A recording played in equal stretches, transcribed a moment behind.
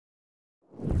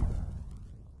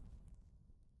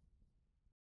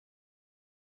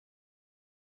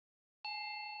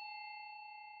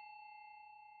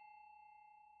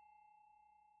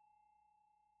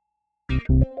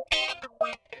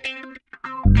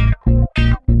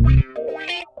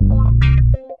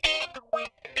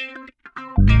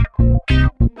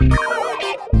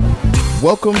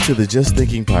Welcome to the Just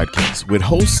Thinking Podcast with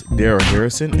hosts Darrell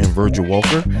Harrison and Virgil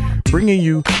Walker, bringing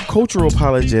you cultural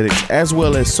apologetics as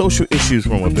well as social issues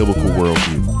from a biblical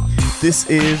worldview. This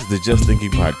is the Just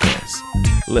Thinking Podcast.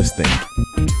 Let's think.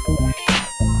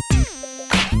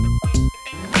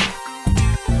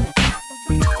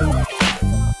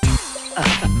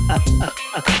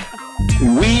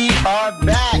 We are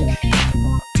back.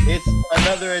 It's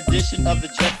another edition of the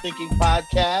Just Thinking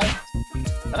Podcast.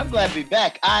 And I'm glad to be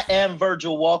back. I am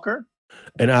Virgil Walker.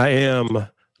 And I am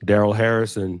Darrell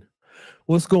Harrison.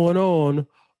 What's going on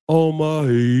my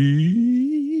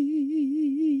easy?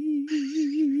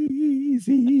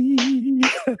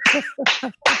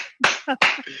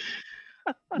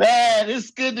 Man,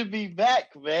 it's good to be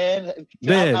back, man.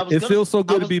 Man, it feels so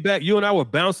good to be back. You and I were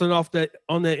bouncing off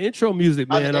on that intro music,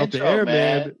 man, off the air,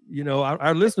 man. You know,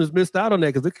 our listeners missed out on that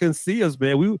because they couldn't see us,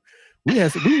 man. We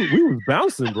was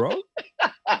bouncing, bro.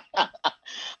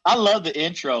 I love the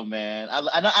intro, man.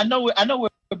 I know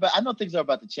things are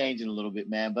about to change in a little bit,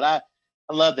 man. But I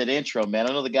love that intro, man.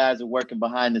 I know the guys are working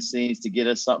behind the scenes to get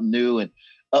us something new and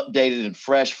updated and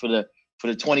fresh for the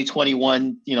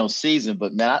 2021 season.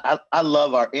 But man, I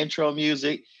love our intro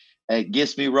music. It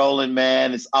gets me rolling,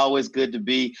 man. It's always good to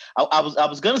be. I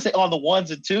was gonna say on the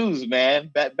ones and twos, man.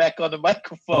 Back on the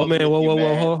microphone. Oh man,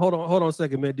 whoa, hold on a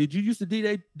second, man. Did you used to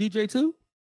DJ too?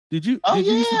 Did you? Oh did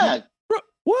you yeah. Bro,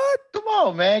 what? Come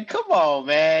on,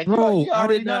 man. Bro, you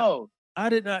already know. I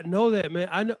did not know that,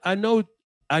 man. I knew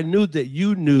that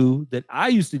you knew that I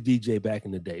used to DJ back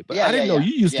in the day, but I didn't know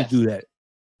you used to do that.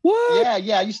 What?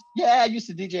 Yeah. I used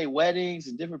to DJ weddings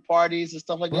and different parties and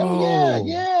stuff like that. Oh,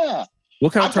 yeah.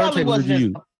 What kind of turntables did you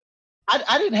use?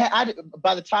 I didn't have.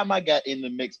 By the time I got in the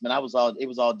mix, man, it was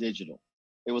all digital.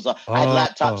 It was I had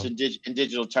laptops and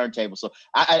digital turntables. So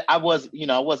I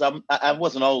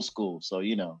wasn't old school. So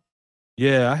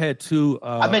Yeah, I had two.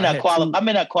 I may not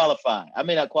qualify.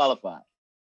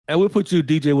 And we'll put you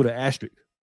DJ with an asterisk.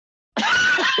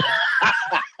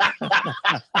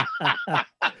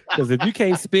 Because if you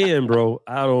can't spin, bro,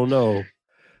 I don't know.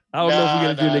 I don't know if you're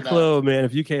gonna do in the club, man.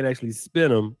 If you can't actually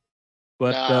spin them.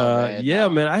 But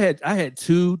man, I had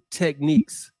two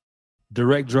Techniques,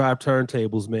 direct drive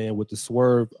turntables, man, with the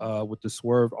swerve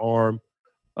arm,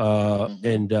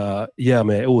 and man,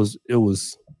 it was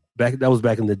back. That was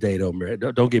back in the day, though, man.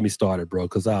 Don't get me started, bro,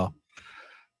 because I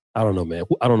don't know, man.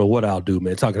 I don't know what I'll do,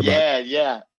 man. Talking about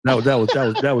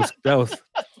That was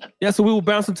yeah. So we were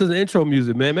bouncing to the intro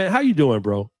music, man. Man, how you doing,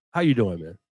 bro? How you doing,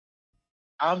 man?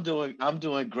 I'm doing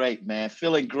great, man.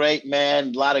 Feeling great,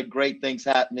 man. A lot of great things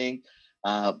happening.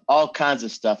 All kinds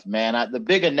of stuff, man. The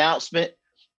big announcement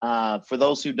for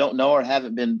those who don't know or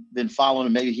haven't been following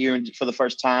and maybe hearing for the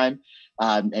first time,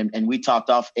 and we talked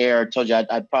off air. I told you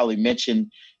I'd probably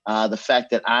mention the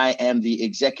fact that I am the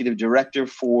executive director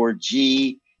for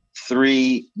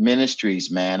G3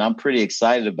 Ministries, man. I'm pretty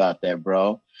excited about that,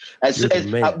 bro.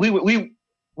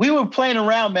 We were playing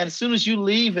around, man. As soon as you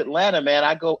leave Atlanta, man,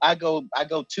 I go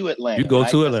to Atlanta. You go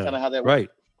to Atlanta. That's kind of how that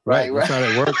works. Right. That's how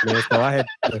that works, man. So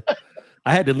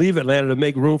I had to leave Atlanta to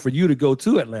make room for you to go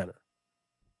to Atlanta.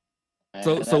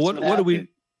 Man, so what do we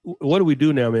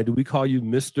do now, man? Do we call you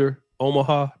Mr.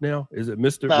 Omaha now? Is it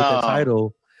Mr. with the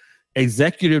title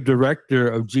Executive Director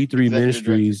of G3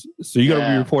 Ministries? So you're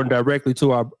gonna be reporting directly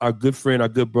to our good friend, our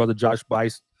good brother Josh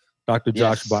Bice, Dr.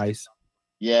 Josh Bice.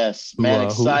 Yes, man,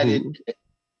 excited.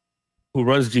 Who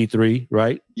runs G3,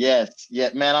 right? Yes,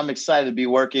 man. I'm excited to be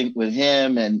working with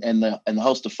him and the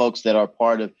host of folks that are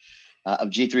part of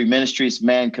G3 Ministries.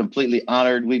 Man, completely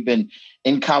honored. We've been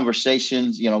in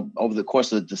conversations, over the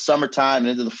course of the summertime and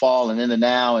into the fall and into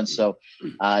now, and so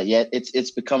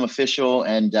it's become official.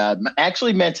 And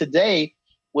actually, man, today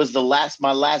was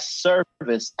my last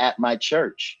service at my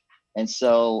church, and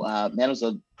so man, it was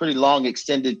a pretty long,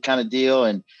 extended kind of deal,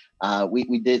 and.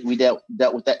 We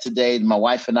dealt with that today. My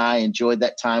wife and I enjoyed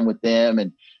that time with them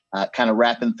and kind of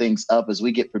wrapping things up as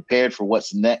we get prepared for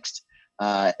what's next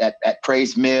at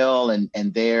Praise Mill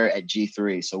and there at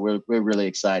G3. So we're really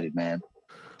excited, man.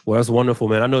 Well, that's wonderful,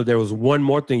 man. I know there was one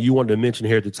more thing you wanted to mention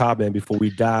here at the top, man, before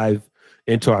we dive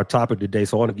into our topic today.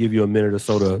 So I want to give you a minute or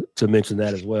so to mention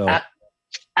that as well.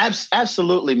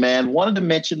 Absolutely, man. Wanted to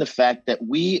mention the fact that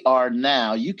we are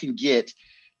now, you can get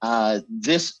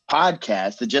this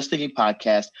podcast, the Just Thinking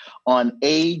Podcast, on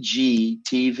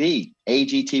AGTV,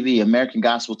 American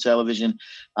Gospel Television.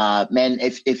 Man,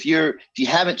 if you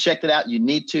haven't checked it out, you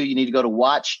need to go to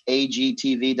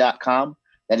watchagtv.com.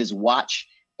 That is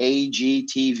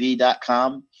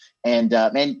watchagtv.com. And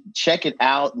man, check it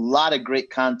out. A lot of great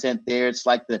content there. It's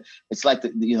like the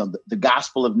the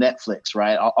gospel of Netflix,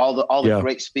 right? All the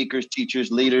great speakers, teachers,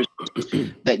 leaders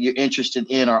that you're interested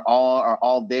in are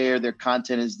all there. Their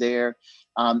content is there.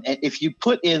 And if you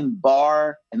put in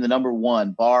bar and the number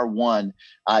one, bar one,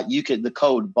 the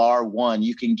code bar one,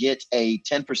 you can get a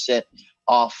 10%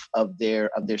 off of their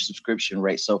subscription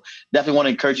rate. So definitely want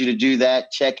to encourage you to do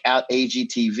that. Check out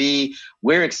AGTV.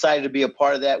 We're excited to be a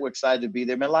part of that. We're excited to be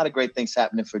there. Man, a lot of great things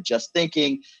happening for Just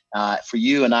Thinking, for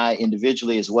you and I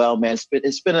individually as well. Man,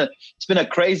 it's been a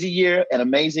crazy year, an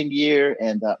amazing year,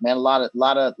 and man, a lot of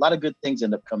good things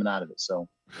end up coming out of it. So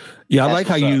yeah, I like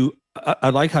how you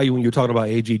when you're talking about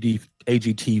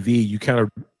AGTV, you kind of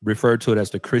refer to it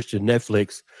as the Christian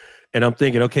Netflix. And I'm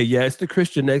thinking, okay, yeah, it's the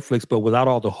Christian Netflix, but without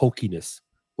all the hokiness,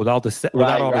 without the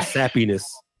sappiness.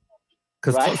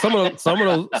 Because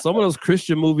some of those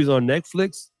Christian movies on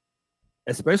Netflix,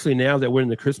 especially now that we're in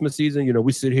the Christmas season, you know,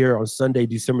 we sit here on Sunday,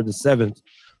 December the 6th,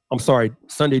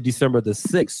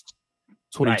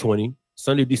 2020, Right.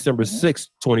 Sunday, December 6th,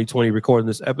 2020, recording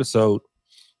this episode.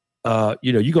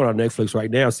 You know, you go on Netflix right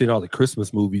now, seeing all the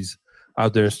Christmas movies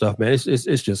out there and stuff, man.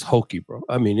 It's just hokey, bro.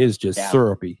 I mean, it's just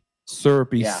syrupy,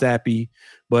 sappy.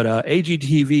 But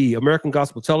AGTV, American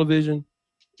Gospel Television,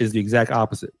 is the exact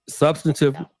opposite.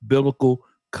 Substantive, biblical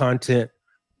content.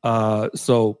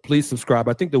 So please subscribe.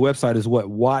 I think the website is what?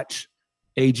 Watch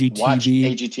AGTV. Watch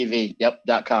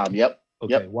AGTV. .com. Yep.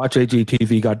 Okay. Yep.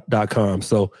 WatchAGTV.com.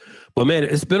 So, but man,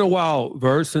 it's been a while,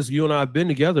 Vert, since you and I have been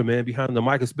together, man, behind the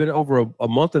mic. It's been over a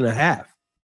month and a half.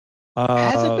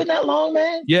 Has it been that long,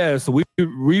 man? Yeah. So we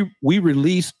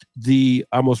released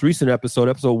our most recent episode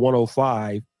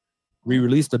 105. We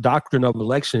released the Doctrine of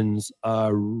Elections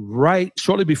right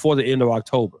shortly before the end of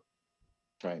October.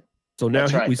 Right. So now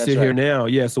we sit here now.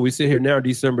 Yeah. So we sit here now,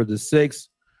 December the 6th.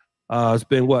 It's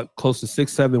been close to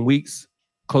 6 weeks.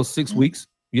 Close to 6 weeks.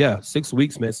 Yeah, 6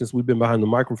 weeks, man, since we've been behind the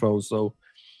microphone. So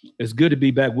it's good to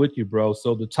be back with you, bro.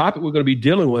 So the topic we're going to be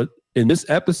dealing with in this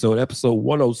episode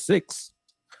 106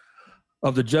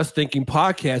 of the Just Thinking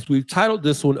podcast, we've titled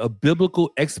this one, A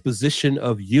Biblical Exposition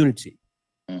of Unity.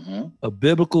 Mm-hmm. A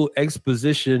biblical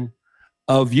exposition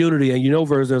of unity. And you know,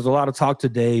 there's a lot of talk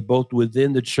today, both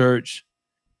within the church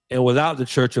and without the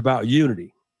church, about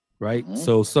unity, right? Mm-hmm.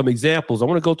 So some examples. I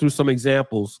want to go through some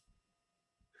examples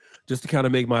just to kind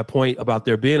of make my point about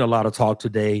there being a lot of talk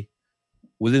today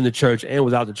within the church and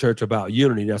without the church about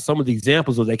unity. Now, some of the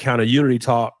examples of that kind of unity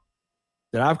talk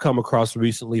that I've come across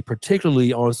recently,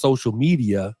 particularly on social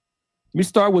media. Let me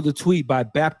start with a tweet by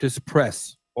Baptist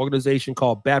Press, organization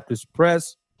called Baptist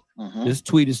Press. Mm-hmm. This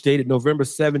tweet is dated November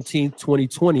 17th,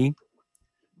 2020.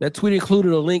 That tweet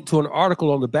included a link to an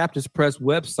article on the Baptist Press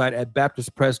website at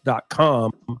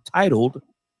baptistpress.com titled,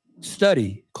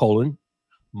 Study,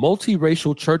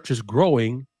 Multiracial Churches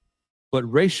Growing, but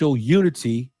Racial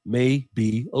Unity May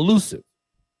Be Elusive.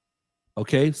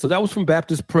 Okay, so that was from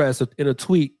Baptist Press in a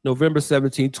tweet, November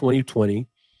 17, 2020,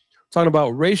 talking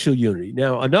about racial unity.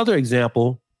 Now, another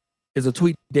example is a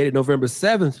tweet dated November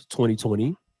 7th,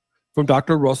 2020, from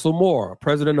Dr. Russell Moore,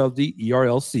 president of the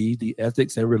ERLC, the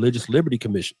Ethics and Religious Liberty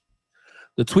Commission.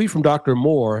 The tweet from Dr.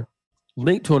 Moore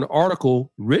linked to an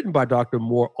article written by Dr.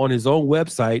 Moore on his own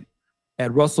website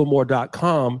at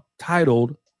russellmoore.com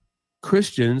titled,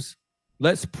 Christians,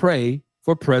 Let's Pray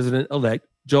for President-elect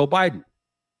Joe Biden.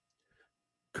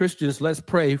 Christians, let's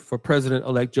pray for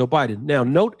President-elect Joe Biden. Now,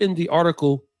 note in the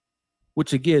article,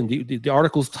 which again, the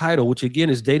article's title, which again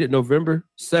is dated November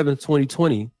 7th,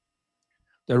 2020,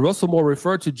 that Russell Moore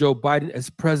referred to Joe Biden as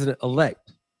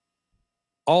president-elect.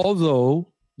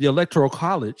 Although the Electoral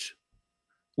College,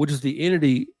 which is the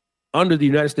entity under the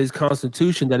United States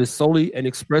Constitution that is solely and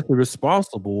expressly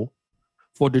responsible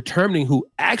for determining who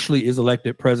actually is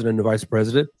elected president and vice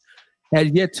president,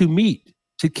 had yet to meet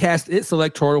to cast its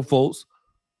electoral votes,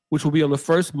 which will be on the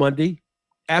first Monday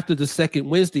after the second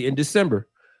Wednesday in December.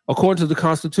 According to the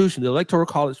Constitution, the Electoral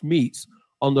College meets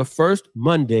on the first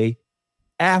Monday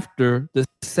after the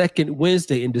second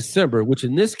Wednesday in December, which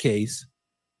in this case,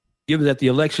 given that the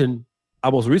election,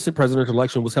 our most recent presidential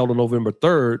election was held on November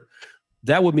 3rd,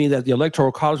 that would mean that the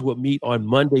Electoral College would meet on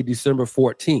Monday, December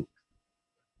 14th.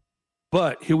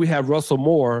 But here we have Russell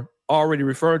Moore already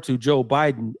referred to Joe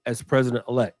Biden as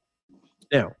president-elect.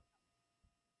 Now,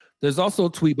 there's also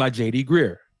a tweet by J.D.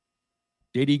 Greear.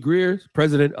 J.D. Greear,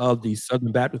 president of the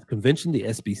Southern Baptist Convention, the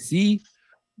SBC.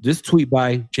 This tweet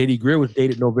by J.D. Greear was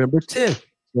dated November 10th,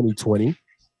 2020.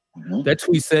 Mm-hmm. That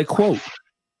tweet said, quote,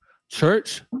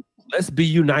 Church, let's be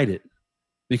united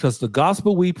because the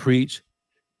gospel we preach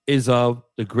is of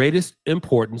the greatest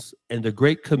importance and the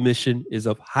Great Commission is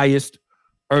of highest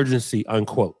urgency,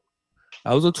 unquote.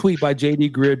 That was a tweet by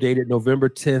J.D. Greear dated November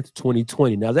 10th,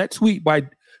 2020. Now, that tweet by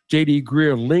J.D.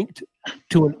 Greear linked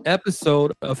to an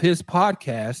episode of his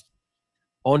podcast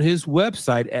on his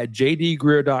website at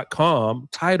jdgreear.com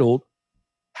titled,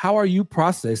 "How Are You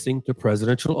Processing the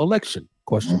Presidential Election?" ?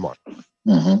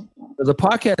 Mm-hmm. There's a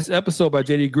podcast episode by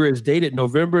J.D. Greear is dated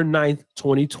November 9th,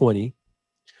 2020.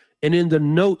 And in the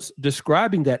notes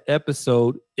describing that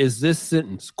episode is this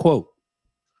sentence, quote,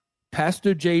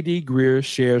 "Pastor J.D. Greear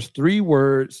shares 3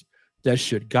 words that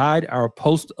should guide our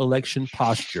post-election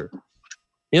posture: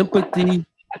 empathy,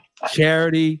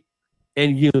 charity,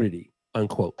 and unity,"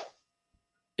 unquote.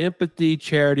 Empathy,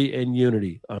 charity, and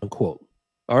unity, unquote.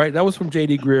 All right, that was from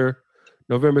J.D. Greear,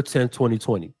 November 10th,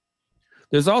 2020.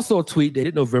 There's also a tweet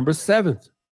dated November 7th,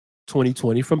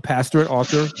 2020 from pastor and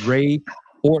author Ray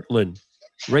Ortlund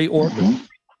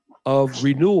of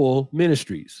Renewal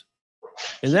Ministries.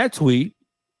 In that tweet,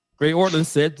 Ray Ortlund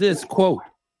said this, quote,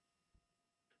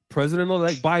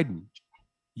 "President-elect Biden,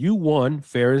 you won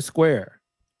fair and square.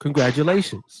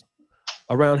 Congratulations.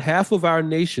 Around half of our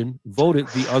nation voted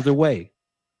the other way.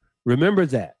 Remember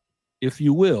that, if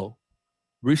you will,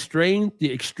 restrain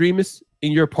the extremists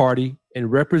in your party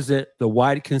and represent the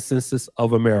wide consensus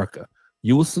of America.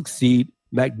 You will succeed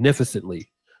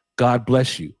magnificently. God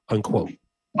bless you," unquote.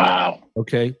 Wow.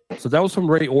 Okay. So that was from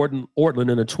Ray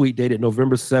Ortlund in a tweet dated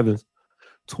November 7th,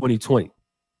 2020.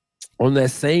 On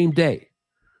that same day,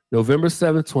 November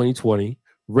 7th, 2020,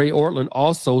 Ray Ortlund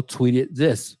also tweeted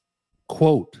this,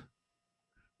 quote,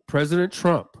 "President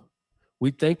Trump,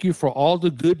 we thank you for all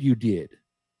the good you did.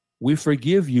 We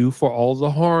forgive you for all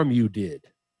the harm you did.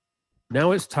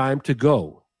 Now it's time to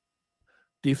go.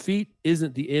 Defeat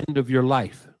isn't the end of your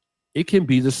life. It can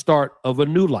be the start of a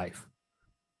new life.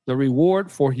 The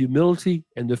reward for humility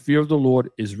and the fear of the Lord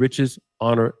is riches,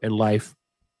 honor, and life,"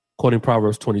 quoting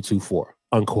Proverbs 22:4,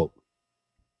 unquote.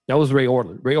 That was Ray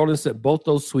Ortlund. Ray Ortlund sent both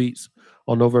those tweets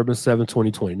on November 7,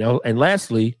 2020. Now, and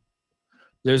lastly,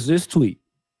 there's this tweet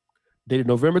dated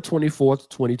November 24th,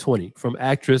 2020 from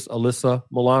actress Alyssa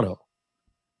Milano,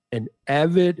 an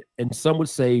avid and some would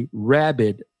say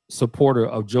rabid supporter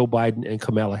of Joe Biden and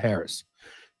Kamala Harris.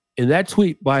 In that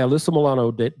tweet by Alyssa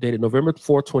Milano dated November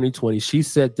 4, 2020, she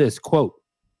said this, quote,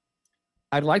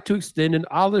 "I'd like to extend an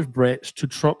olive branch to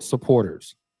Trump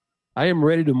supporters. I am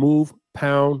ready to move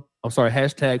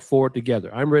hashtag forward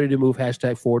together. I'm ready to move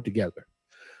hashtag forward together.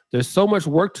 There's so much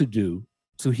work to do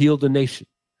to heal the nation.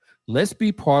 Let's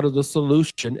be part of the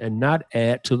solution and not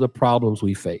add to the problems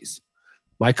we face.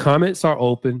 My comments are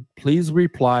open. Please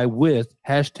reply with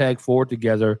hashtag forward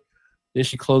together." Then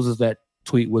she closes that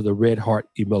tweet with a red heart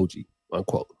emoji,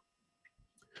 unquote.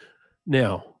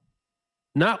 Now,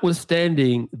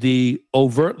 notwithstanding the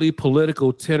overtly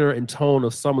political tenor and tone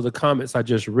of some of the comments I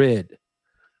just read,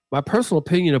 my personal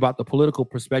opinion about the political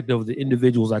perspective of the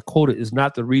individuals I quoted is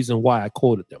not the reason why I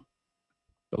quoted them.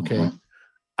 Okay. Mm-hmm.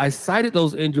 I cited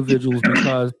those individuals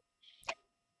because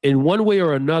in one way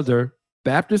or another,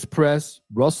 Baptist Press,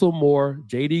 Russell Moore,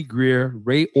 J.D. Greear,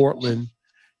 Ray Ortlund,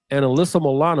 and Alyssa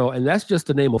Milano, and that's just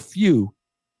to name a few,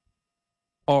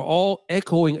 are all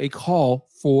echoing a call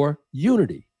for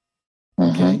unity.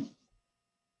 Okay. Mm-hmm.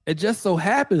 It just so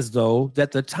happens, though,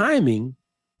 that the timing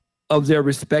of their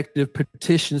respective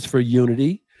petitions for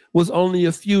unity was only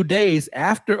a few days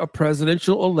after a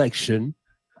presidential election,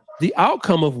 the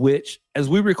outcome of which, as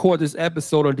we record this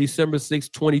episode on December 6,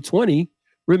 2020,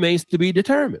 remains to be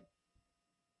determined.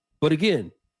 But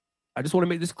again, I just want to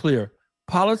make this clear.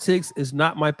 Politics is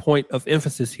not my point of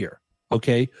emphasis here,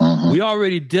 okay? Mm-hmm. We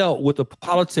already dealt with the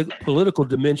political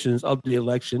dimensions of the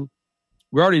election.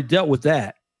 We already dealt with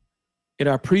that in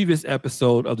our previous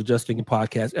episode of the Just Thinking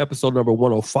Podcast, episode number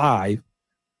 105,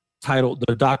 titled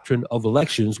The Doctrine of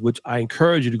Elections, which I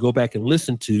encourage you to go back and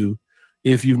listen to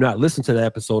if you've not listened to that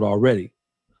episode already.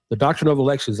 The Doctrine of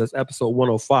Elections, that's episode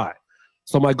 105.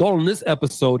 So my goal in this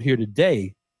episode here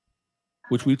today,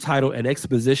 which we've titled An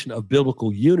Exposition of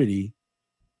Biblical Unity,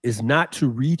 is not to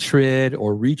retread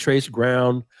or retrace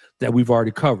ground that we've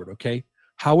already covered, okay?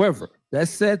 However, that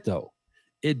said, though,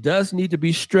 it does need to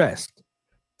be stressed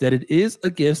that it is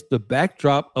against the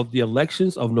backdrop of the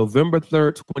elections of November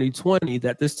 3rd, 2020,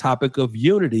 that this topic of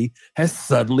unity has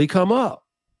suddenly come up.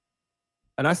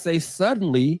 And I say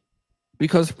suddenly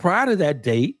because prior to that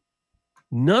date,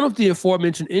 none of the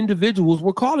aforementioned individuals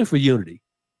were calling for unity.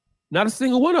 Not a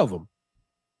single one of them.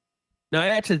 Now,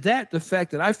 add to that the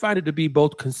fact that I find it to be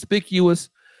both conspicuous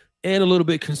and a little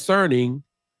bit concerning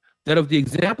that of the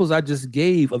examples I just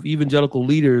gave of evangelical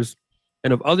leaders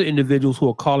and of other individuals who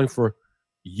are calling for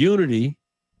unity,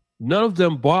 none of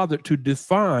them bothered to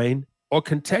define or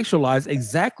contextualize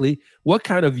exactly what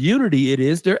kind of unity it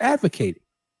is they're advocating.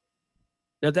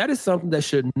 Now, that is something that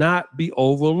should not be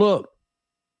overlooked.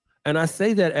 And I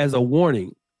say that as a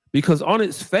warning because on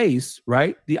its face,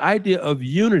 right, the idea of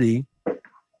unity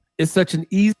is such an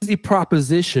easy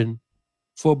proposition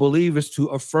for believers to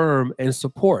affirm and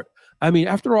support. I mean,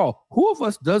 after all, who of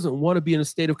us doesn't want to be in a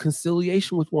state of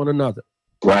conciliation with one another?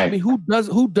 Right. I mean, who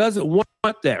doesn't want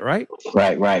that, right?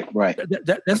 Right.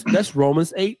 That's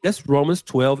Romans 8. That's Romans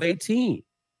 12:18,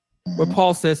 where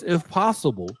Paul says, if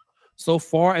possible, so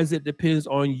far as it depends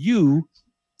on you,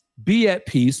 be at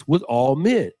peace with all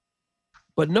men.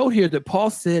 But note here that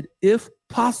Paul said, if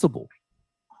possible,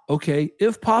 okay,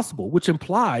 if possible, which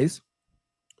implies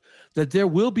that there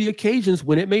will be occasions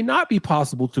when it may not be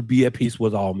possible to be at peace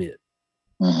with all men,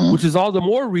 which is all the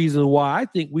more reason why I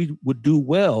think we would do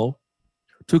well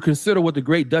to consider what the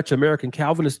great Dutch American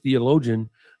Calvinist theologian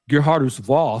Gerhardus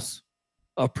Voss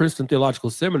of Princeton Theological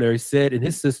Seminary said in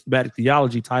his systematic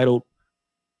theology titled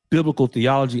Biblical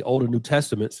Theology, Old and New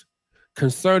Testaments,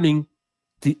 concerning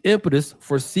the impetus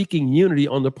for seeking unity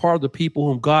on the part of the people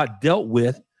whom God dealt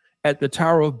with at the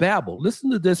Tower of Babel.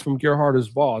 Listen to this from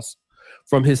Gerhardus Voss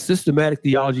from his systematic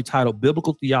theology titled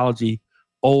Biblical Theology,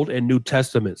 Old and New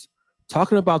Testaments,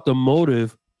 talking about the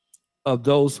motive of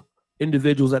those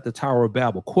individuals at the Tower of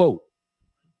Babel. Quote,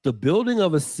 the building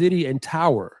of a city and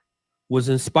tower was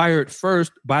inspired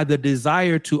first by the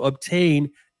desire to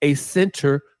obtain a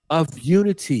center of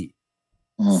unity,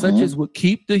 such as would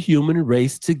keep the human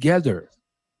race together.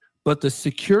 But the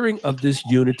securing of this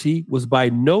unity was by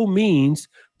no means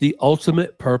the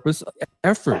ultimate purpose of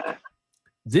effort.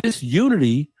 This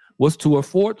unity was to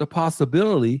afford the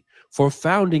possibility for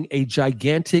founding a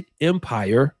gigantic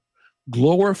empire,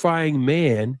 glorifying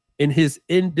man in his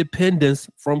independence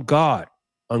from God,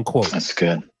 unquote. That's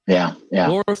good. Yeah.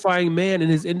 Glorifying man in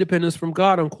his independence from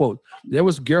God, unquote. There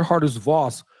was Gerhardus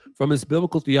Voss from his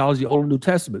Biblical Theology, Old and New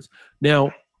Testaments.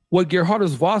 Now, what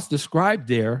Gerhardus Voss described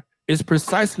there is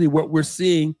precisely what we're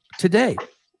seeing today.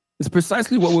 It's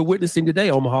precisely what we're witnessing today,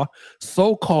 Omaha.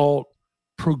 So-called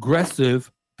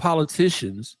progressive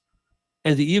politicians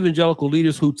and the evangelical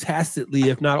leaders who tacitly,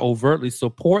 if not overtly,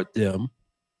 support them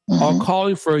are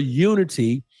calling for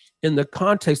unity in the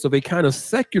context of a kind of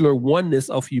secular oneness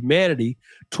of humanity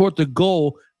toward the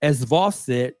goal, as Voss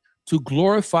said, to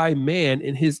glorify man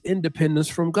in his independence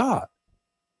from God.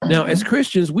 Now, as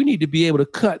Christians, we need to be able to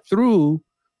cut through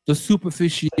the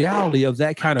superficiality of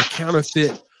that kind of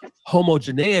counterfeit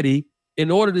homogeneity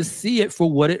in order to see it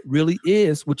for what it really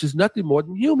is, which is nothing more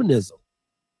than humanism.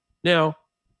 Now,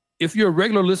 if you're a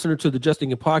regular listener to the Just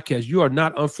Thinking podcast, you are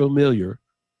not unfamiliar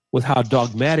with how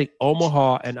dogmatic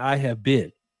Omaha and I have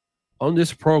been on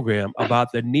this program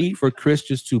about the need for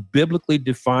Christians to biblically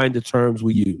define the terms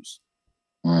we use.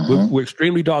 We're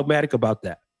extremely dogmatic about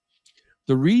that.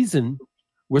 The reason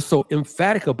we're so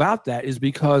emphatic about that is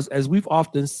because, as we've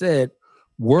often said,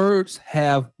 words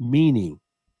have meaning.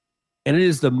 And it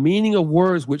is the meaning of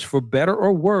words which, for better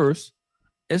or worse,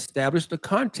 establish the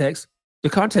context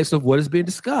of what is being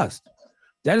discussed.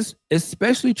 That is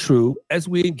especially true as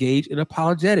we engage in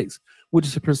apologetics, which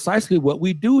is precisely what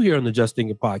we do here on the Just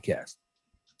Thinking podcast.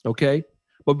 Okay?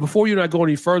 But before you and I go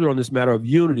any further on this matter of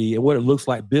unity and what it looks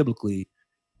like biblically,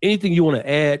 anything you want to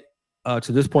add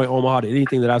to this point, Omaha, to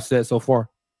anything that I've said so far?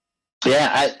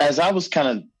 Yeah, as I was kind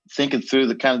of thinking through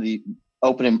the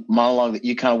opening monologue that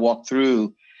you kind of walked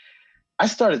through,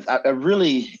 I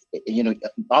really,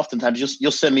 oftentimes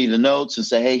you'll send me the notes and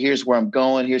say, hey, here's where I'm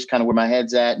going. Here's kind of where my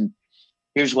head's at. And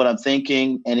here's what I'm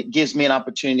thinking. And it gives me an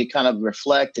opportunity to kind of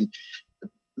reflect. And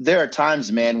there are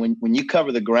times, man, when you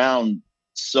cover the ground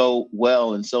so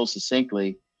well and so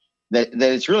succinctly that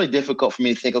it's really difficult for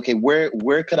me to think, okay,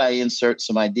 where could I insert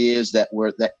some ideas that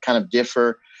kind of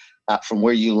differ from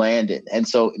where you landed? And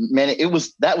so, man,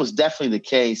 that was definitely the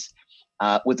case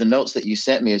with the notes that you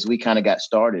sent me as we kind of got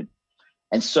started.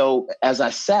 And so as I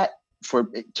sat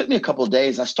it took me a couple of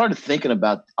days, I started thinking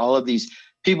about all of these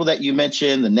people that you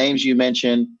mentioned, the names you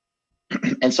mentioned.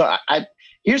 And so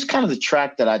here's kind of the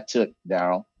track that I took,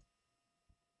 Darrell.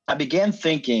 I began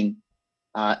thinking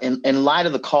in light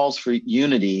of the calls for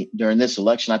unity during this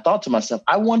election, I thought to myself,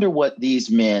 I wonder what these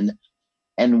men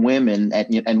and women and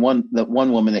the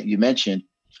one woman that you mentioned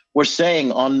were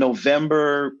saying on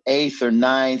November 8th or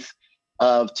 9th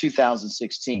of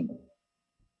 2016.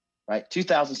 Right,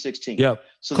 2016. Yeah,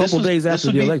 so a couple days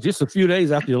after the election, just a few days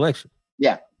after the election.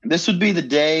 Yeah, this would be the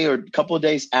day or a couple of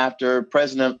days after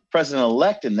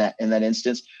President-elect in that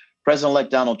instance,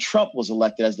 President-elect Donald Trump was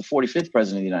elected as the 45th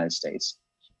president of the United States.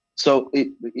 So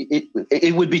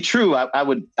it would be true, I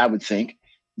would think,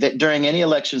 that during any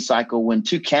election cycle, when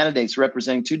two candidates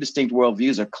representing two distinct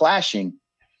worldviews are clashing,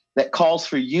 that calls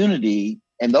for unity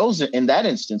and those in that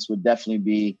instance would definitely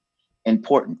be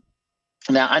important.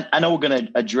 Now, I know we're going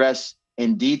to address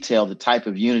in detail the type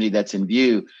of unity that's in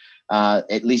view,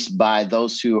 at least by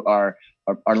those who are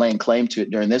laying claim to it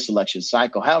during this election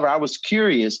cycle. However, I was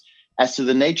curious as to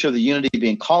the nature of the unity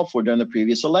being called for during the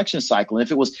previous election cycle, and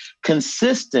if it was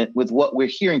consistent with what we're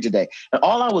hearing today. And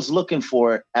all I was looking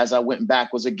for as I went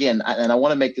back was, again, and I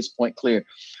want to make this point clear,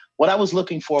 what I was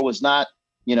looking for was not,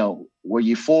 were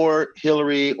you for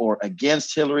Hillary or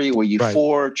against Hillary? Were you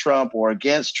for Trump or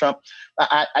against Trump?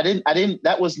 I didn't,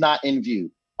 that was not in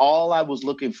view. All I was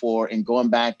looking for in going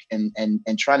back and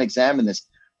trying to examine this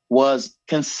was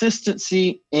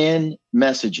consistency in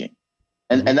messaging.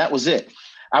 And that was it.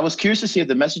 I was curious to see if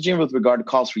the messaging with regard to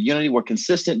calls for unity were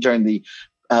consistent during the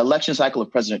election cycle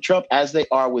of President Trump as they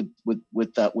are with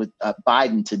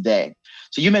Biden today.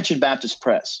 So you mentioned Baptist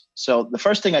Press. So the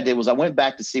first thing I did was I went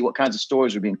back to see what kinds of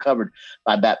stories were being covered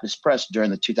by Baptist Press during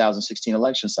the 2016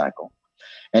 election cycle.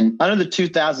 And under the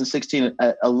 2016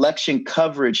 election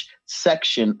coverage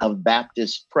section of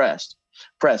Baptist Press,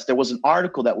 there was an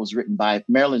article that was written by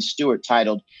Marilyn Stewart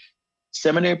titled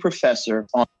 "Seminary Professor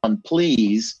on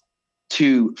Pleas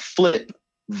to Flip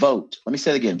Vote." Let me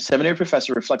say it again. Seminary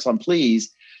professor reflects on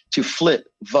pleas to flip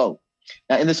vote.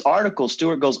 Now, in this article,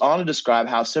 Stewart goes on to describe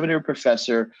how seminary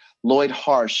professor Lloyd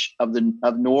Harsh of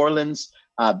New Orleans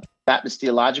Baptist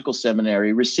Theological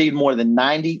Seminary received more than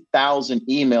 90,000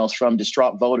 emails from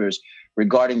distraught voters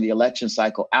regarding the election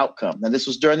cycle outcome. Now, this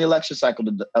was during the election cycle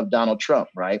of Donald Trump,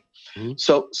 right? Mm-hmm.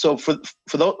 So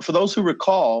for those who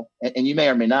recall, and you may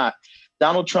or may not,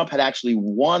 Donald Trump had actually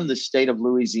won the state of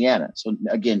Louisiana. So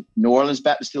again, New Orleans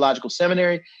Baptist Theological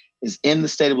Seminary is in the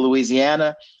state of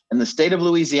Louisiana, and the state of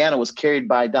Louisiana was carried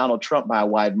by Donald Trump by a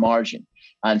wide margin.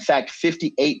 In fact,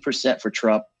 58% for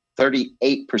Trump,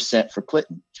 38% for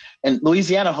Clinton. And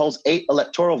Louisiana holds 8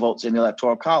 electoral votes in the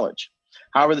Electoral College.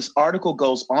 However, this article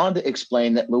goes on to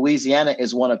explain that Louisiana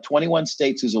is one of 21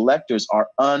 states whose electors are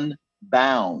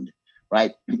unbound,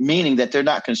 right? Meaning that they're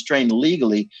not constrained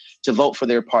legally to vote for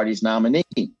their party's nominee.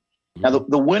 Mm-hmm. Now,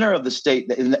 the winner of the state,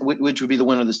 which would be the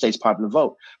winner of the state's popular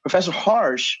vote, Professor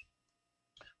Harsh,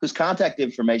 whose contact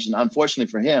information, unfortunately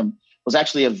for him, was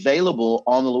actually available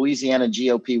on the Louisiana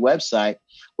GOP website,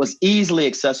 was easily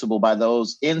accessible by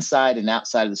those inside and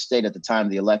outside of the state at the time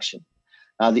of the election.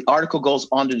 The article goes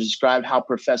on to describe how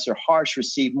Professor Harsh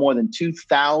received more than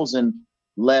 2,000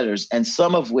 letters, and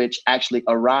some of which actually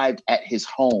arrived at his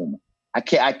home. I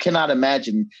cannot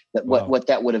imagine that what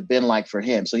that would have been like for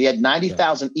him. So he had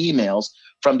 90,000 emails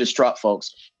from distraught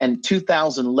folks and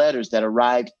 2,000 letters that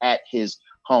arrived at his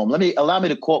home. Allow me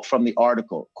to quote from the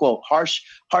article. Quote, Harsh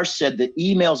said that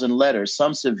emails and letters,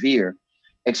 some severe,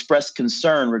 expressed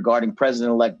concern regarding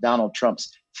President-elect Donald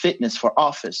Trump's fitness for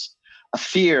office, a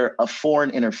fear of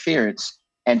foreign interference,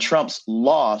 and Trump's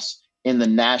loss in the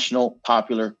national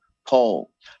popular poll.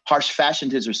 Harsh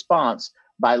fashioned his response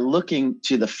by looking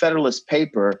to the Federalist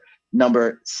paper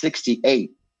number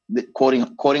 68,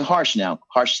 quoting Harsh now.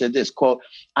 Harsh said this, quote,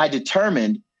 "I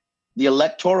determined the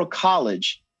Electoral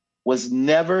College was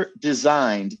never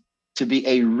designed to be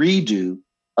a redo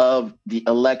of the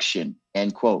election,"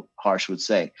 end quote, Harsh would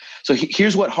say. So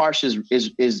here's what Harsh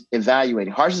is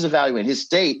evaluating. Harsh is evaluating. His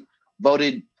state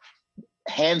voted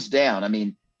hands down,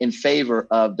 in favor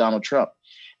of Donald Trump.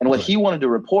 And what he wanted to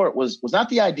report was not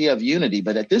the idea of unity,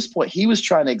 but at this point, he was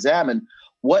trying to examine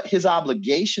what his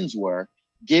obligations were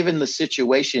given the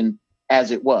situation as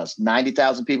it was.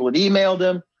 90,000 people had emailed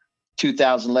him,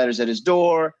 2,000 letters at his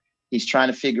door. He's trying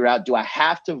to figure out, do I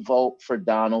have to vote for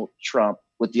Donald Trump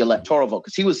with the electoral vote?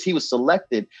 Because he was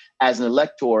selected as an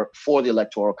elector for the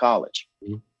Electoral College,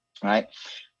 right?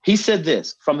 He said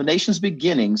this, from the nation's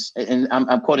beginnings, and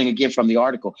I'm quoting again from the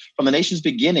article, from the nation's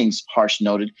beginnings, Harsh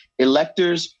noted,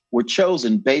 electors were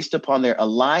chosen based upon their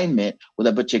alignment with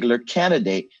a particular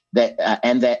candidate that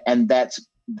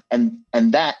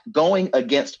going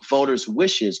against voters'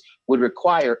 wishes would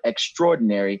require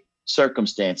extraordinary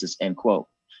circumstances, end quote.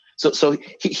 So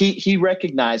he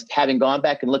recognized, having gone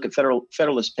back and looked at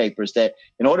Federalist papers, that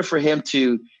in order for him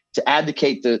to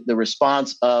advocate the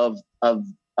response of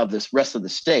this rest of the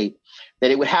state, that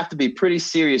it would have to be pretty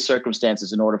serious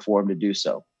circumstances in order for him to do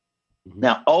so. Mm-hmm.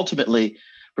 Now, ultimately,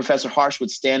 Professor Harsh would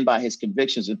stand by his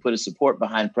convictions and put his support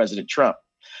behind President Trump.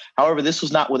 However, this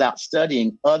was not without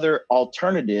studying other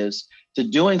alternatives to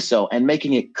doing so and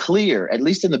making it clear, at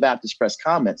least in the Baptist Press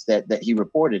comments that he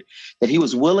reported, that he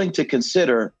was willing to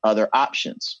consider other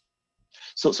options.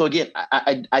 So again,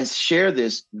 I share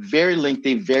this very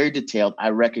lengthy, very detailed. I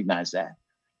recognize that.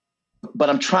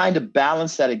 But I'm trying to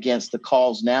balance that against the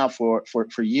calls now for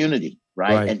unity.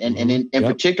 right? And in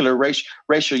particular,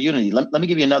 racial unity. Let me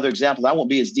give you another example. I won't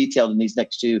be as detailed in these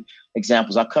next two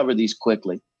examples. I'll cover these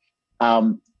quickly.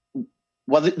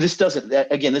 Well, this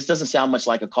doesn't sound much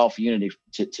like a call for unity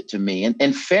to me. And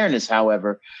in fairness,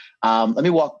 however, let me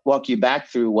walk you back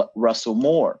through what Russell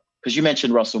Moore, because you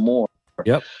mentioned Russell Moore,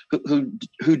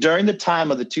 who during the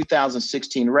time of the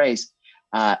 2016 race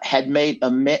had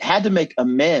to make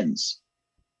amends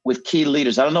with key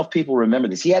leaders. I don't know if people remember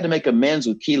this. He had to make amends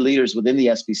with key leaders within the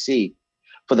SBC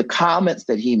for the comments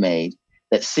that he made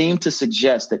that seemed to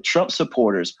suggest that Trump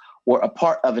supporters were a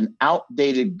part of an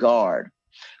outdated guard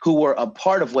who were a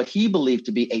part of what he believed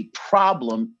to be a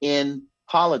problem in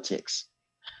politics.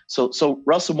 So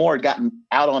Russell Moore had gotten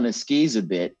out on his skis a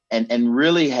bit and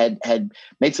really had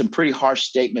made some pretty harsh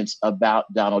statements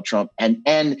about Donald Trump and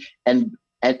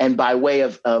by way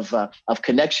of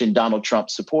connection, Donald Trump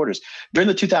supporters. During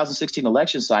the 2016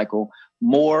 election cycle,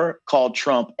 Moore called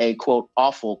Trump a, quote,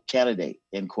 awful candidate,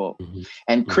 end quote,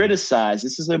 and criticized,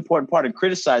 this is the important part, and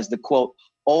criticized the, quote,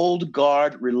 old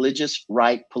guard religious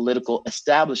right political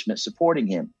establishment supporting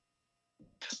him.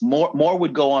 Moore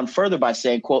would go on further by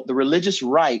saying, quote, the religious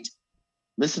right,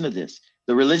 listen to this,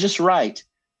 the religious right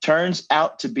turns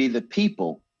out to be the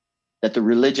people that the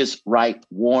religious right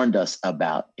warned us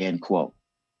about, end quote.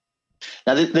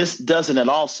 Now, this doesn't at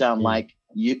all sound like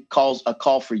a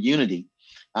call for unity.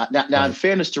 Now, in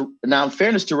fairness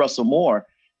to Russell Moore,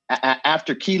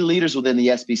 after key leaders within the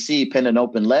SBC penned an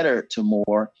open letter to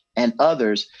Moore and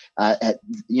others,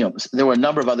 there were a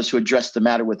number of others who addressed the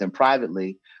matter with him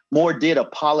privately. Moore did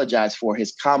apologize for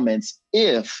his comments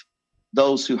if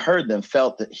those who heard them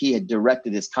felt that he had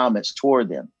directed his comments toward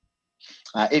them.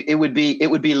 It would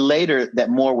be later that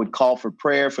Moore would call for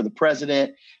prayer for the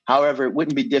president. However, it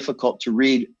wouldn't be difficult to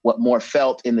read what Moore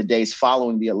felt in the days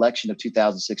following the election of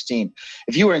 2016.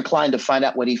 If you were inclined to find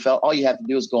out what he felt, all you have to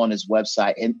do is go on his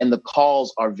website, and the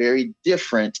calls are very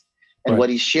different, and what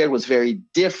he shared was very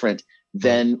different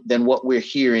than what we're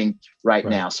hearing right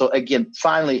now. So again,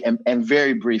 finally, and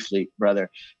very briefly, brother,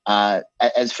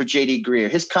 as for J.D. Greear,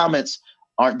 his comments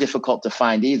aren't difficult to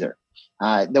find either.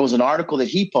 There was an article that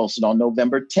he posted on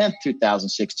November 10th,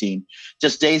 2016,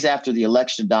 just days after the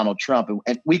election of Donald Trump.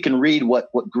 And we can read what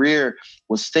Greear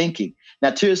was thinking.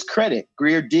 Now, to his credit,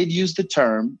 Greear did use the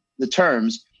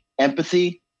terms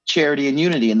empathy, charity, and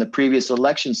unity in the previous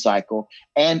election cycle,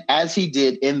 and as he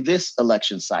did in this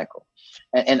election cycle.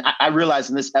 And I realize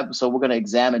in this episode, we're going to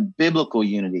examine biblical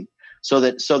unity so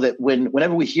that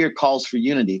whenever we hear calls for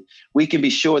unity, we can be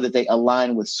sure that they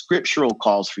align with scriptural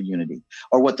calls for unity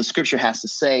or what the scripture has to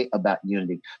say about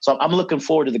unity. So I'm looking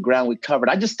forward to the ground we covered.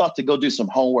 I just thought to go do some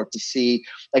homework to see,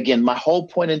 again, my whole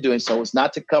point in doing so was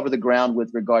not to cover the ground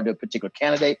with regard to a particular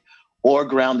candidate or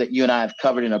ground that you and I have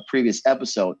covered in a previous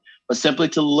episode, but simply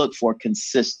to look for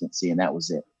consistency. And that was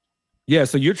it. Yeah,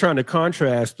 so you're trying to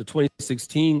contrast the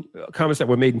 2016 comments that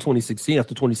were made in 2016 after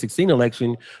the 2016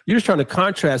 election. You're just trying to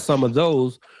contrast some of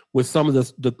those with some of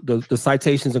the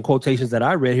citations and quotations that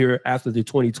I read here after the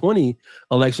 2020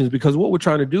 elections, because what we're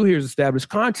trying to do here is establish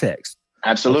context.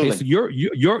 Absolutely. Okay, so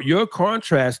you're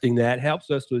contrasting that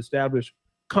helps us to establish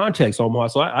context, Omaha.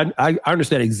 So I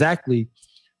understand exactly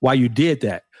why you did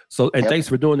that. So, and thanks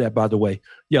for doing that, by the way.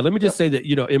 Yeah, let me just say that,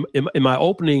 in my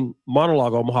opening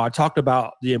monologue, Omaha, I talked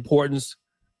about the importance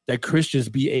that Christians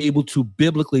be able to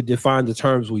biblically define the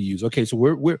terms we use. Okay, so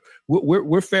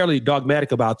we're fairly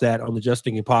dogmatic about that on the Just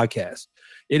Thinking podcast.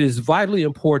 It is vitally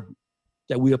important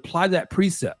that we apply that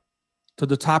precept to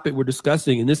the topic we're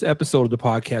discussing in this episode of the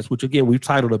podcast, which again, we've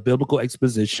titled A Biblical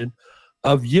Exposition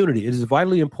of Unity. It is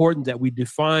vitally important that we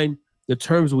define the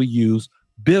terms we use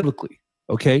biblically.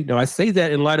 Okay, now I say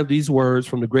that in light of these words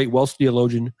from the great Welsh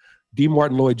theologian D.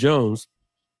 Martyn Lloyd-Jones,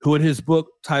 who in his book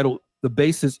titled The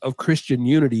Basis of Christian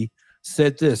Unity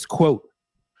said this, quote,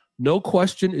 "No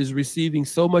question is receiving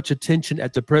so much attention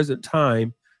at the present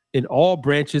time in all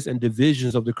branches and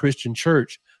divisions of the Christian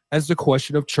church as the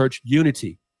question of church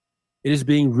unity. It is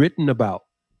being written about,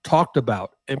 talked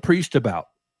about, and preached about.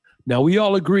 Now we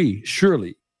all agree,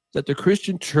 surely, that the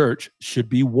Christian church should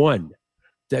be one,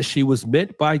 that she was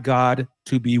meant by God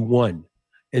to be one.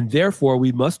 And therefore,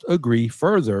 we must agree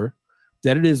further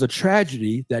that it is a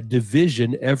tragedy that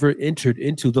division ever entered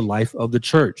into the life of the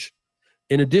church.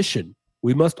 In addition,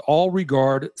 we must all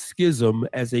regard schism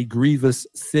as a grievous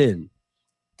sin.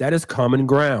 That is common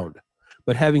ground.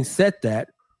 But having said that,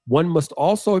 one must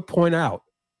also point out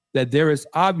that there is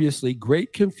obviously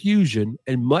great confusion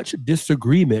and much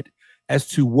disagreement as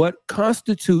to what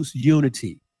constitutes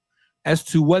unity, as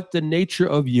to what the nature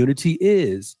of unity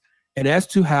is, and as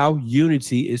to how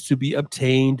unity is to be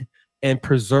obtained and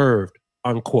preserved,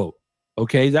 unquote.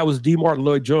 Okay, that was D. Martyn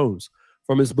Lloyd-Jones.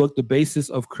 from his book, The Basis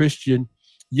of Christian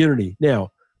Unity. Now,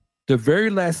 the very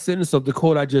last sentence of the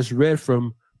quote I just read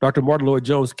from Dr. Martyn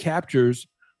Lloyd-Jones captures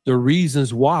the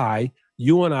reasons why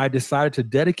you and I decided to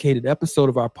dedicate an episode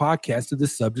of our podcast to the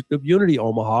subject of unity,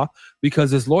 Omaha,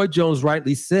 because as Lloyd-Jones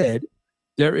rightly said,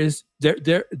 there is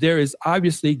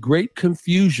obviously great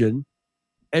confusion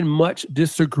and much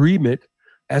disagreement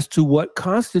as to what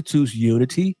constitutes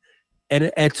unity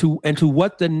and to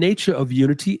what the nature of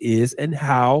unity is and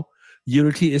how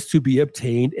unity is to be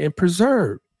obtained and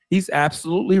preserved. He's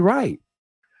absolutely right.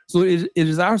 So it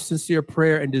is our sincere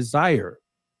prayer and desire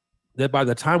that by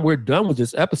the time we're done with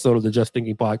this episode of the Just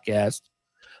Thinking podcast,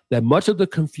 that much of the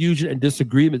confusion and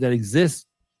disagreement that exists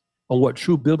on what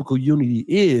true biblical unity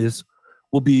is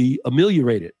will be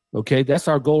ameliorated. Okay, that's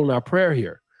our goal and our prayer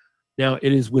here. Now,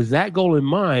 it is with that goal in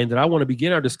mind that I want to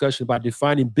begin our discussion by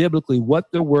defining biblically what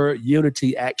the word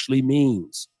unity actually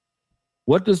means.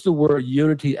 What does the word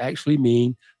unity actually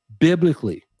mean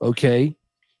biblically? Okay.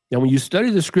 Now, when you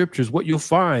study the scriptures, what you'll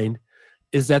find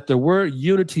is that the word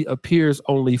unity appears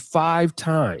only 5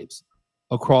 times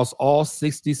across all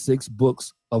 66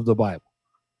 books of the Bible.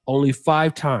 Only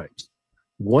 5 times.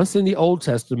 Once in the Old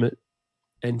Testament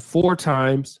and 4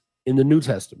 times in the New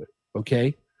Testament.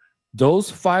 Okay. Those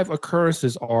 5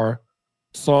 occurrences are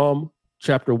Psalm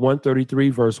chapter 133,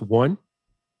 verse 1,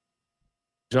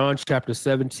 John chapter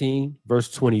 17,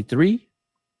 verse 23,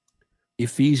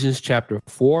 Ephesians chapter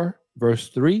 4, verse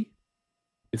 3,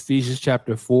 Ephesians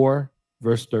chapter 4,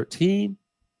 verse 13,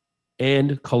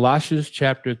 and Colossians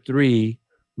chapter 3,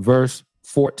 verse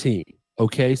 14.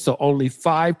 Okay, so only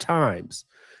 5 times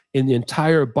in the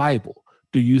entire Bible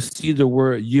do you see the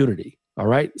word unity. All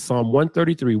right, Psalm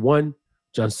 133, 1,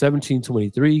 John 17,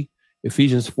 23,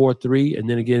 Ephesians 4, 3, and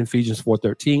then again Ephesians 4,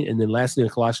 13, and then lastly in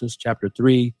Colossians chapter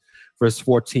 3, verse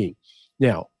 14.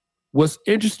 Now, what's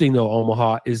interesting though,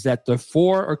 Omaha, is that the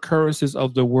 4 occurrences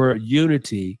of the word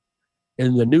unity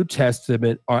in the New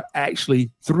Testament are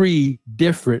actually 3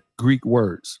 different Greek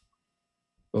words.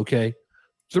 Okay?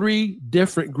 3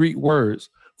 different Greek words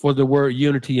for the word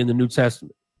unity in the New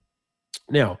Testament.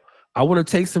 Now, I want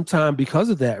to take some time because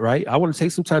of that, right? I want to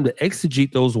take some time to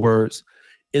exegete those words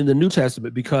in the New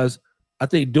Testament because I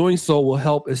think doing so will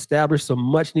help establish some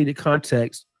much needed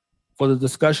context for the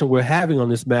discussion we're having on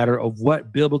this matter of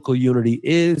what biblical unity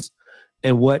is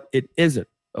and what it isn't.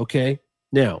 Okay.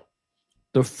 Now,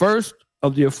 the first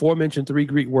of the aforementioned 3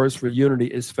 Greek words for unity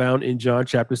is found in John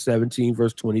chapter 17,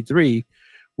 verse 23,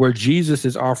 where Jesus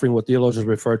is offering what theologians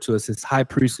refer to as his high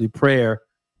priestly prayer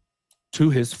to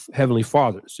his heavenly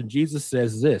fathers. And Jesus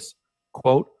says this,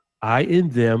 quote, I in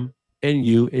them and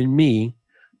you in me,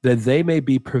 that they may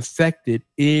be perfected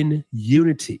in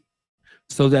unity,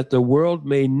 so that the world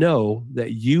may know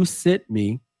that you sent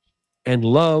me and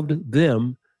loved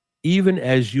them even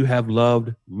as you have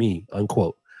loved me,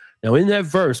 unquote. Now, in that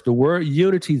verse, the word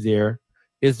unity there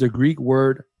is the Greek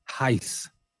word heis,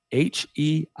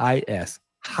 H-E-I-S,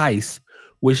 heis,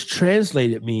 which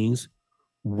translated means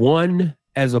one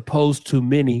as opposed to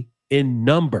many in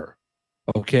number.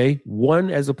 Okay, one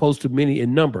as opposed to many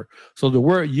in number. So the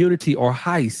word unity or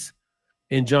heis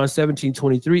in John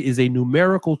 17:23 is a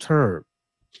numerical term,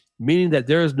 meaning that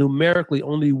there is numerically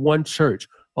only one church,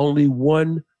 only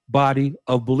one body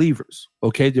of believers.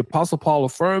 Okay, the Apostle Paul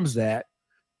affirms that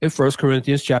in 1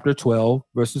 Corinthians chapter 12,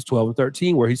 verses 12 and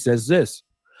 13, where he says this,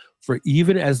 for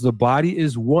even as the body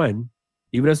is one,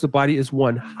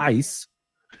 heis,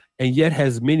 and yet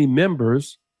has many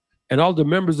members, and all the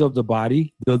members of the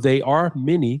body, though they are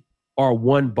many, are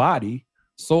one body,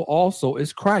 so also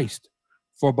is Christ.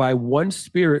 For by one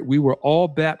Spirit we were all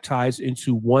baptized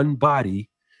into one body,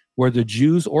 whether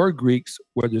Jews or Greeks,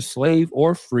 whether slave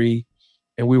or free,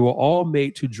 and we were all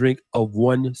made to drink of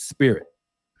one Spirit.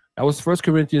 That was 1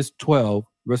 Corinthians 12,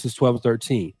 verses 12 and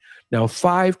 13. Now,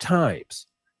 5 times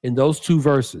in those 2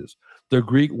 verses, the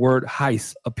Greek word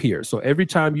heis appears. So every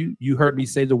time you heard me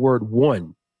say the word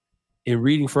one, in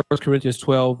reading 1 Corinthians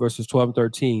 12, verses 12 and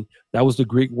 13, that was the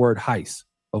Greek word heis,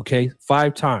 okay?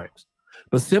 5 times.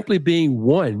 But simply being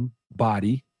one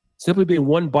body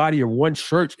or one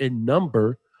church in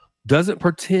number doesn't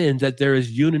pretend that there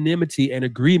is unanimity and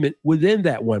agreement within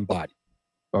that one body,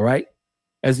 all right?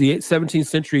 As the 17th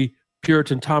century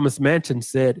Puritan Thomas Martyn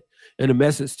said in a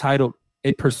message titled,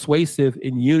 A Persuasive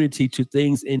in Unity to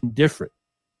Things Indifferent,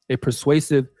 a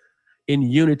persuasive in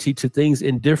unity to things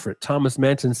indifferent. Thomas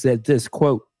Martyn said this,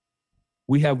 quote,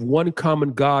 we have one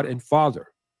common God and Father,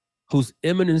 whose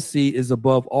eminency is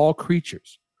above all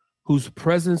creatures, whose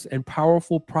presence and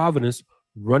powerful providence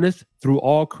runneth through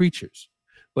all creatures.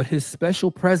 But his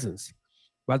special presence,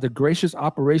 by the gracious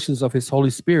operations of his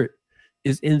Holy Spirit,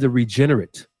 is in the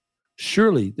regenerate,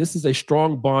 Surely this is a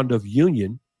strong bond of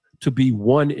union to be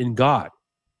one in God.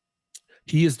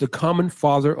 He is the common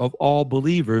father of all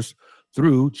believers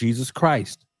through Jesus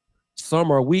Christ.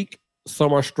 Some are weak,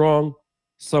 some are strong,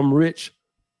 some rich,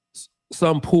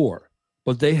 some poor,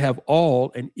 but they have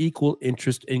all an equal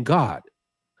interest in God.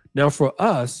 Now for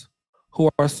us,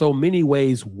 who are so many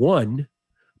ways one,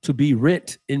 to be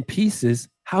rent in pieces,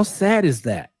 how sad is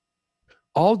that?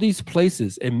 All these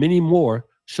places and many more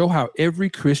show how every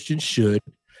Christian should,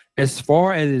 as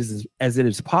far as it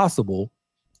is possible,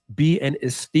 be an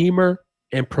esteemer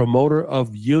and promoter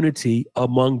of unity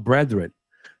among brethren,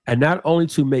 and not only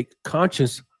to make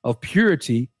conscience of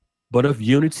purity, but of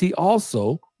unity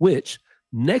also, which,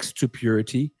 next to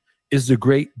purity, is the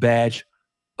great badge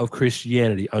of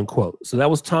Christianity, unquote. So that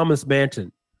was Thomas Martyn,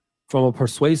 from a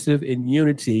persuasive in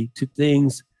unity to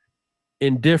things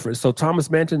indifferent. So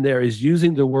Thomas Martyn there is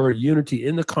using the word unity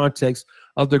in the context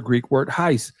of the Greek word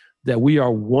heis, that we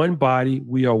are one body,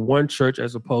 we are one church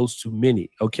as opposed to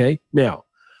many, okay? Now,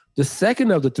 the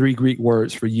second of the three Greek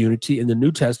words for unity in the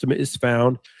New Testament is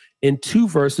found in two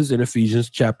verses in Ephesians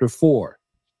chapter 4.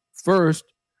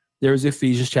 First, there is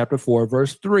Ephesians chapter 4,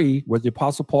 verse 3, where the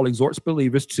Apostle Paul exhorts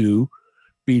believers to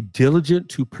be diligent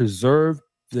to preserve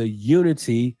the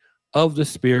unity of the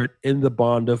Spirit in the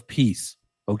bond of peace.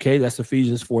 Okay, that's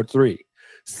Ephesians 4:3.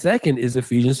 Second is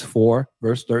Ephesians 4,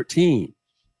 verse 13,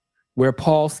 where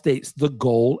Paul states the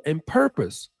goal and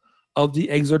purpose of the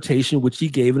exhortation which he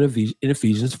gave in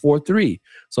Ephesians 4:3.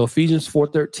 So Ephesians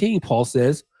 4:13, Paul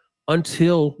says,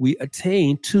 until we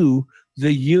attain to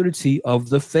the unity of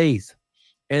the faith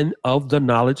and of the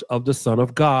knowledge of the Son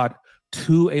of God,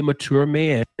 to a mature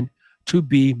man, to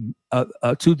be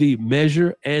to the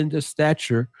measure and the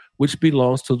stature which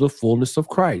belongs to the fullness of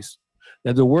Christ.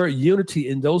 Now, the word unity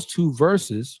in those two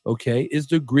verses, okay, is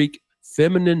the Greek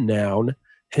feminine noun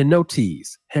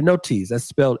henotes. Henotes, that's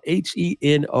spelled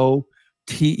Henotes.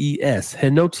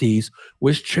 Henotes,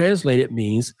 which translated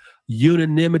means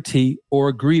unanimity or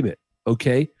agreement,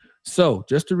 okay? So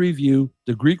just to review,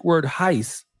 the Greek word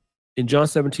heis in John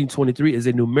 17:23 is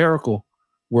a numerical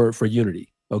word for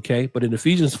unity, okay? But in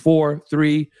Ephesians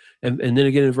 4:3, and then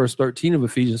again in verse 13 of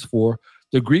Ephesians 4,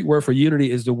 the Greek word for unity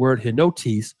is the word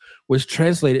henotes, which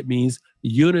translated means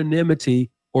unanimity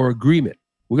or agreement.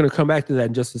 We're going to come back to that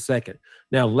in just a second.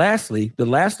 Now, lastly, the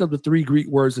last of the three Greek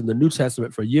words in the New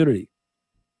Testament for unity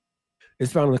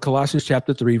is found in Colossians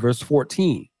chapter 3, verse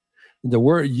 14. And the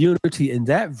word unity in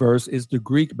that verse is the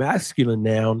Greek masculine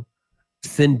noun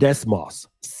syndesmos.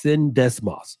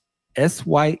 Syndesmos.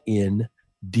 Syndesmos.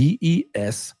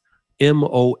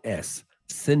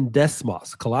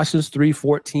 Syndesmos. Colossians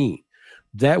 3:14.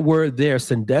 That word there,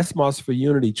 syndesmos for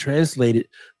unity, translated,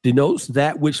 denotes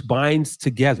that which binds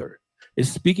together. It's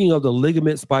speaking of the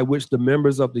ligaments by which the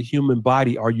members of the human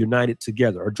body are united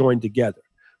together or joined together,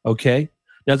 okay?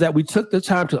 Now, that we took the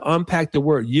time to unpack the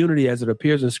word unity as it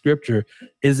appears in Scripture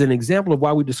is an example of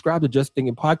why we describe the Just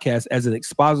Thinking podcast as an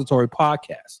expository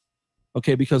podcast,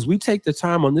 okay? Because we take the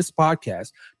time on this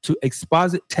podcast to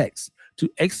exposit text, to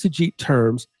exegete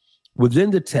terms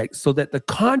within the text so that the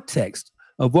context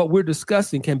of what we're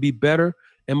discussing can be better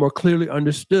and more clearly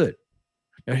understood.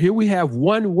 Now, here we have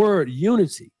one word,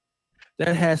 unity,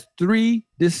 that has three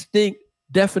distinct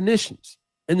definitions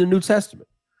in the New Testament.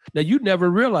 Now, you'd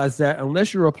never realize that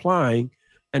unless you're applying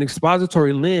an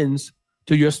expository lens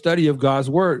to your study of God's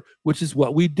word, which is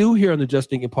what we do here on the Just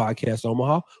Thinking Podcast,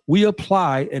 Omaha. We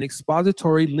apply an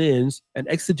expository lens, an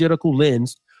exegetical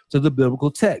lens to the biblical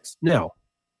text. Now,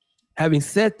 having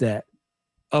said that,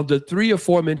 of the three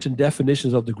aforementioned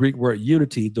definitions of the Greek word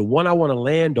unity, the one I want to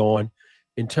land on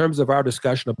in terms of our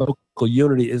discussion of biblical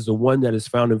unity is the one that is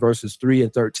found in verses 3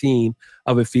 and 13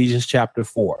 of Ephesians chapter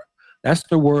 4. That's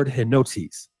the word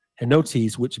henotes.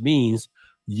 Henotes, which means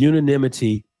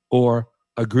unanimity or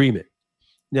agreement.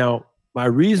 Now, my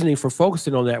reasoning for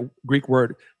focusing on that Greek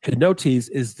word henotes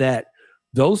is that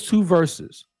those two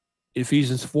verses,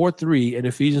 Ephesians 4:3 and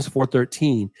Ephesians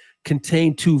 4:13,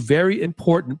 contain two very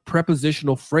important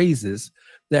prepositional phrases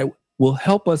that will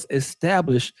help us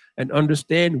establish and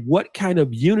understand what kind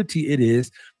of unity it is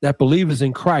that believers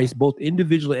in Christ, both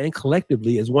individually and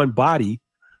collectively as one body,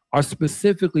 are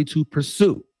specifically to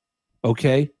pursue,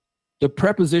 okay? The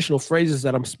prepositional phrases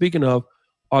that I'm speaking of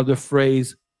are the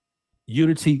phrase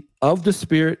unity of the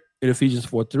Spirit in Ephesians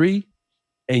 4:3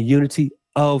 and unity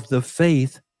of the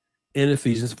faith in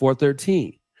Ephesians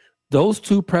 4:13. Those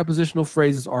two prepositional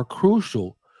phrases are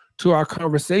crucial to our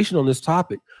conversation on this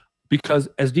topic because,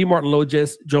 as D. Martyn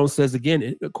Lloyd-Jones says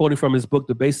again, quoting from his book,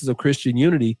 The Basis of Christian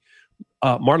Unity,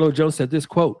 Martyn Lloyd-Jones said this,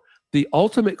 quote, "The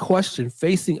ultimate question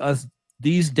facing us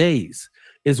these days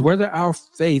is whether our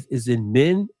faith is in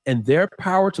men and their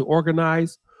power to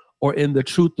organize, or in the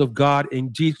truth of God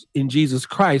in Jesus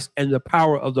Christ and the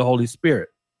power of the Holy Spirit.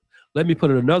 Let me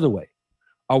put it another way.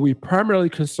 Are we primarily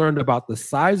concerned about the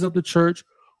size of the church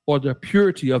or the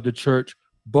purity of the church,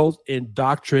 both in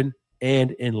doctrine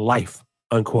and in life,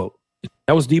 unquote?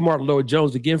 That was D. Martyn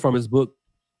Lloyd-Jones, again, from his book,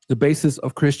 The Basis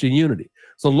of Christian Unity.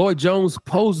 So Lloyd-Jones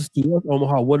poses to us,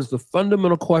 Omaha, what is the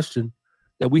fundamental question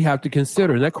that we have to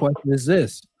consider? And that question is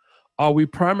this: are we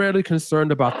primarily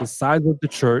concerned about the size of the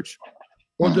church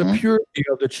or the purity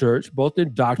of the church, both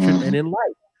in doctrine and in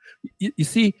life? You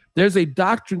see, there's a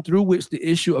doctrine through which the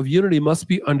issue of unity must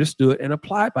be understood and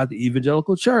applied by the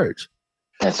evangelical church.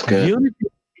 That's good.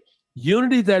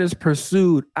 Unity that is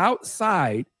pursued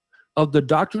outside of the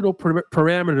doctrinal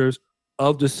parameters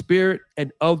of the Spirit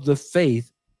and of the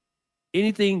faith,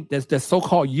 anything that's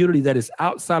so-called unity that is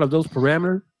outside of those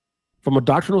parameters from a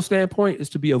doctrinal standpoint is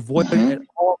to be avoided at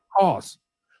all costs.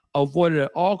 Avoided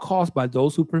at all costs by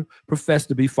those who profess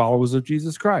to be followers of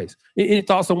Jesus Christ. Any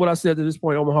thoughts on what I said to this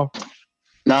point, Omaha?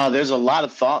 No, there's a lot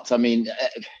of thoughts. I mean,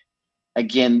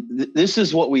 again, this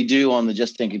is what we do on the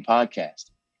Just Thinking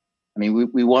podcast. I mean,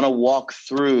 we want to walk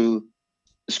through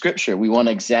the scripture. We want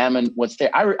to examine what's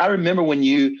there. I remember when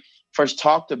you first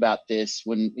talked about this,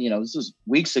 when, this was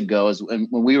weeks ago, when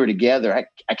we were together.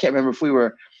 I can't remember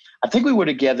if I think we were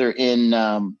together in,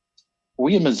 were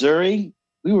we in Missouri?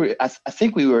 I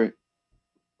think we were,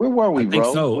 where were we, bro? I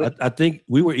think so. I think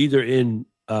we were either in,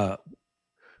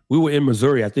 we were in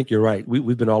Missouri. I think you're right.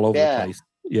 We've been all over the place.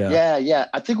 Yeah.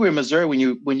 I think we were in Missouri when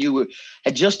you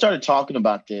had just started talking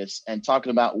about this and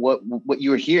talking about what you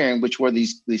were hearing, which were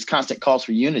these constant calls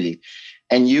for unity.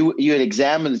 And you had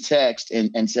examined the text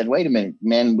and said, wait a minute,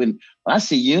 man, when I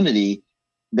see unity,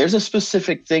 there's a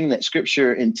specific thing that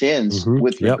scripture intends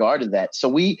with regard to that. So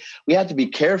we have to be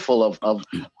careful of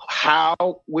how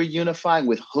we're unifying,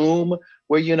 with whom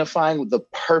we're unifying, with the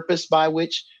purpose by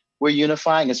which we're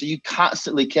unifying. And so you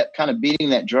constantly kept kind of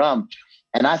beating that drum.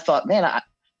 And I thought, man,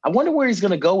 I wonder where he's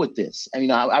going to go with this. I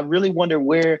mean, I really wonder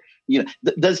where,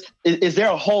 is there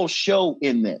a whole show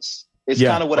in this? It's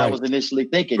kind of what I was initially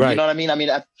thinking. Right. You know what I mean? I mean,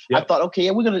 I thought, okay,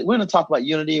 we're gonna talk about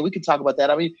unity, and we can talk about that.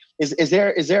 I mean, is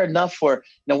there enough for,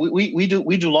 we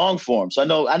do long form. So I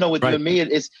know with you and me,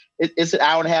 it's an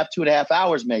hour and a half, 2.5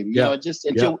 hours maybe. Just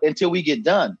until we get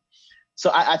done.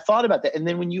 So I thought about that, and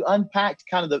then when you unpacked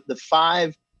kind of the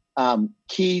 5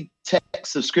 key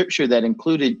texts of scripture that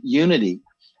included unity,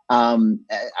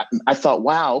 I thought,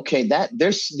 wow, okay, that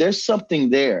there's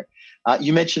something there.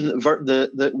 You mentioned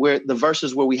the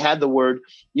verses where we had the word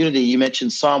unity. You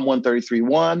mentioned Psalm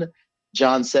 133:1,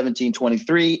 John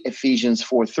 17:23, Ephesians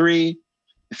 4:3,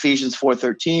 Ephesians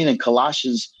 4:13, and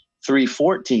Colossians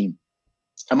 3:14.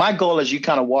 And my goal as you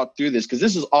kind of walk through this, because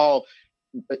this is all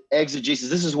exegesis.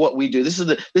 This is what we do. This is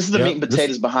the meat and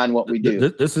potatoes behind what we do.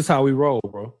 This is how we roll,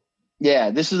 bro.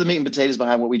 Yeah, this is the meat and potatoes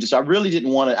behind what we do. So I really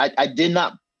didn't want to. I did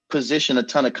not position a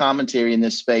ton of commentary in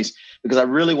this space because I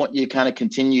really want you to kind of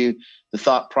continue the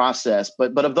thought process.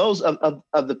 But of those of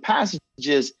the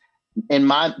passages in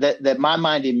that my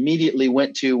mind immediately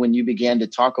went to when you began to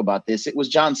talk about this, it was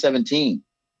John 17,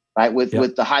 right? With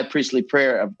the high priestly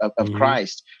prayer of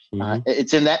Christ.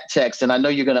 It's in that text, and I know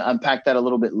you're going to unpack that a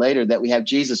little bit later, that we have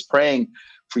Jesus praying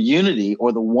for unity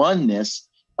or the oneness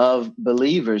of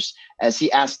believers as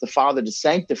he asked the Father to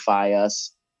sanctify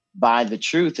us by the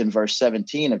truth in verse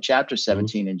 17 of chapter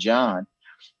 17 in John.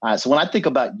 So when I think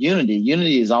about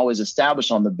unity is always established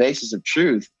on the basis of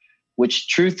truth, which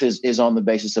truth is on the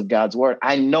basis of God's word.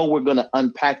 I know we're going to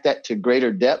unpack that to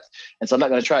greater depth, and so I'm not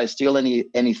going to try to steal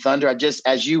any thunder. I just,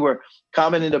 as you were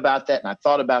commenting about that, and I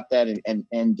thought about that,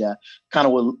 and kind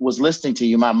of was listening to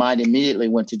you, my mind immediately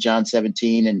went to John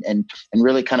 17 and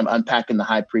really kind of unpacking the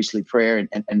high priestly prayer,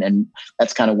 and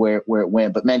that's kind of where it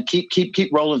went. But man, keep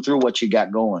rolling through what you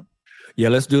got going. Yeah,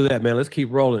 let's do that, man. Let's keep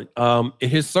rolling. In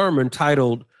his sermon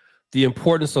titled "The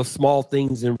Importance of Small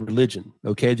Things in Religion,"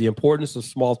 okay, the importance of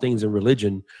small things in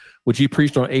religion, which he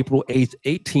preached on April 8th,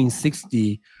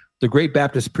 1860, the great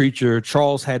Baptist preacher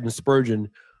Charles Haddon Spurgeon,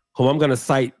 whom I'm going to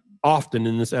cite often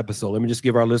in this episode. Let me just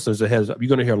give our listeners a heads up. You're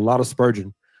going to hear a lot of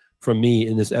Spurgeon from me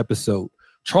in this episode.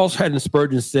 Charles Haddon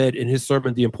Spurgeon said in his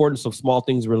sermon, "The Importance of Small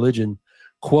Things in Religion,"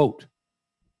 quote,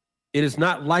 "It is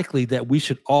not likely that we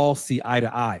should all see eye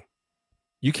to eye.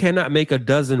 You cannot make a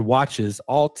dozen watches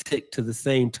all tick to the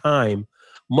same time,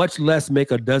 much less make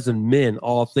a dozen men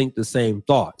all think the same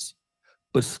thoughts.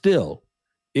 But still,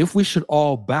 if we should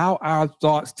all bow our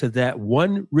thoughts to that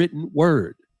one written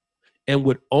word and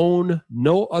would own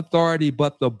no authority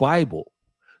but the Bible,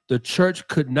 the church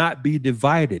could not be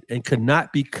divided and could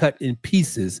not be cut in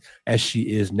pieces as she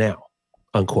is now."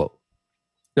 unquote.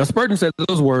 Now, Spurgeon said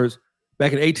those words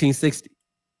back in 1860,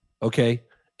 okay?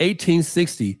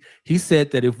 1860, he said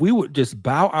that if we would just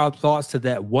bow our thoughts to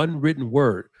that one written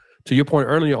word, to your point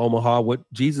earlier, Omaha, what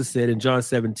Jesus said in John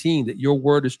 17, that your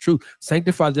word is truth.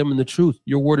 Sanctify them in the truth.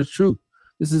 Your word is truth.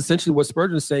 This is essentially what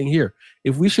Spurgeon is saying here.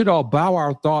 If we should all bow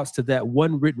our thoughts to that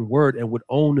one written word and would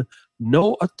own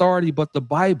no authority but the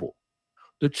Bible,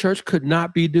 the church could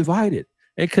not be divided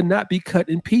and could not be cut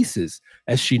in pieces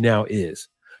as she now is.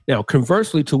 Now,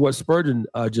 conversely to what Spurgeon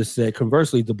just said,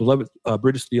 conversely, the beloved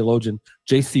British theologian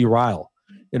J.C. Ryle,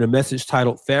 in a message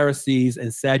titled Pharisees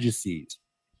and Sadducees,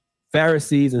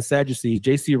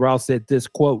 J.C. Ryle said this,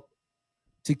 quote,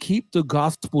 "To keep the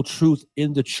gospel truth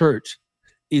in the church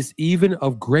is even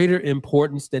of greater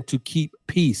importance than to keep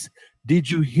peace." Did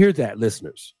you hear that,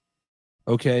 listeners?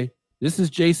 Okay, this is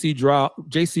J.C.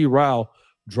 Ryle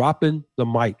dropping the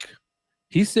mic.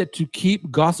 He said to keep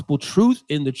gospel truth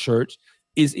in the church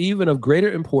is even of greater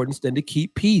importance than to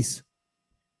keep peace.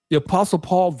 The Apostle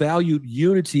Paul valued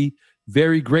unity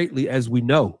very greatly, as we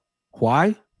know.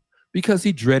 Why? Because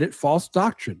he dreaded false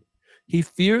doctrine. He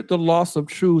feared the loss of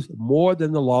truth more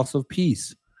than the loss of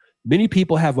peace. Many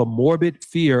people have a morbid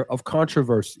fear of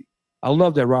controversy. I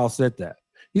love that Ryle said that.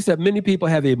 He said many people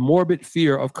have a morbid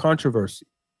fear of controversy.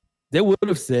 They would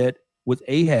have said with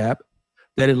Ahab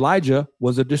that Elijah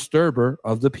was a disturber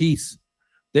of the peace.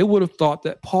 They would have thought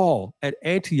that Paul at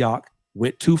Antioch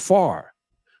went too far.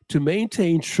 To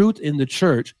maintain truth in the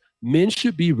church, men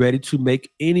should be ready to make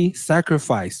any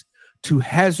sacrifice, to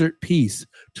hazard peace,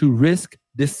 to risk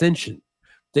dissension.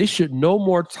 They should no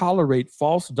more tolerate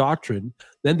false doctrine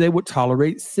than they would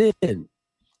tolerate sin.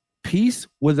 Peace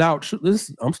without truth.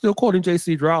 Listen, I'm still quoting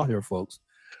J.C. Ryle here, folks.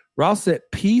 Ryle said,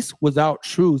 peace without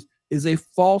truth is a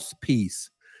false peace.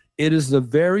 It is the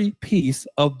very peace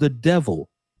of the devil.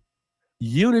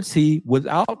 Unity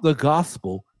without the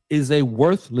gospel is a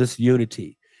worthless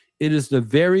unity. It is the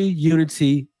very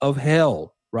unity of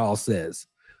hell, Ryle says.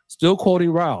 Still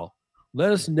quoting Ryle,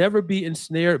 let us never be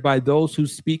ensnared by those who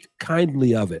speak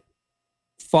kindly of it.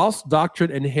 False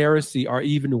doctrine and heresy are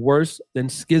even worse than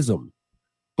schism.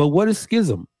 But what is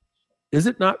schism? Is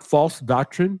it not false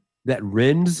doctrine that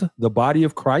rends the body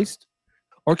of Christ?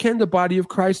 Or can the body of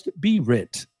Christ be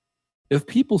rent? If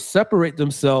people separate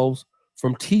themselves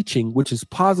from teaching which is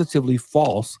positively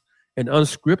false and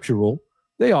unscriptural,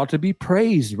 they ought to be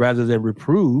praised rather than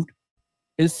reproved.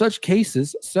 In such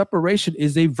cases, separation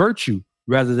is a virtue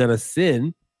rather than a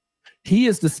sin. He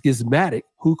is the schismatic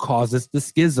who causes the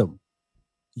schism.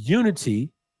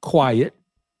 Unity, quiet,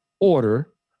 order,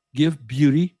 give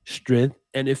beauty, strength,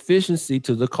 and efficiency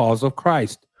to the cause of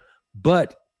Christ.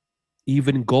 But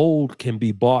even gold can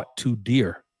be bought too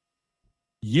dear.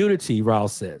 Unity, Ryle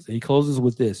says, and he closes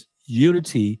with this,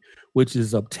 unity, which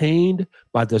is obtained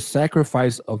by the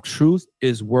sacrifice of truth,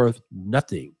 is worth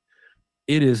nothing.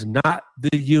 It is not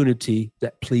the unity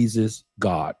that pleases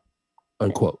God,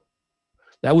 unquote.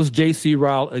 That was J.C.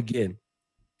 Ryle again,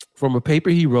 from a paper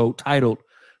he wrote titled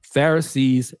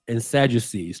Pharisees and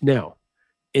Sadducees. Now,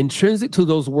 intrinsic to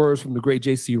those words from the great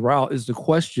J.C. Ryle is the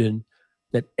question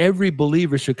that every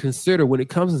believer should consider when it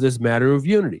comes to this matter of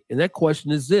unity. And that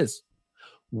question is this: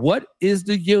 what is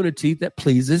the unity that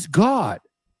pleases God?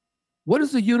 What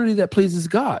is the unity that pleases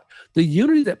God? The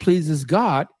unity that pleases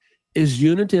God is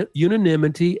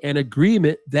unanimity and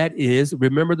agreement. That is,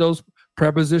 remember those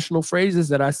prepositional phrases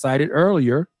that I cited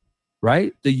earlier,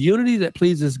 right? The unity that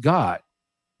pleases God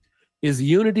is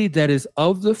unity that is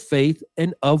of the faith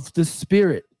and of the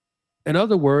Spirit. In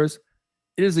other words,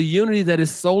 it is a unity that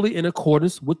is solely in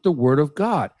accordance with the Word of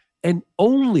God, and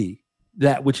only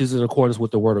that which is in accordance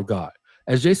with the Word of God.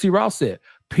 As J.C. Ryle said,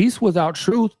 peace without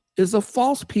truth is a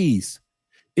false peace.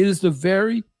 It is the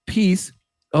very peace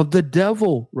of the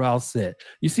devil, Ryle said.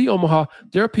 You see, Omaha,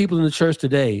 there are people in the church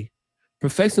today,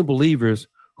 professing believers,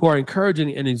 who are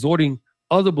encouraging and exhorting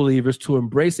other believers to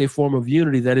embrace a form of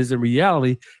unity that is in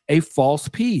reality a false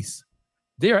peace.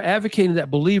 They are advocating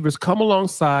that believers come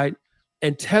alongside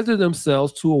and tether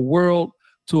themselves to a world,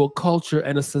 to a culture,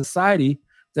 and a society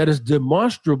that is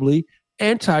demonstrably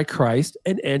anti-Christ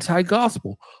and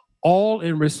anti-gospel, all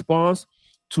in response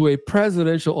to a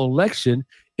presidential election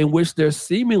in which their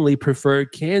seemingly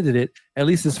preferred candidate, at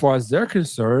least as far as they're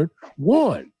concerned,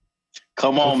 won.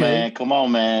 Come on, man. Come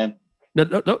on, man. Now,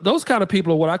 those kind of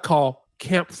people are what I call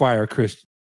campfire Christians.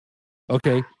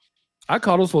 Okay? I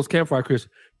call those folks campfire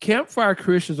Christians. Campfire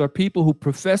Christians are people who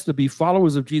profess to be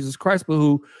followers of Jesus Christ, but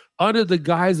who, under the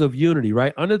guise of unity,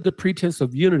 right, under the pretense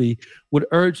of unity, would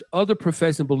urge other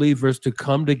professing believers to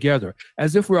come together,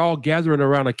 as if we're all gathering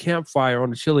around a campfire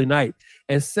on a chilly night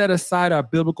and set aside our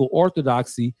biblical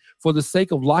orthodoxy for the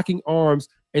sake of locking arms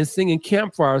and singing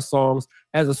campfire songs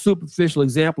as a superficial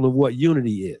example of what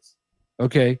unity is.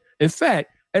 Okay. In fact,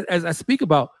 as I speak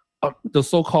about the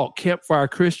so-called campfire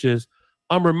Christians,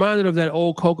 I'm reminded of that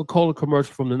old Coca-Cola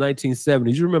commercial from the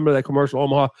 1970s. You remember that commercial,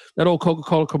 Omaha? That old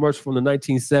Coca-Cola commercial from the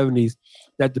 1970s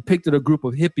that depicted a group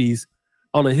of hippies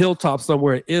on a hilltop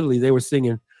somewhere in Italy. They were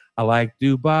singing, I like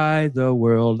to buy the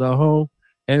world a home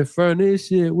and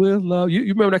furnish it with love. You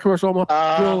remember that commercial,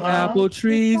 Omaha? Grow apple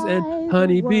trees and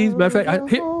honeybees. Matter of fact,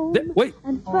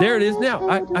 there it is now.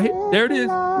 There it is.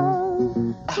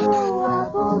 Grow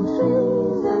apple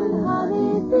trees and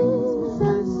honeybees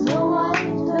and snow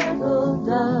white turtle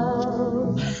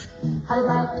doves. I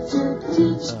like to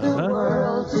teach the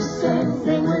world to sing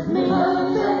with me.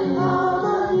 Perfect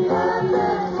harmony,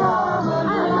 perfect harmony.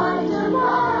 I like to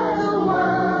buy the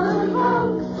world a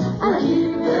home and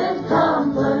keep it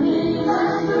company.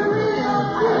 And the real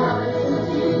I like to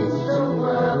teach the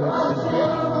world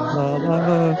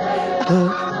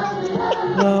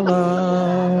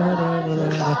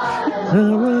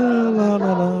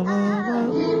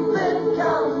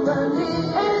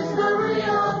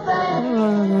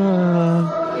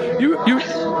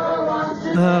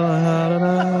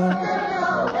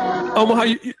Omaha,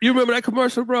 you remember that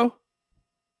commercial, bro?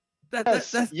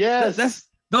 Yes.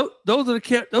 Those are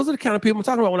the kind of people I'm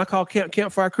talking about when I call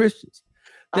campfire Christians.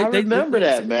 I remember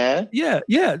that, man. Yeah.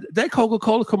 That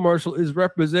Coca-Cola commercial is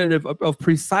representative of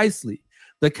precisely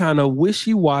the kind of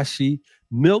wishy-washy,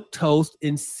 milquetoast,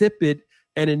 insipid,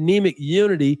 and anemic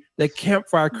unity that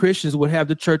campfire Christians would have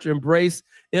the church embrace,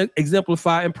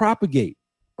 exemplify, and propagate.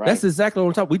 Right. That's exactly what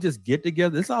I'm talking about. We just get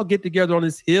together. Let's all get together on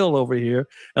this hill over here,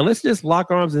 and let's just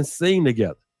lock arms and sing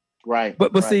together. Right.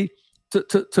 But see,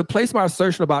 to place my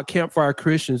assertion about campfire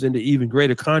Christians into even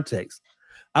greater context,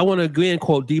 I want to again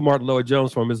quote D. Martyn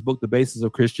Lloyd-Jones from his book, The Basis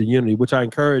of Christian Unity, which I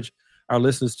encourage our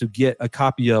listeners to get a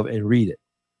copy of and read it.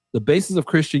 The Basis of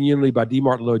Christian Unity by D.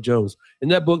 Martyn Lloyd-Jones. In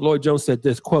that book, Lloyd-Jones said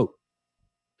this, quote,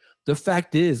 "The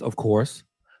fact is, of course,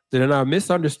 that in our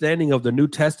misunderstanding of the New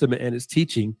Testament and its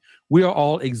teaching, we are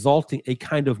all exalting a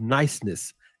kind of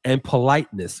niceness and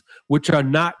politeness, which are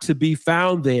not to be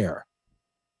found there."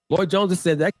 Lloyd-Jones has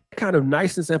said that kind of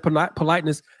niceness and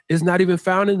politeness is not even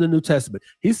found in the New Testament.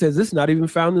 He says it's not even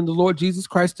found in the Lord Jesus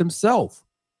Christ himself.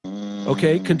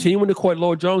 Okay, continuing to quote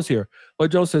Lloyd-Jones here.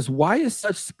 Lloyd-Jones says, "Why is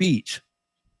such speech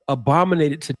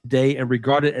abominated today and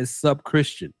regarded as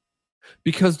sub-Christian?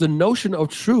 Because the notion of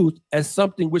truth as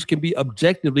something which can be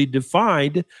objectively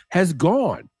defined has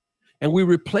gone. And we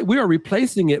are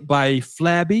replacing it by a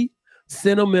flabby,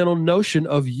 sentimental notion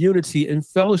of unity and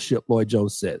fellowship,"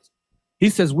 Lloyd-Jones says. He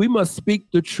says, "We must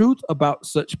speak the truth about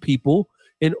such people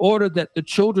in order that the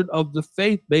children of the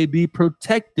faith may be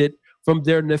protected from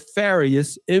their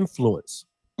nefarious influence,"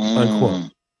 unquote.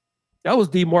 That was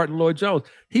D. Martyn Lloyd-Jones.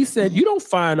 He said, you don't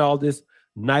find all this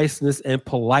niceness and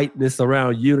politeness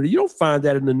around unity. You don't find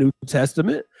that in the New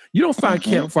Testament. You don't find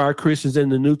campfire Christians in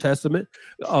the New Testament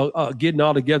getting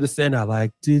all together saying, "I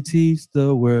like to teach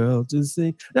the world to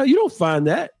sing." Now, you don't find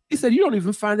that. He said, you don't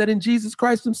even find that in Jesus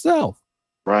Christ himself.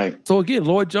 Right. So again,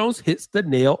 Lloyd-Jones hits the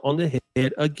nail on the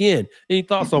head again. Any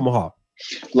thoughts, Omaha?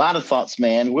 A lot of thoughts,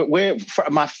 man.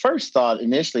 My first thought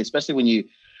initially, especially when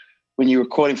you were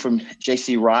quoting from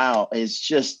J.C. Ryle, is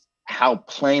just how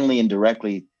plainly and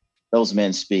directly those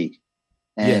men speak.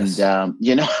 And, yes.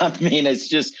 I mean, it's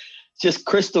just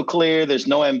crystal clear. There's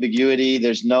no ambiguity.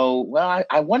 There's no,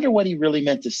 I wonder what he really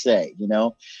meant to say,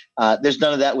 there's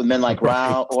none of that with men like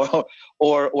Ryle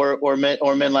or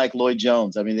men like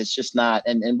Lloyd-Jones. I mean, it's just not,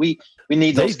 and we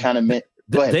need those kind of men.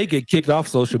 They get kicked off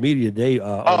social media today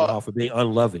for being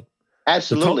unloving.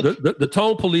 Absolutely. The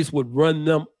tone police would run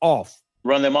them off.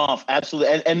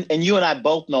 Absolutely. And you and I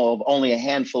both know of only a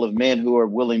handful of men who are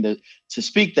willing to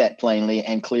speak that plainly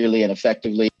and clearly and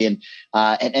effectively, and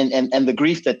the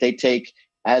grief that they take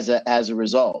as a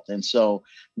result. And so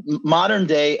modern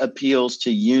day appeals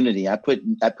to unity, I put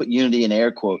unity in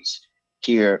air quotes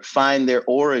here, find their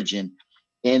origin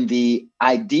in the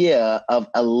idea of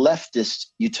a leftist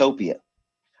utopia.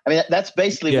 I mean, that's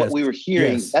basically what we were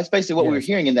hearing. Yes. That's basically what we were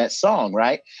hearing in that song,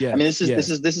 right? Yes. I mean, this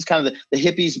is kind of the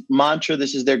hippies' mantra.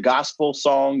 This is their gospel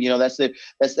song. That's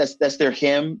their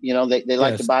hymn. They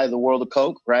like to buy the world a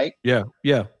Coke, right? Yeah.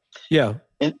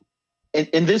 In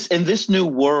this new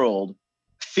world,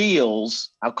 feels,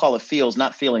 I'll call it feels,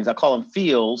 not feelings. I call them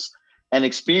feels and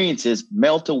experiences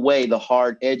melt away the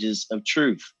hard edges of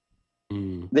truth.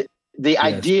 The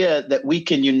idea that we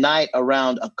can unite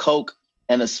around a Coke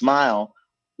and a smile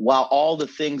while all the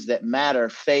things that matter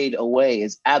fade away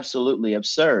is absolutely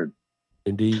absurd.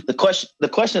 Indeed. The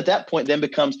question at that point then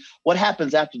becomes, what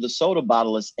happens after the soda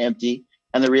bottle is empty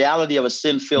and the reality of a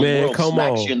sin-filled world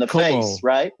smacks you in the face,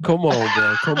 right? Come on,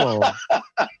 bro. Come on.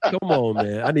 Come on,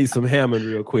 man. I need some Hammond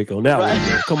real quick on that one,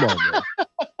 man. Come on, man.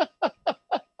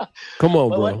 Come on,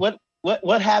 bro.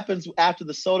 What happens after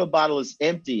the soda bottle is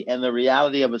empty and the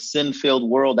reality of a sin-filled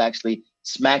world actually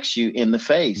smacks you in the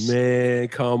face? Man,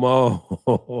 come on.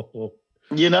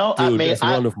 You know, Dude, I mean, that's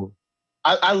wonderful.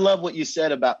 I love what you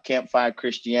said about campfire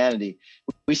Christianity.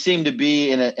 We seem to be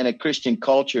in a Christian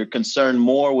culture concerned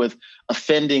more with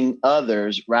offending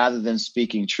others rather than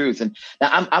speaking truth. And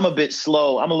now I'm a bit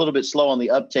slow. I'm a little bit slow on the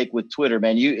uptake with Twitter,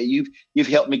 man. You've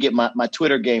helped me get my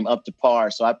Twitter game up to par.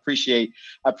 So I appreciate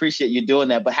you doing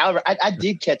that. But however, I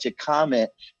did catch a comment,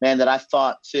 man, that I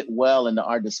thought fit well into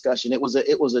our discussion. It was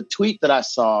a tweet that I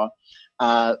saw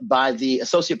by the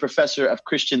associate professor of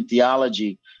Christian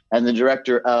theology and the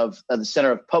director of the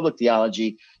Center of Public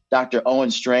Theology, Dr.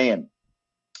 Owen Strahan.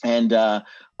 And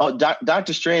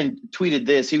Dr. Strahan tweeted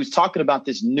this. He was talking about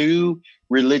this new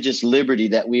religious liberty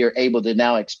that we are able to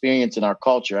now experience in our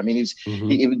culture. I mean,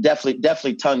 he was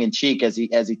definitely tongue in cheek as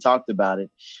he talked about it.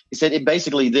 He said it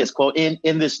basically this, quote, in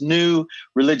this new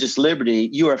religious liberty,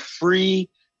 you are free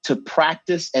to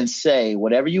practice and say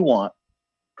whatever you want,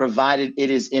 provided it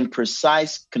is in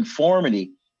precise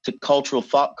conformity to cultural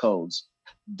thought codes,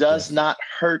 does not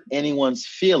hurt anyone's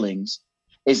feelings,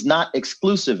 is not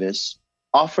exclusivist,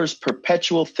 offers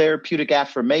perpetual therapeutic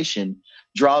affirmation,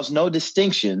 draws no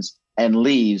distinctions, and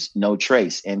leaves no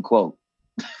trace, end quote.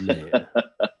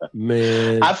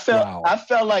 Man, I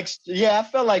felt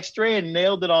like Strahan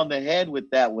nailed it on the head with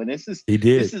that one. He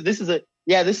did. This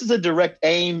is a direct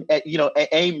aim at,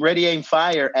 aim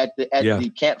fire at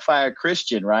the campfire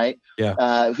Christian, right?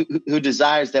 Yeah. Who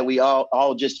desires that we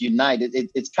all just unite.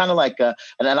 It's kind of like and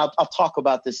I'll talk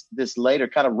about this later,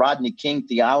 kind of Rodney King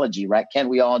theology, right? Can't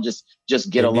we all just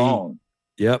get along?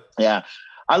 Yep. Yeah.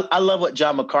 I love what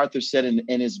John MacArthur said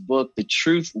in his book, The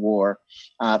Truth War,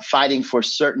 Fighting for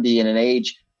Certainty in an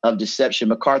Age of Deception.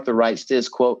 MacArthur writes this,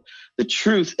 quote, "The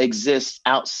truth exists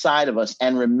outside of us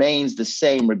and remains the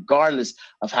same regardless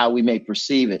of how we may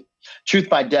perceive it. Truth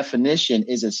by definition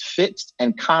is as fixed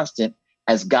and constant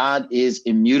as God is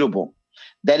immutable.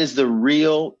 That is the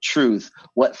real truth,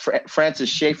 what Francis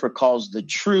Schaeffer calls the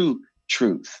true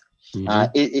truth.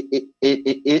 It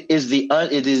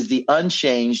is the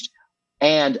unchanged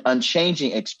and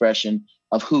unchanging expression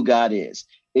of who God is.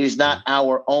 It is not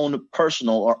our own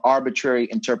personal or arbitrary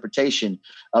interpretation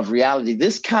of reality."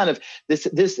 This kind of this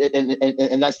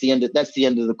and that's the end of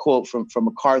the quote from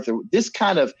MacArthur. This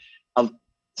kind of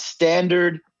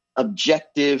standard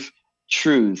objective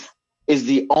truth is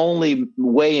the only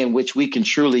way in which we can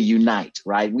truly unite,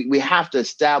 right? We have to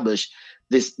establish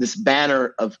this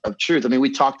banner of truth. I mean, we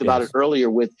talked about it earlier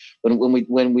with when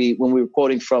we were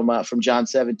quoting from John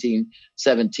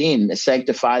 17:17,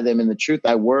 sanctify them in the truth.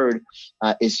 Thy word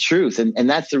is truth. And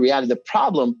that's the reality. The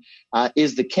problem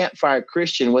is the campfire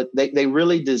Christian. What they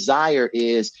really desire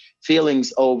is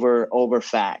feelings over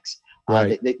facts.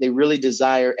 Right. They really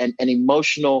desire an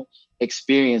emotional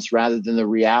experience rather than the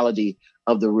reality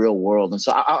of the real world. And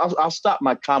so I'll stop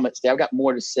my comments there. I've got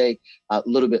more to say a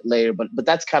little bit later, but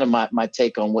that's kind of my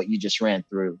take on what you just ran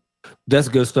through. That's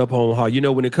good stuff, Omaha.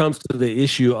 When it comes to the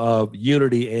issue of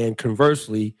unity and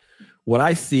conversely, what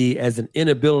I see as an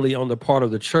inability on the part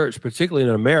of the church, particularly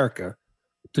in America,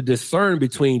 to discern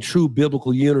between true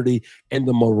biblical unity and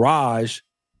the mirage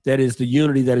that is the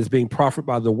unity that is being proffered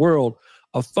by the world.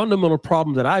 A fundamental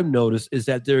problem that I've noticed is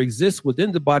that there exists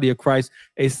within the body of Christ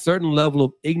a certain level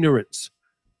of ignorance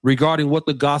regarding what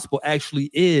the gospel actually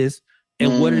is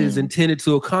and what it is intended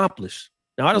to accomplish.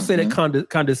 Now, I don't say that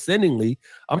condescendingly.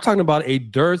 I'm talking about a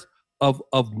dearth of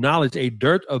knowledge, a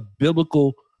dearth of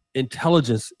biblical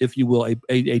intelligence, if you will,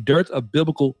 a dearth of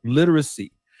biblical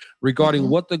literacy regarding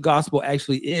what the gospel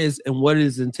actually is and what it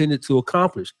is intended to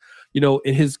accomplish. In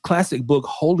his classic book,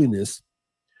 Holiness,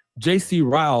 J.C.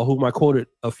 Ryle, whom I quoted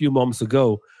a few moments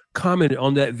ago, commented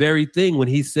on that very thing when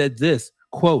he said this,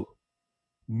 quote,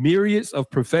 "Myriads of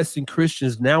professing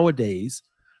Christians nowadays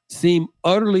seem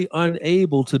utterly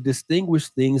unable to distinguish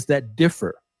things that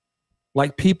differ.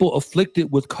 Like people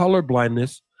afflicted with color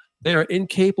blindness, they are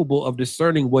incapable of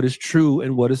discerning what is true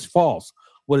and what is false,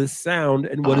 what is sound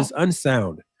and what is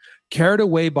unsound. Carried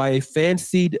away by a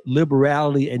fancied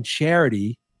liberality and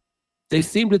charity, they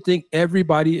seem to think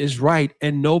everybody is right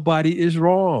and nobody is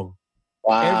wrong."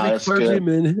 Wow, every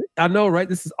clergyman, good. I know, right?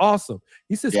 This is awesome.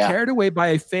 He says, carried away by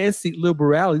a fancied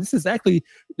liberality.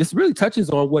 This really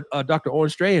touches on what Dr. Owen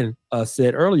Strahan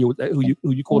said earlier, who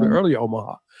you quoted earlier,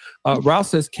 Omaha. Ryle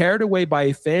says, carried away by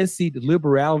a fancied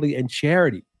liberality and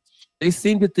charity, They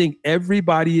seem to think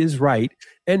everybody is right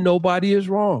and nobody is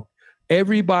wrong.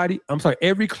 Every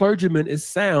clergyman is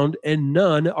sound and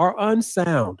none are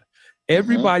unsound.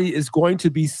 Everybody is going to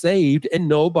be saved and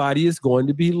nobody is going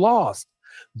to be lost.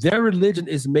 Their religion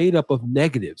is made up of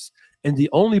negatives. And the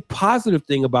only positive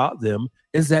thing about them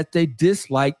is that they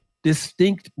dislike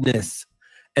distinctness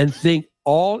and think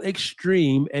all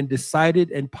extreme and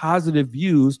decided and positive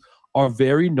views are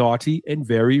very naughty and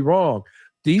very wrong.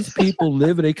 These people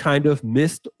live in a kind of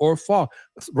mist or fog.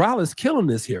 Ryle is killing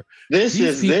this here. This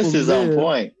is on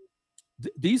point.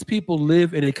 These people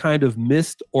live in a kind of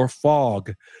mist or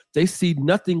fog. They see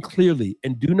nothing clearly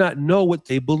and do not know what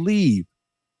they believe.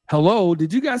 Hello,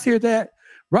 did you guys hear that?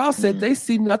 Ryle said they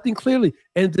see nothing clearly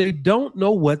and they don't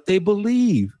know what they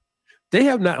believe. They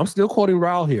have not, I'm still quoting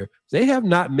Ryle here, they have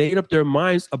not made up their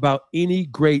minds about any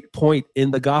great point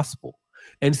in the gospel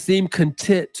and seem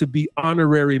content to be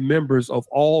honorary members of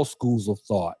all schools of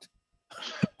thought.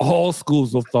 All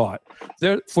schools of thought.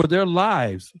 For their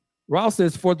lives, Ryle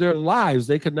says, for their lives,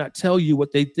 they could not tell you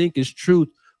what they think is truth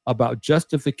about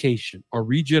justification or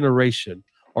regeneration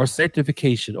or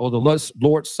sanctification or the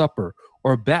Lord's Supper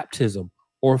or baptism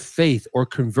or faith or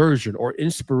conversion or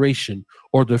inspiration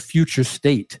or the future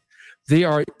state. They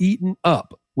are eaten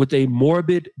up with a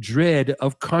morbid dread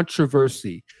of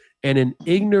controversy and an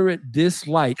ignorant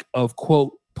dislike of,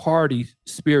 quote, party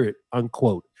spirit,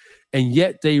 unquote. And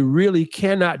yet they really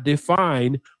cannot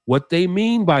define what they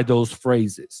mean by those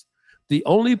phrases. The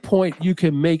only point you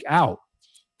can make out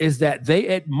is that they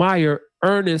admire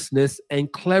earnestness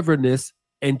and cleverness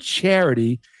and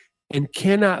charity and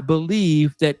cannot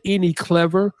believe that any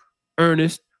clever,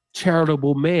 earnest,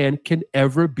 charitable man can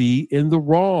ever be in the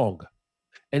wrong.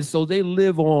 And so they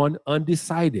live on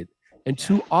undecided. And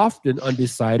too often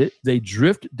undecided, they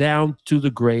drift down to the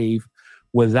grave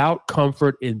without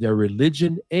comfort in their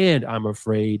religion and, I'm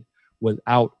afraid,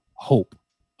 without hope,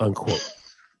 unquote.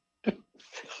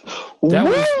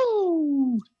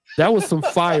 That was some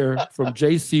fire from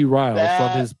J.C. Ryle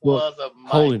from his book,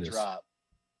 Holiness.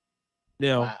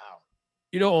 Now, wow.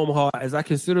 You know, Omaha, as I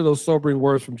consider those sobering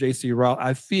words from J.C. Ryle,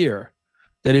 I fear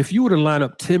that if you were to line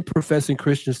up 10 professing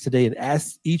Christians today and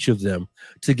ask each of them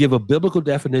to give a biblical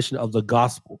definition of the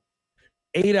gospel,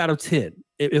 8 out of 10,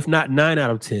 if not 9 out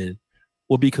of 10,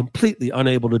 will be completely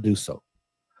unable to do so.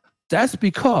 That's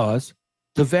because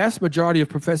the vast majority of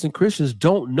professing Christians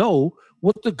don't know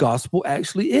what the gospel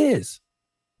actually is.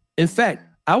 In fact,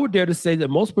 I would dare to say that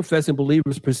most professing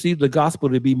believers perceive the gospel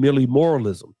to be merely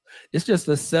moralism. It's just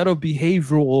a set of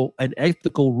behavioral and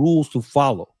ethical rules to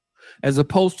follow, as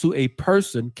opposed to a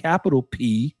person, capital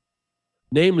P,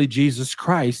 namely Jesus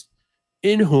Christ,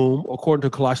 in whom, according to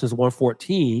Colossians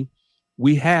 1:14,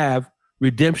 we have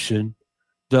redemption,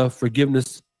 the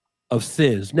forgiveness of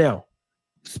sins. Now,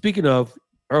 speaking of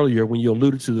earlier, when you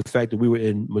alluded to the fact that we were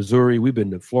in Missouri, we've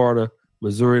been to Florida,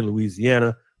 Missouri,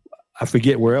 Louisiana, I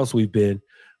forget where else we've been,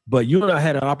 but you and I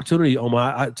had an opportunity,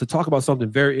 Omar, to talk about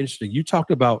something very interesting. You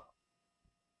talked about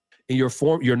in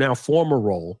your now former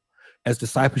role as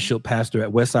discipleship pastor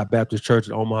at Westside Baptist Church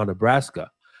in Omaha, Nebraska.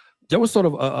 There was sort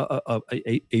of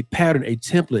a pattern, a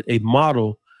template, a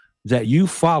model that you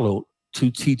followed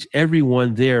to teach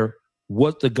everyone there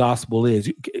what the gospel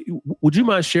is. Would you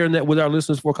mind sharing that with our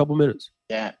listeners for a couple minutes?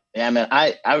 Yeah, man.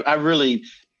 I really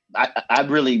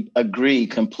agree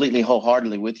completely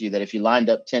wholeheartedly with you that if you lined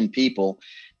up 10 people,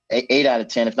 8 out of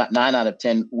 10, if not 9 out of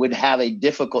 10, would have a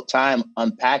difficult time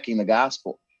unpacking the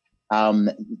gospel.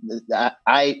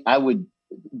 I would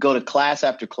go to class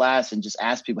after class and just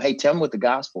ask people, hey, tell me what the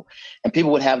gospel, and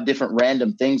people would have different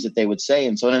random things that they would say.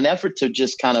 And so in an effort to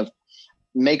just kind of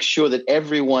make sure that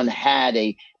everyone had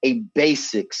a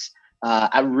basics,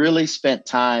 I really spent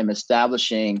time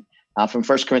establishing from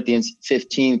 1 Corinthians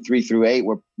 15,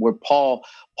 3-8, where Paul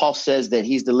says that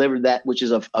he's delivered that which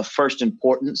is of first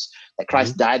importance, that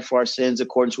Christ died for our sins in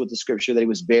accordance with the scripture, that he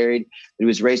was buried, that he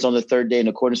was raised on the third day in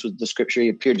accordance with the scripture. He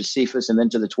appeared to Cephas and then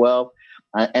to the 12.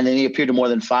 And then he appeared to more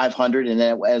than 500. And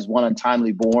then as one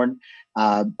untimely born,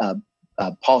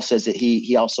 Paul says that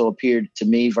he also appeared to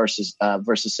me, verses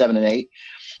 7 and 8.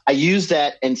 I used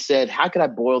that and said, how could I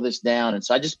boil this down? And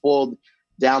so I just boiled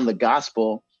down the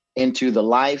gospel into the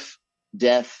life,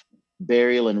 death,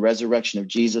 burial, and resurrection of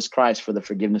Jesus Christ for the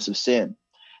forgiveness of sin.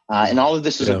 And all of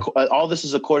this is all this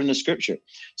is according to Scripture.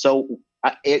 So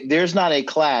there's not a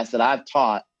class that I've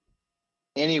taught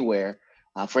anywhere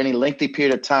for any lengthy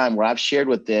period of time where I've shared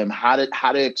with them how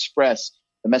to express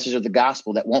the message of the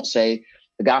gospel that won't say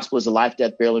the gospel is the life,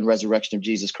 death, burial, and resurrection of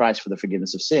Jesus Christ for the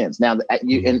forgiveness of sins. Now,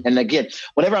 and again,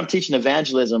 whenever I'm teaching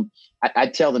evangelism, I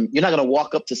tell them, you're not going to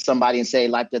walk up to somebody and say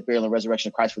life, death, burial, and resurrection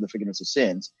of Christ for the forgiveness of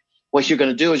sins. what you're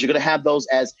going to do is you're going to have those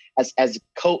as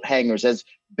coat hangers, as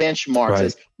benchmarks,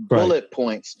 as bullet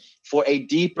points for a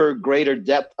deeper, greater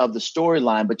depth of the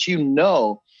storyline. But you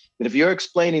know that if you're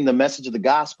explaining the message of the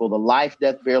gospel, the life,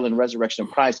 death, burial, and resurrection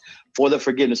of Christ for the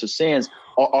forgiveness of sins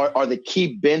are the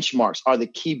key benchmarks, are the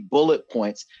key bullet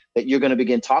points that you're going to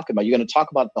begin talking about. You're going to talk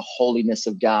about the holiness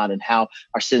of God and how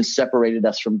our sins separated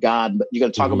us from God. But you're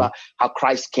going to talk about how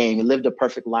Christ came and lived a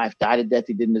perfect life, died a death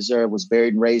he didn't deserve, was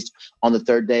buried and raised on the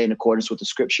third day in accordance with the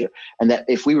scripture. And that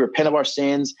if we repent of our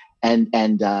sins and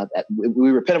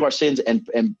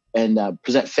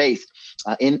present faith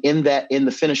in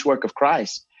the finished work of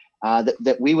Christ,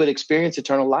 that we would experience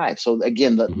eternal life. So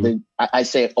again, I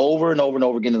say it over and over and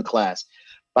over again in the class.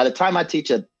 By the time I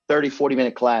teach a 30,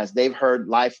 40-minute class, they've heard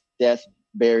life, death,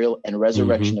 burial, and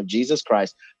resurrection of Jesus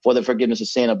Christ for the forgiveness of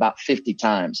sin about 50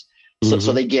 times. So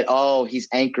they get, he's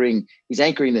anchoring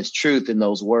this truth in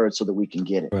those words so that we can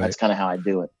get it. That's kind of how I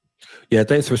do it. Yeah,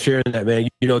 thanks for sharing that, man.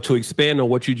 You know, to expand on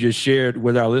what you just shared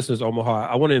with our listeners, Omaha,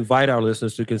 I want to invite our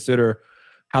listeners to consider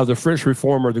how the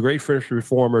great French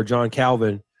reformer, John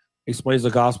Calvin, explains the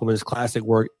gospel in his classic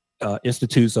work,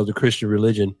 Institutes of the Christian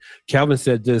Religion. Calvin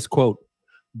said this, quote,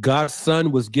 God's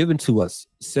Son was given to us,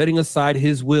 setting aside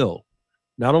his will,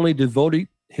 not only devoting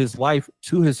his life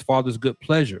to his Father's good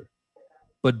pleasure,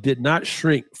 but did not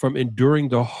shrink from enduring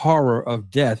the horror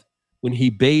of death when he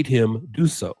bade him do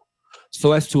so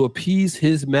as to appease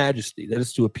his majesty, that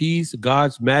is to appease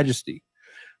God's majesty,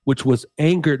 which was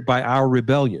angered by our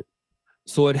rebellion.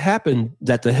 So it happened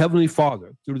that the Heavenly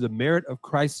Father, through the merit of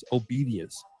Christ's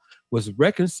obedience, was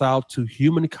reconciled to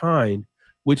humankind,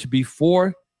 which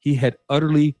before he had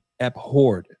utterly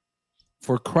abhorred.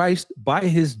 For Christ, by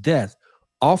his death,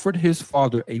 offered his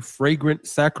Father a fragrant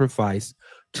sacrifice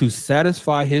to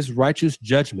satisfy his righteous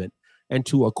judgment and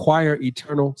to acquire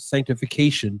eternal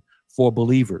sanctification for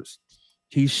believers.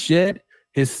 He shed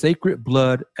his sacred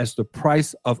blood as the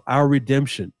price of our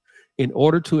redemption in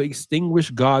order to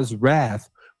extinguish God's wrath,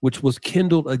 which was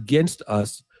kindled against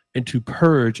us, and to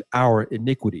purge our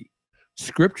iniquity.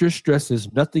 Scripture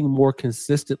stresses nothing more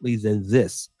consistently than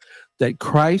this, that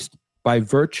Christ, by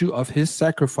virtue of his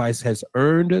sacrifice, has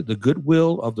earned the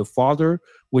goodwill of the Father,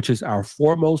 which is our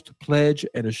foremost pledge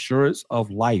and assurance of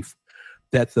life,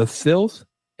 that the filth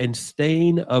and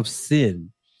stain of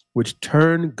sin, which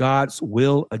turn God's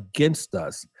will against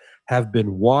us, have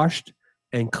been washed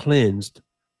and cleansed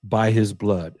by his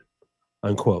blood,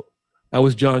 unquote. That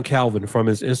was John Calvin from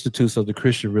his Institutes of the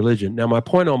Christian Religion. Now, my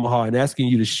point, Omaha, in asking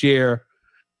you to share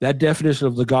that definition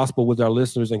of the gospel with our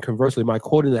listeners, and conversely, my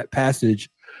quoting that passage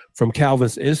from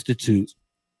Calvin's Institutes,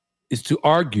 is to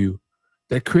argue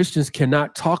that Christians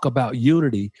cannot talk about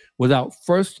unity without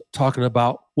first talking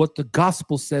about what the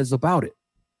gospel says about it.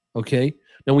 Okay?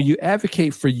 Now, when you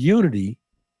advocate for unity,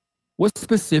 what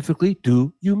specifically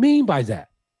do you mean by that?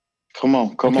 Come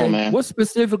on, man. What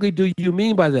specifically do you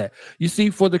mean by that? You see,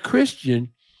 for the Christian,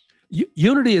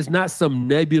 unity is not some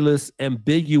nebulous,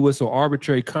 ambiguous, or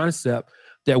arbitrary concept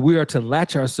that we are to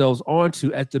latch ourselves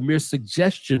onto at the mere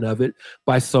suggestion of it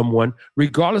by someone,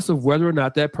 regardless of whether or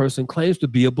not that person claims to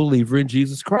be a believer in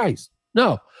Jesus Christ.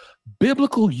 No,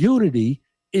 biblical unity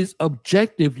is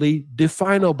objectively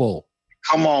definable.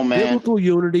 Come on, man. Biblical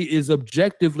unity is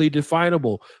objectively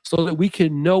definable so that we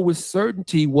can know with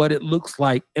certainty what it looks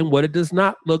like and what it does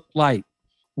not look like,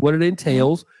 what it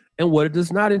entails and what it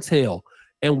does not entail,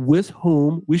 and with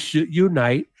whom we should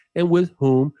unite and with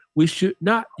whom we should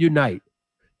not unite.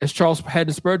 As Charles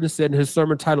Haddon Spurgeon said in his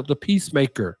sermon titled The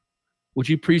Peacemaker, which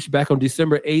he preached back on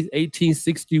December 8th,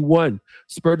 1861,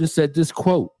 Spurgeon said this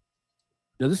quote.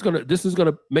 Now, this is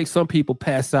gonna make some people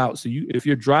pass out. So if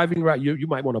you're driving right, you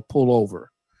might want to pull over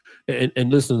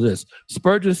and listen to this.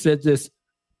 Spurgeon said this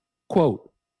quote,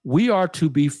 "We are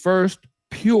to be first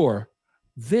pure,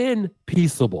 then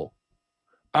peaceable.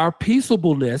 Our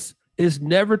peaceableness is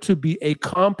never to be a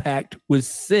compact with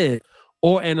sin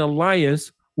or an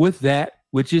alliance with that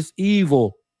which is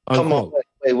evil." Unquote.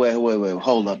 Come on, wait,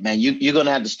 hold up, man. You're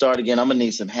gonna have to start again. I'm gonna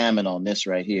need some Hammond on this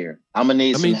right here. I'm gonna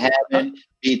need some Hammond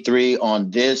B3 on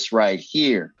this right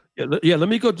here. Yeah, let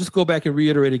me go back and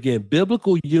reiterate again.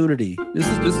 Biblical unity. This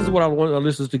is what I want our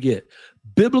listeners to get.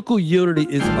 Biblical unity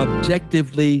is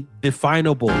objectively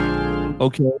definable.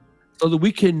 Okay, so that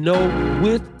we can know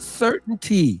with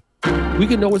certainty. We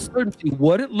can know with certainty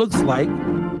what it looks like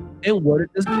and what it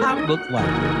does not look like,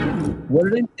 what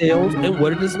it entails and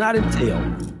what it does not entail,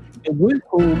 and with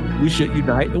whom we should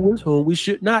unite and with whom we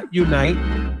should not unite,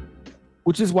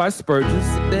 which is why Spurgeon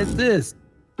says this,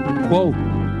 quote,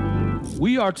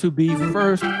 "We are to be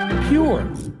first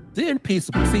pure, then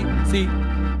peaceable." See,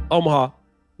 Omaha,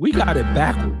 we got it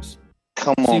backwards.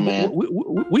 Come on, man.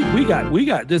 We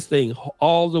got this thing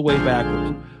all the way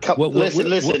backwards.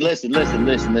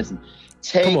 Listen.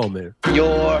 Take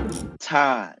your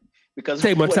time. Because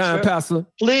take my time, Pastor.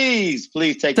 Please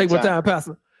take my time,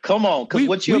 Pastor. Come on, because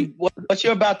what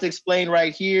you're about to explain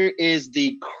right here is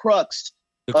the crux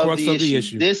of the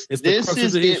issue. This is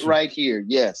it right here.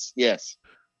 Yes.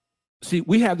 See,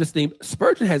 we have this thing.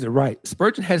 Spurgeon has it right.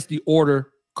 Spurgeon has the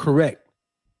order correct.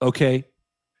 Okay.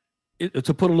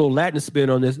 To put a little Latin spin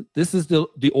on this, this is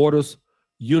the orders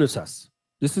unitas.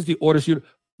 This is the orders unity.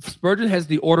 Spurgeon has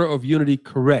the order of unity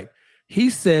correct.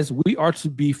 He says we are to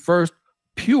be first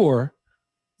pure,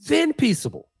 then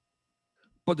peaceable.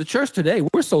 But the church today,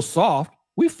 we're so soft,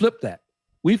 we flipped that.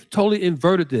 We've totally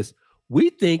inverted this.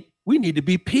 We think we need to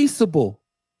be peaceable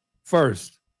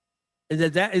first, and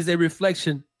that is a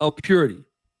reflection of purity.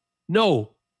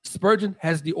 No, Spurgeon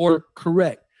has the order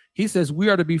correct. He says we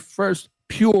are to be first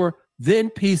pure, then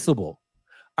peaceable.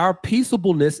 Our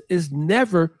peaceableness is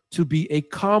never to be a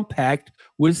compact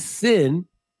with sin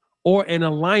or an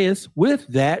alliance with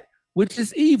that which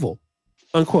is evil,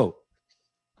 unquote.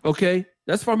 Okay,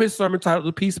 that's from his sermon titled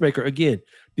The Peacemaker, again,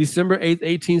 December 8th,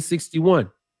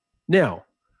 1861. Now,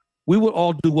 we would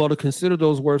all do well to consider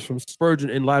those words from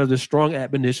Spurgeon in light of the strong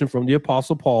admonition from the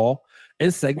Apostle Paul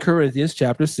in 2 Corinthians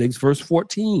chapter 6, verse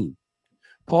 14.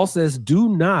 Paul says, do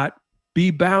not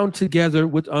be bound together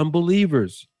with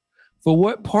unbelievers. For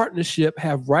what partnership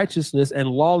have righteousness and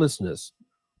lawlessness?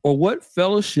 Or what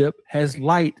fellowship has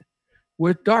light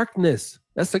with darkness?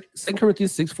 That's 2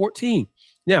 Corinthians 6:14.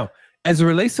 Now, as it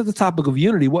relates to the topic of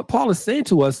unity, what Paul is saying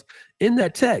to us in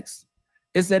that text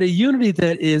is that a unity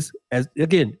that is, as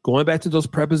again, going back to those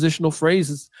prepositional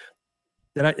phrases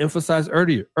that I emphasized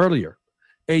earlier,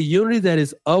 a unity that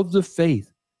is of the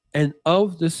faith and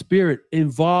of the Spirit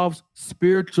involves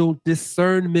spiritual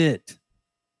discernment.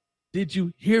 Did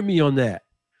you hear me on that?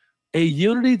 A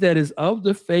unity that is of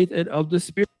the faith and of the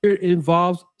Spirit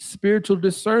involves spiritual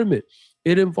discernment.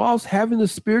 It involves having the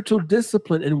spiritual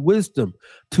discipline and wisdom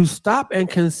to stop and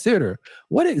consider,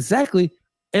 what exactly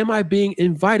am I being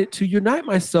invited to unite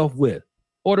myself with,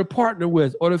 or to partner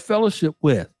with, or to fellowship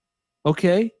with?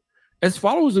 Okay? As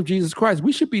followers of Jesus Christ,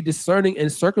 we should be discerning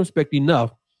and circumspect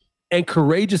enough, and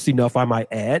courageous enough, I might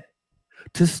add,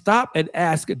 to stop and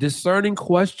ask discerning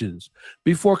questions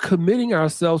before committing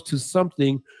ourselves to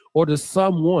something or to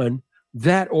someone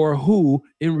that or who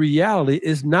in reality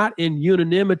is not in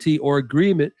unanimity or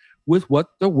agreement with what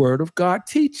the Word of God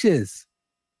teaches.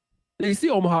 Now, you see,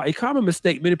 Omaha, a common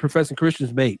mistake many professing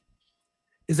Christians make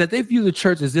is that they view the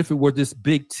church as if it were this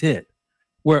big tent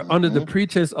where under the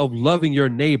pretense of loving your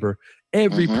neighbor,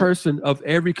 every person of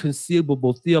every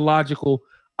conceivable theological,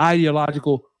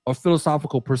 ideological, or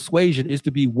philosophical persuasion is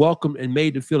to be welcomed and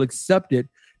made to feel accepted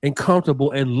and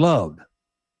comfortable and loved.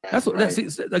 That's what.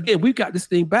 Right. Again, we've got this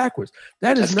thing backwards.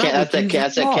 That is not what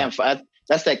Jesus taught.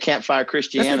 That's that campfire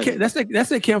Christianity. That's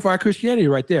that campfire Christianity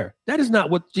right there. That is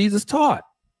not what Jesus taught.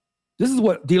 This is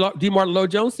what D. Martyn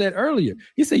Lloyd-Jones said earlier.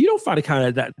 He said, you don't find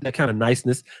that kind of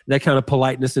niceness, that kind of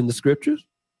politeness in the scriptures.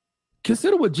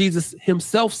 Consider what Jesus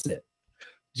himself said.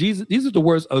 These are the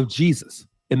words of Jesus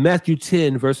in Matthew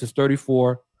 10, verses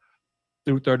 34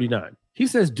 through 39. He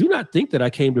says, do not think that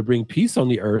I came to bring peace on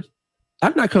the earth.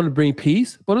 I'm not come to bring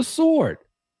peace, but a sword.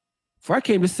 For I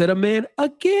came to set a man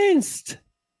against.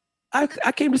 I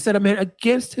came to set a man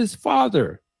against his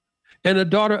father, and a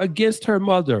daughter against her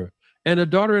mother, and a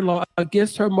daughter-in-law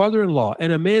against her mother-in-law.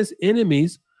 And a man's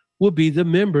enemies will be the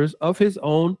members of his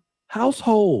own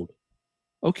household.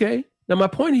 Okay? Now, my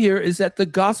point here is that the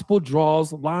gospel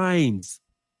draws lines.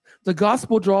 The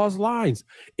gospel draws lines.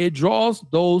 It draws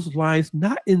those lines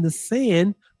not in the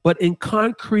sand, but in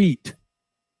concrete.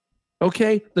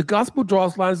 Okay? The gospel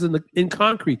draws lines in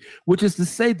concrete, which is to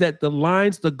say that the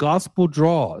lines the gospel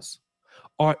draws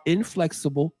are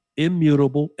inflexible,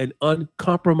 immutable, and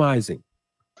uncompromising.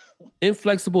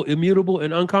 Inflexible, immutable,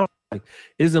 and uncompromising.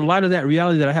 It is in light of that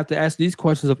reality that I have to ask these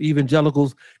questions of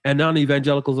evangelicals and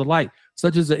non-evangelicals alike,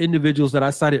 such as the individuals that I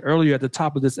cited earlier at the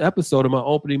top of this episode in my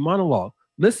opening monologue.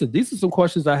 Listen, these are some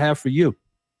questions I have for you.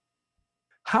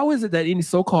 How is it that any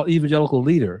so-called evangelical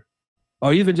leader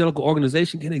or evangelical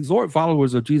organization can exhort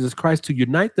followers of Jesus Christ to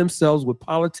unite themselves with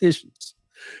politicians,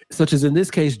 such as in this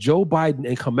case, Joe Biden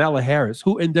and Kamala Harris,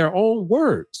 who in their own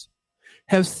words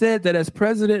have said that as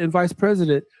president and vice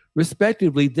president,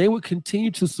 respectively, they would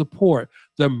continue to support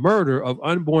the murder of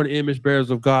unborn image bearers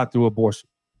of God through abortion?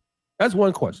 That's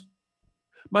one question.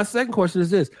 My second question is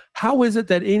this: how is it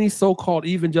that any so-called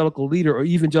evangelical leader or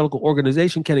evangelical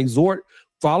organization can exhort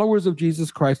followers of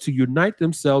Jesus Christ to unite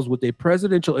themselves with a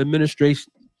presidential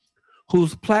administration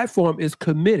whose platform is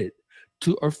committed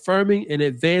to affirming and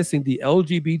advancing the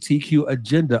LGBTQ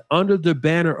agenda under the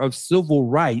banner of civil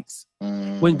rights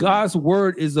when God's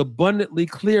word is abundantly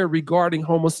clear regarding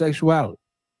homosexuality?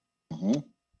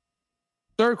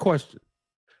 Third question,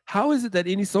 how is it that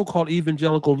any so-called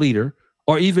evangelical leader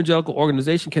or evangelical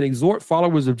organization can exhort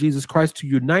followers of Jesus Christ to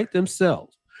unite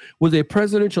themselves with a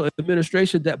presidential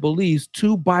administration that believes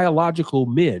two biological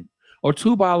men or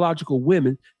two biological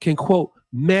women can, quote,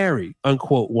 marry,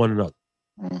 unquote, one another?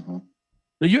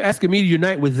 Now you're asking me to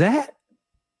unite with that?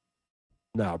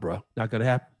 Nah, bro, not gonna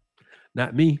happen.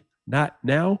 Not me, not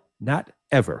now, not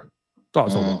ever.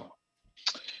 Thoughts on that?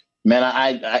 Man,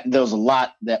 I there was a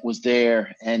lot that was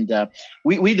there, and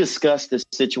we discussed this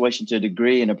situation to a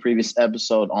degree in a previous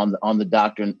episode on the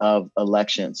doctrine of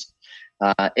elections.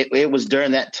 It was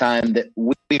during that time that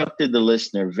we instructed the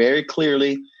listener very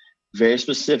clearly, very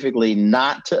specifically,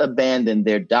 not to abandon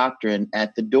their doctrine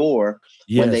at the door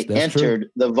when they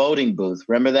entered the voting booth.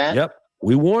 Remember that? Yep,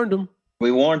 we warned them.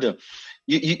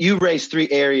 You raised three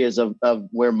areas of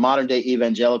where modern day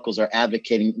evangelicals are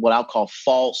advocating what I'll call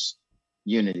false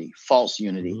unity.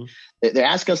 They're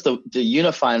asking us to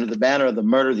unify under the banner of the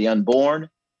murder of the unborn,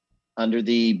 under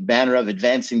the banner of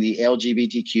advancing the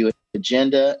LGBTQ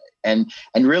agenda, and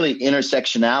really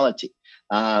intersectionality,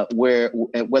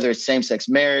 whether it's same-sex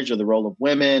marriage or the role of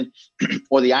women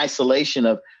or the isolation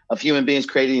of human beings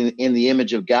created in the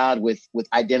image of God with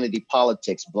identity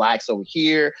politics, blacks over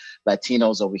here,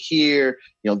 Latinos over here,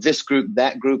 this group,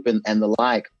 that group, and the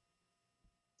like.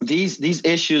 These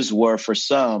issues were for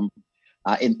some,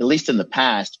 at least in the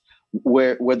past,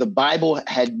 where the Bible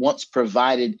had once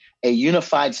provided a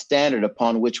unified standard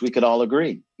upon which we could all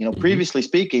agree. Previously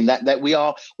speaking, that we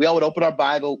all would open our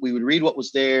Bible, we would read what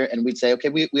was there, and we'd say, okay,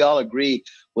 we all agree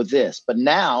with this. But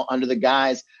now, under the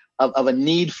guise of a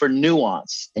need for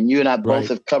nuance, and you and I both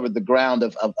have covered the ground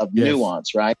of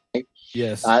nuance, right?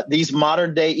 Yes. These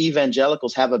modern day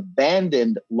evangelicals have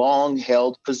abandoned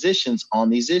long-held positions on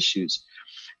these issues.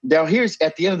 Now,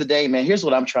 at the end of the day, man, here's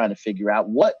what I'm trying to figure out.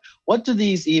 What do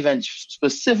these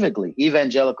specifically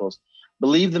evangelicals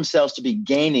believe themselves to be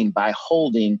gaining by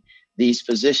holding these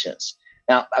positions?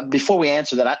 Now, before we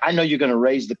answer that, I know you're going to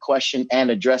raise the question and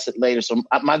address it later. So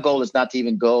my goal is not to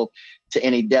even go to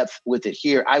any depth with it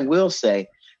here. I will say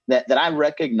that I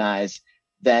recognize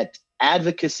that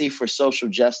advocacy for social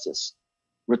justice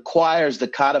requires the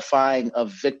codifying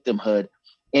of victimhood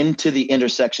into the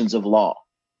intersections of law.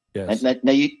 Yes.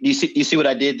 Now you see what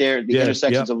I did there? The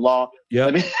intersections of law.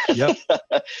 Let me say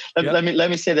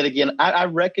that again. I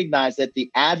recognize that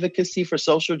the advocacy for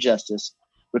social justice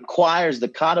requires the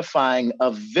codifying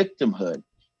of victimhood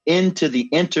into the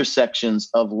intersections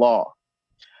of law.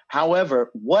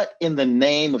 However, what in the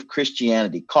name of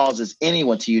Christianity causes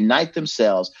anyone to unite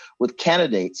themselves with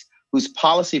candidates whose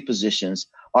policy positions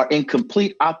are in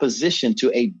complete opposition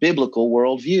to a biblical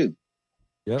worldview?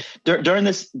 Yep. During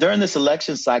this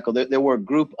election cycle, there were a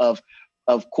group of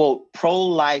quote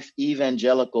pro-life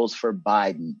evangelicals for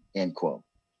Biden, end quote.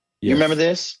 Yes. You remember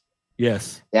this?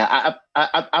 Yes. Yeah.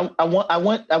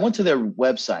 I went to their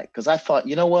website because I thought,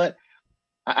 you know what,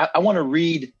 I want to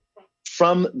read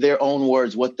from their own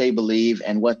words what they believe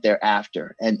and what they're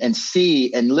after, and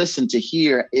see and listen to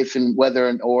hear if and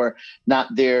whether or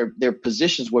not their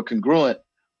positions were congruent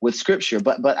with Scripture.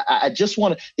 But I just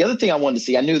wanted, the other thing I wanted to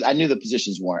see, I knew the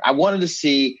positions weren't. I wanted to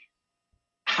see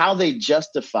how they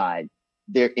justified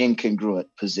their incongruent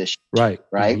position. Right.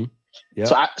 Mm-hmm.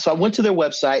 Yeah. So I went to their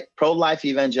website, Pro-Life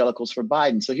Evangelicals for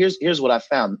Biden. So here's what I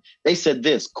found. They said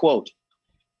this, quote,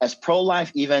 "As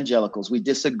pro-life evangelicals, we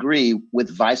disagree with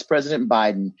Vice President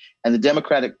Biden and the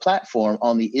Democratic platform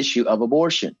on the issue of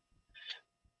abortion.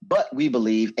 But we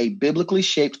believe a biblically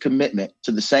shaped commitment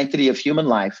to the sanctity of human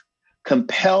life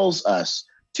compels us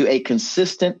to a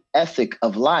consistent ethic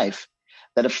of life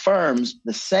that affirms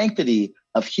the sanctity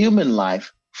of human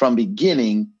life from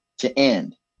beginning to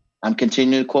end." I'm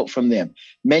continuing to quote from them.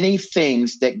 Many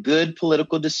things that good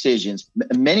political decisions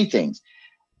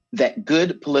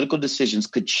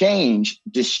could change,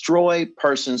 destroy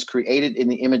persons created in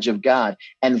the image of God,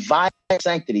 and violate the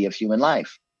sanctity of human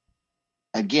life.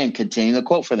 Again, continuing to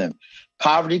quote from them.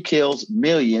 Poverty kills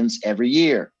millions every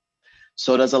year.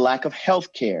 So does a lack of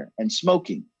health care and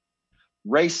smoking.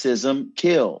 Racism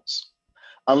kills.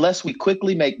 Unless we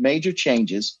quickly make major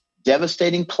changes,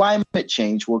 devastating climate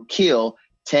change will kill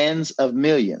tens of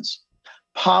millions.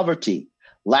 Poverty,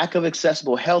 lack of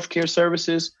accessible health care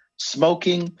services,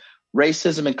 smoking,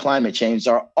 racism, and climate change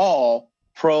are all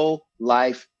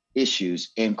pro-life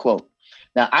issues, end quote.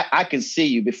 Now, I can see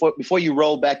you before you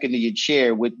roll back into your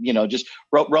chair with, just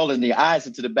rolling your eyes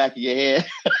into the back of your head.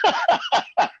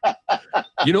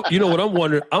 You know what I'm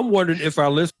wondering? I'm wondering if our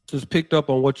listeners picked up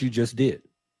on what you just did.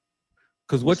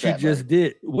 Because what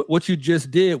you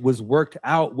just did was worked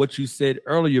out what you said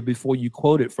earlier before you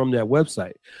quoted from that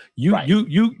website.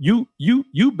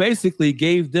 You basically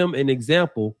gave them an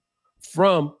example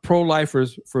from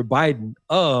pro-lifers for Biden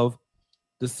of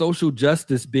the social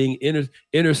justice being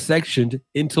intersectioned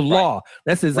into law.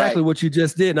 That's exactly what you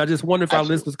just did. And I just wonder if our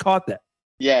listeners caught that.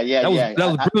 Yeah. That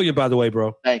was brilliant, by the way,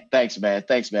 bro. Thanks, man.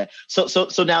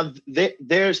 So now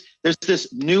there's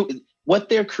this new, what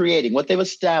they're creating, what they've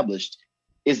established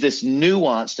is this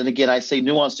nuanced, and again, I say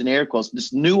nuanced in air quotes,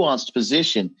 this nuanced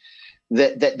position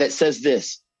that says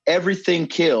this: everything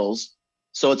kills,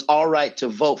 so it's all right to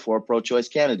vote for a pro-choice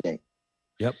candidate.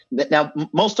 Yep. Now,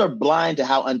 most are blind to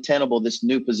how untenable this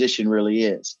new position really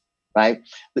is, right?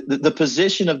 The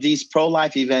position of these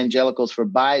pro-life evangelicals for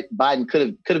Biden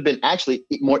could have been actually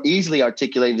more easily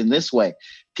articulated in this way: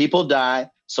 people die,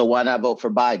 so why not vote for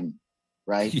Biden,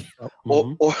 right?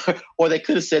 Mm-hmm. Or they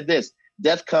could have said this: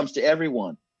 death comes to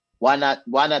everyone. Why not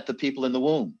the people in the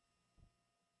womb?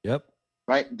 Yep.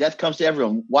 Right? Death comes to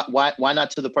everyone. Why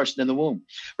not to the person in the womb?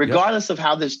 Regardless of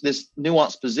how this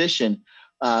nuanced position,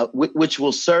 which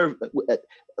will serve.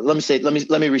 Let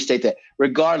me restate that.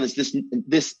 Regardless,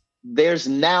 there's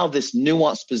now this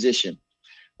nuanced position,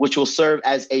 which will serve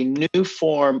as a new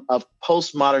form of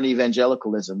postmodern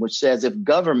evangelicalism, which says if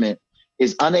government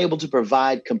is unable to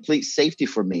provide complete safety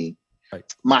for me,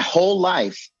 my whole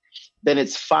life, then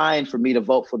it's fine for me to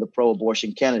vote for the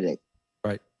pro-abortion candidate.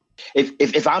 Right.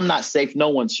 If I'm not safe, no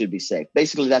one should be safe.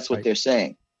 Basically, that's what they're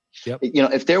saying. Yep. You know,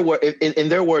 if there were, in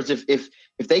their words, if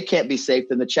they can't be safe,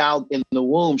 then the child in the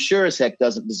womb sure as heck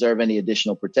doesn't deserve any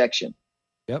additional protection.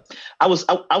 Yep. I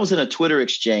was in a Twitter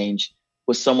exchange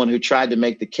with someone who tried to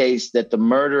make the case that the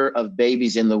murder of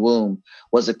babies in the womb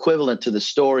was equivalent to the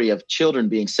story of children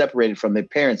being separated from their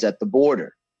parents at the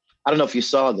border. I don't know if you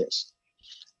saw this.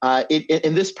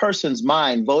 In this person's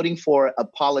mind, voting for a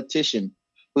politician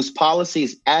whose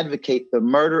policies advocate the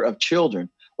murder of children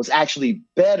was actually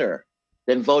better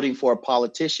than voting for a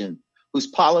politician whose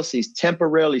policies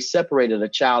temporarily separated a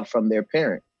child from their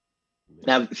parent.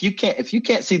 Now, if you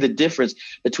can't see the difference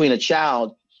between a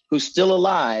child who's still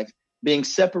alive being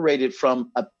separated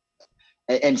from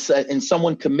and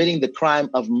someone committing the crime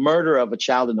of murder of a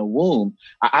child in the womb,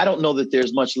 I don't know that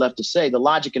there's much left to say. The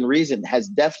logic and reason has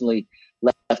definitely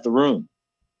left the room.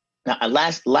 Now,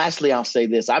 lastly, I'll say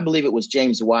this. I believe it was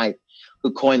James White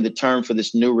who coined the term for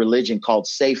this new religion called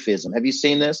safism. Have you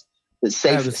seen this?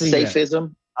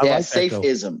 Safism? Yeah, like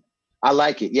safism. I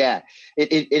like it. Yeah,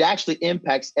 it actually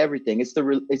impacts everything. It's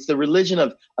the religion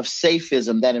of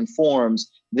safism that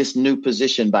informs this new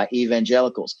position by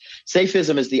evangelicals.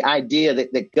 Safism is the idea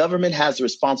that government has the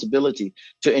responsibility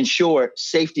to ensure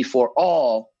safety for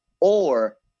all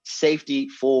or safety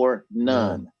for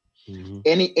none. Mm-hmm.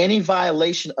 Any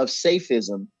violation of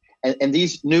safism and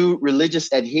these new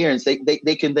religious adherents,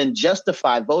 they can then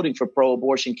justify voting for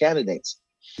pro-abortion candidates.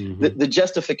 Mm-hmm. The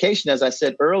justification, as I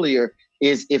said earlier,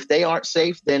 is if they aren't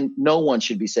safe, then no one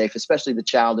should be safe, especially the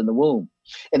child in the womb.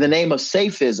 In the name of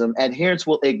safism, adherents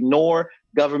will ignore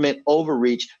government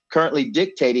overreach, currently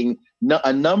dictating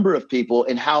a number of people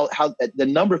and how the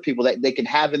number of people that they can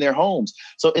have in their homes.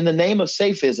 So in the name of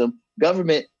safism,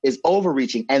 government is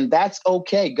overreaching, and that's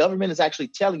okay. Government is actually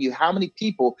telling you how many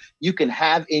people you can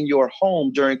have in your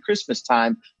home during Christmas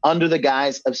time under the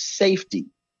guise of safety.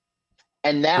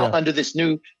 And now under this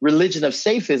new religion of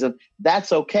safism,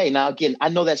 that's okay. Now, again, I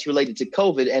know that's related to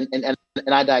COVID and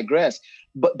I digress,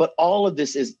 but all of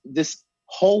this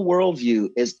whole worldview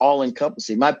is all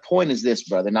encompassing. My point is this,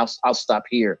 brother, and I'll stop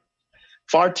here.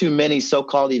 Far too many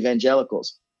so-called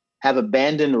evangelicals have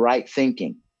abandoned right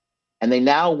thinking, and they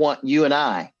now want you and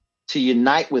I to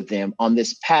unite with them on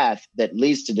this path that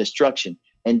leads to destruction.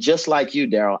 And just like you,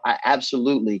 Darrell, I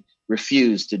absolutely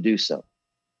refuse to do so.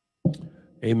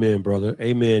 Amen, brother.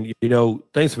 Amen. You know,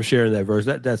 thanks for sharing that verse.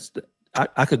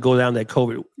 I could go down that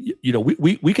COVID. You know,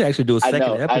 we could actually do a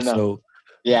second episode.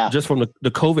 Yeah. Just from the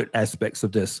COVID aspects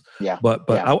of this. Yeah. But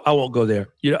I won't go there.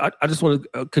 You know, I just want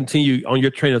to continue on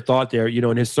your train of thought there. You know,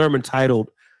 in his sermon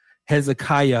titled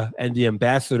Hezekiah and the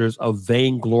Ambassadors of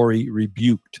Vainglory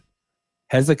Rebuked.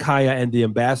 Hezekiah and the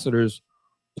Ambassadors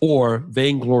or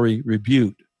Vainglory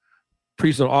Rebuked.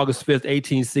 Preached on August 5th,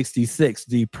 1866,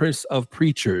 the Prince of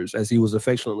Preachers, as he was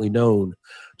affectionately known,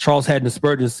 Charles Haddon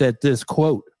Spurgeon said this,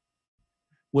 quote,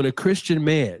 "When a Christian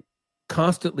man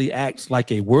constantly acts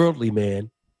like a worldly man,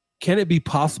 can it be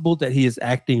possible that he is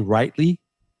acting rightly?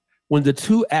 When the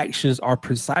two actions are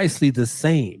precisely the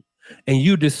same and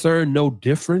you discern no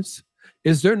difference,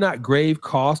 is there not grave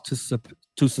cause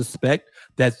to suspect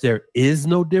that there is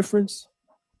no difference?"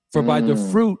 For by the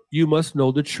fruit you must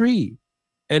know the tree.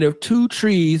 And if two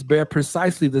trees bear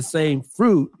precisely the same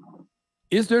fruit,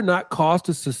 is there not cause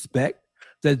to suspect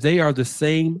that they are the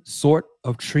same sort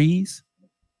of trees?"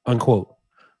 Unquote.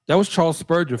 That was Charles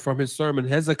Spurgeon from his sermon,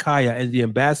 Hezekiah and the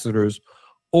Ambassadors,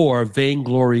 or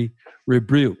Vainglory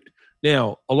Rebuked.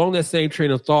 Now, along that same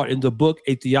train of thought, in the book,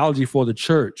 A Theology for the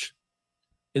Church,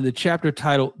 in the chapter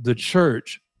titled The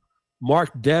Church, Mark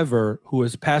Dever, who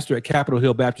is pastor at Capitol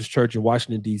Hill Baptist Church in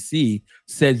Washington, D.C.,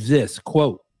 said this,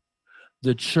 quote,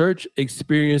 "The church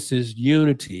experiences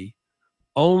unity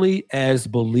only as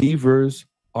believers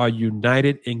are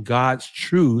united in God's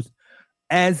truth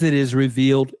as it is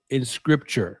revealed in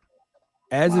Scripture."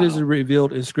 As it is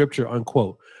revealed in Scripture,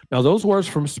 unquote. Now, those words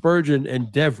from Spurgeon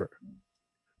and Dever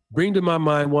bring to my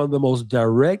mind one of the most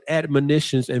direct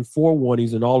admonitions and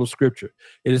forewarnings in all of Scripture.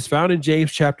 It is found in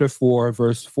James chapter 4,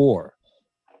 verse 4,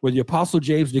 where the Apostle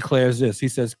James declares this. He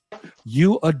says,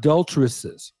 "You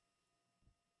adulteresses,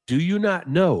 do you not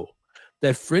know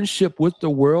that friendship with the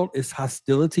world is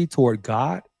hostility toward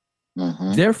God?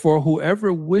 Therefore,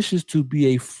 whoever wishes to be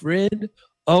a friend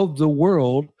of the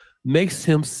world makes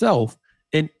himself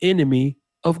an enemy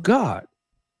of God."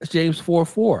 That's James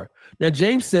 4:4. Now,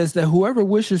 James says that whoever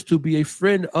wishes to be a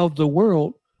friend of the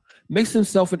world makes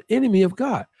himself an enemy of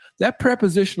God. That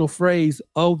prepositional phrase,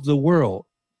 "of the world,"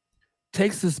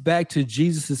 takes us back to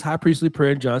Jesus' high priestly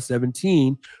prayer in John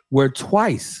 17, where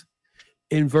twice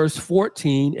in verse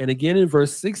 14 and again in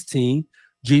verse 16,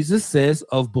 Jesus says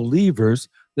of believers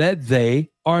that they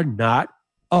are not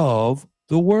of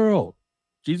the world.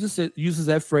 Jesus uses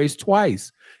that phrase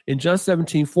twice. In John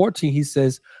 17:14, he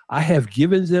says, "I have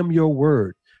given them your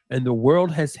word, and the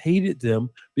world has hated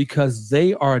them because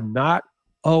they are not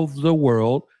of the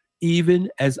world, even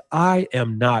as I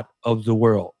am not of the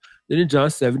world." Then in John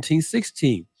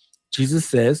 17:16, Jesus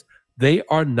says, "They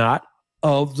are not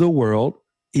of the world,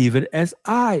 even as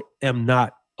I am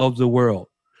not of the world."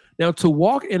 Now, to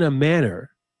walk in a manner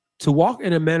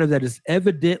that is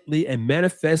evidently and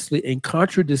manifestly in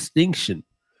contradistinction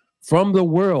from the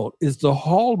world is the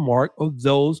hallmark of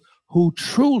those who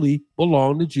truly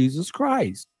belong to Jesus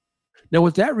Christ. Now,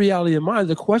 with that reality in mind,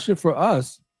 the question for all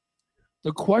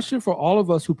of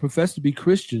us who profess to be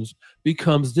Christians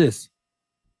becomes this: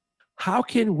 how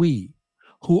can we,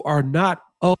 who are not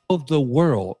of the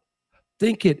world,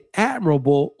 think it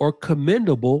admirable or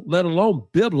commendable, let alone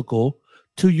biblical,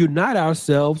 to unite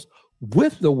ourselves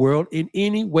with the world in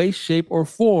any way, shape, or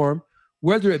form,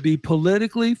 whether it be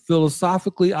politically,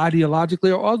 philosophically,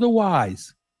 ideologically, or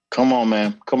otherwise? Come on,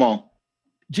 man. Come on.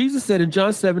 Jesus said in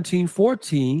John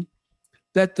 17:14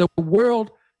 that the world,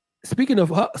 speaking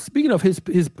of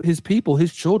his people,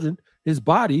 his children, his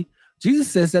body,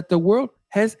 Jesus says that the world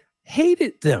has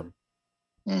hated them.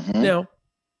 Now,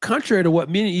 contrary to what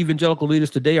many evangelical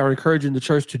leaders today are encouraging the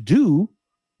church to do,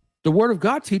 the Word of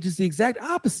God teaches the exact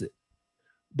opposite.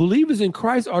 Believers in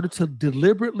Christ are to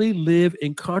deliberately live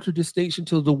in contradistinction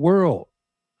to the world,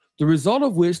 the result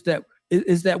of which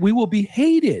is that we will be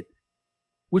hated,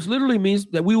 which literally means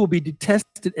that we will be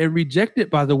detested and rejected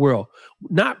by the world,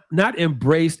 not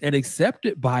embraced and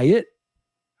accepted by it.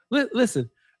 Listen,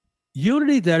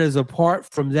 unity that is apart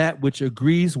from that which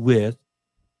agrees with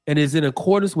and is in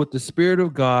accordance with the Spirit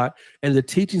of God and the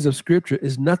teachings of Scripture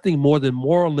is nothing more than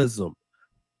moralism.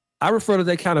 I refer to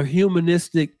that kind of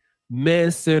humanistic,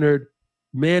 man-centered,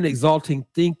 man-exalting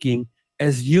thinking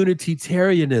as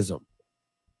Unitarianism.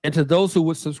 And to those who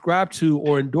would subscribe to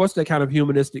or endorse that kind of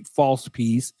humanistic false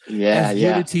peace,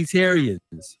 Unitarians,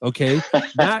 okay?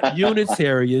 Not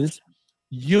Unitarians,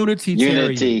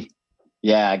 Unitarians. Unity.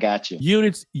 Yeah, I got you.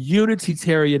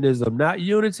 Unitarianism, not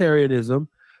Unitarianism,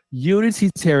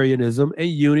 Unitarianism and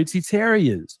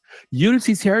Unitarians.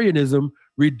 Unitarianism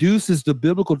reduces the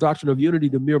biblical doctrine of unity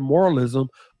to mere moralism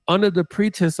under the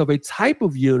pretense of a type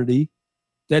of unity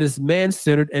that is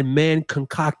man-centered and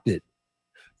man-concocted.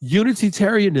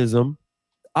 Unitarianism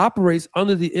operates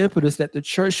under the impetus that the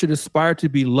church should aspire to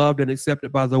be loved and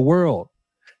accepted by the world,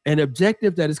 an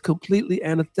objective that is completely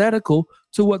antithetical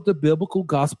to what the biblical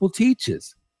gospel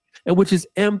teaches, and which is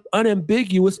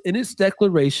unambiguous in its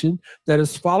declaration that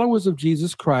as followers of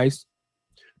Jesus Christ,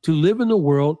 to live in the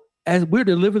world as we're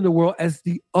to live in the world as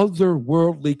the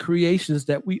otherworldly creations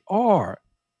that we are.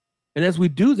 And as we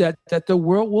do that, that the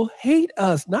world will hate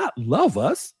us, not love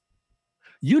us.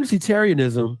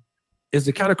 Unitarianism is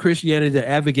the kind of Christianity that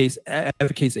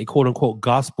advocates a quote unquote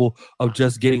gospel of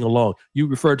just getting along. You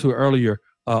referred to it earlier,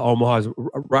 Omaha, as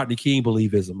Rodney King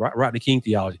believism, Rodney King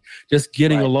theology, just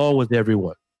getting along with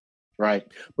everyone. Right.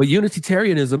 But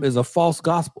Unitarianism is a false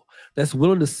gospel that's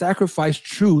willing to sacrifice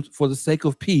truth for the sake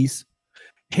of peace,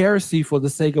 heresy for the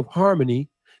sake of harmony,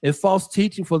 and false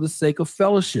teaching for the sake of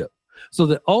fellowship. So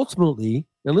that ultimately,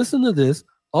 now listen to this,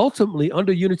 ultimately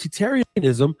under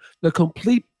Unitarianism, the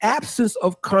complete absence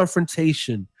of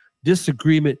confrontation,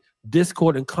 disagreement,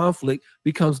 discord, and conflict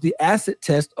becomes the acid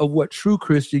test of what true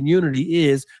Christian unity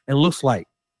is and looks like.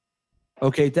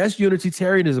 Okay, that's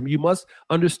Unitarianism. You must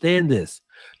understand this.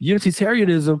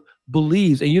 Unitarianism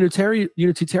believes, and Unitarians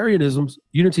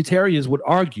would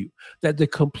argue that the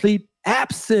complete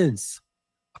absence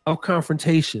of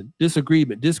confrontation,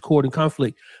 disagreement, discord, and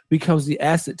conflict becomes the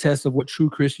acid test of what true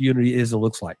Christian unity is and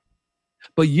looks like.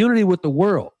 But unity with the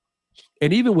world,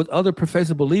 and even with other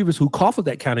professing believers who call for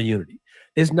that kind of unity,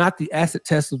 is not the acid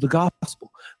test of the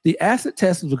gospel. The acid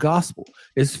test of the gospel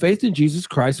is faith in Jesus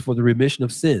Christ for the remission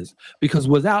of sins, because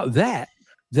without that,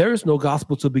 there is no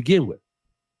gospel to begin with.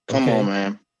 Come on,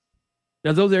 man.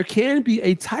 Now, though there can be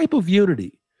a type of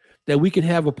unity that we can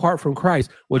have apart from Christ,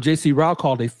 what J.C. Ryle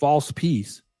called a false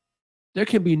peace, there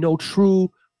can be no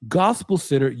true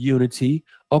gospel-centered unity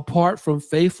apart from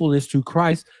faithfulness to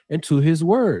Christ and to his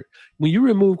word. When you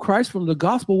remove Christ from the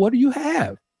gospel, what do you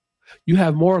have? You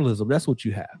have moralism. That's what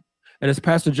you have. And as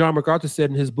Pastor John MacArthur said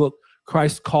in his book,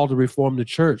 Christ Called to Reform the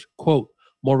Church, quote,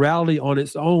 morality on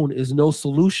its own is no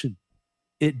solution.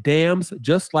 It damns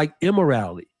just like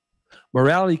immorality.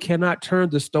 Morality cannot turn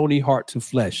the stony heart to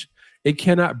flesh. It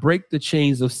cannot break the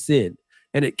chains of sin,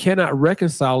 and it cannot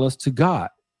reconcile us to God.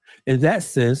 In that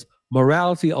sense,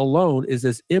 morality alone is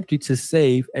as empty to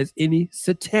save as any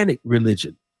satanic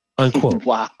religion, unquote.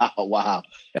 Wow.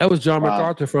 That was John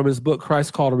MacArthur from his book,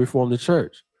 Christ Called to Reform the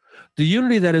Church. The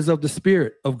unity that is of the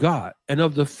Spirit of God and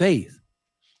of the faith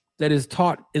that is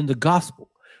taught in the gospel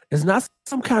is not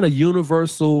some kind of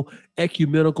universal,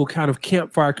 ecumenical kind of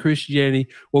campfire Christianity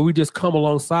where we just come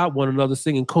alongside one another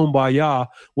singing Kumbaya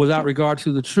without regard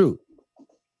to the truth.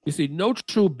 You see,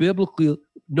 biblically,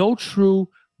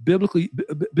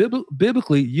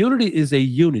 unity is a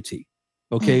unity.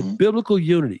 Okay, biblical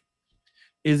unity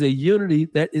is a unity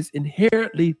that is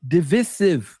inherently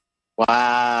divisive.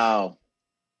 Wow.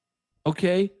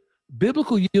 Okay,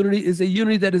 biblical unity is a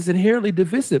unity that is inherently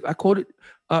divisive. I quoted,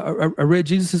 I read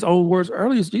Jesus' own words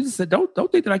earlier. Jesus said, "Don't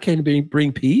think that I came to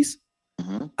bring peace.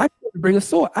 I came to bring a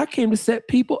sword. I came to set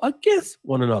people against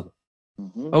one another."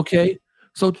 Okay,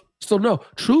 so no,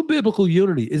 true biblical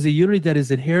unity is a unity that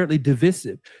is inherently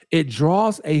divisive. It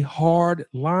draws a hard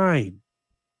line.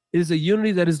 It is a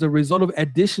unity that is the result of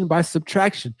addition by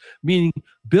subtraction, meaning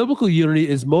biblical unity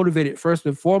is motivated first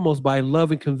and foremost by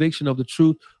love and conviction of the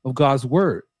truth of God's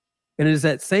word. And it is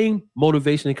that same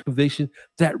motivation and conviction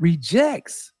that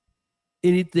rejects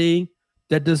anything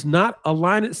that does not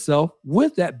align itself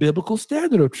with that biblical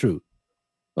standard of truth.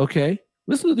 Okay?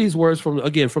 Listen to these words from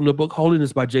the book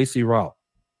Holiness by J.C. Ryle.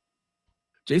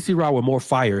 J.C. Ryle with more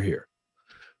fire here.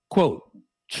 Quote,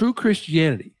 true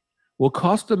Christianity will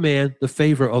cost a man the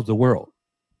favor of the world.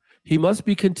 He must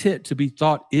be content to be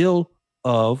thought ill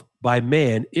of by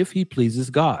man if he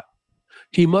pleases God.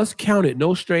 He must count it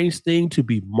no strange thing to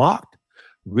be mocked,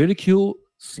 ridiculed,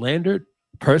 slandered,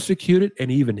 persecuted,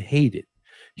 and even hated.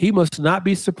 He must not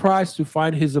be surprised to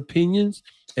find his opinions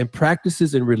and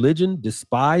practices in religion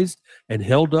despised and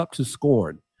held up to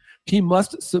scorn. He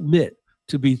must submit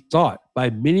to be thought by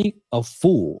many a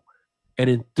fool, an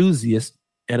enthusiast,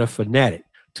 and a fanatic,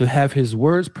 to have his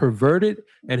words perverted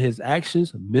and his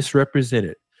actions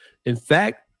misrepresented. In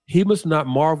fact, he must not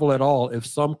marvel at all if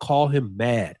some call him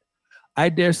mad. I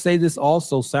dare say this all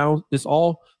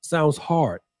sounds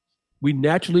hard. We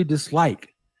naturally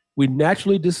dislike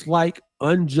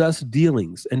unjust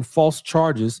dealings and false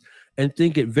charges and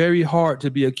think it very hard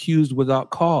to be accused without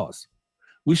cause.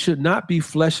 We should not be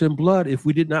flesh and blood if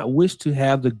we did not wish to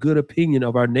have the good opinion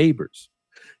of our neighbors.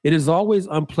 It is always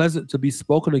unpleasant to be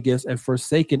spoken against and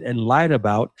forsaken and lied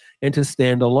about and to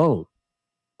stand alone.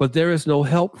 But there is no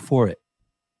help for it.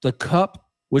 The cup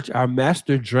which our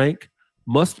master drank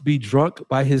must be drunk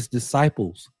by his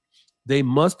disciples. They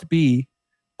must be,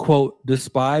 quote,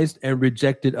 despised and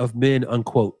rejected of men,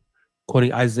 unquote,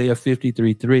 quoting Isaiah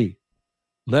 53:3.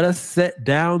 Let us set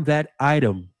down that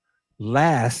item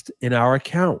last in our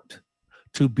account.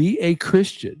 To be a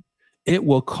Christian, it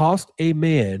will cost a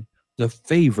man the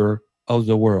favor of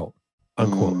the world,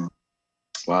 unquote.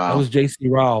 Wow. That was J.C.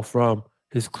 Ryle from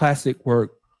his classic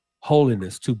work,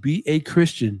 Holiness. To be a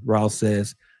Christian, Ryle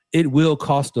says, it will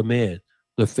cost a man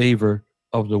the favor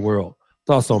of the world.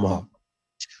 Thoughts, Omaha?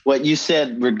 What you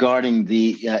said regarding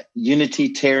the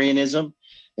Unitarianism,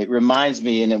 it reminds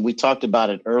me, and we talked about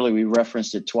it earlier, we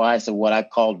referenced it twice, of what I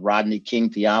called Rodney King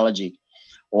theology,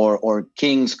 or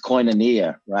King's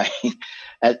koinonia, right?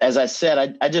 As I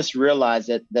said, I just realized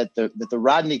that the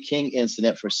Rodney King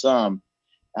incident for some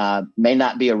may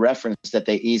not be a reference that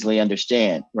they easily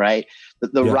understand, right?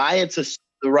 The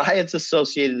riots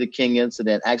associated with the King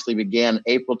incident actually began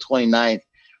April 29th,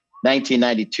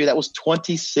 1992. That was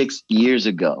 26 years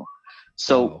ago.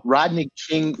 So wow.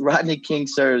 Rodney King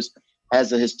serves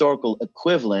as a historical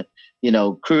equivalent,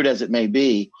 crude as it may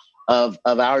be, of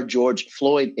our George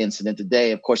Floyd incident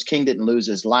today. Of course, King didn't lose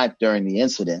his life during the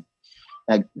incident.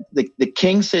 The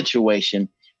King situation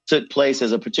took place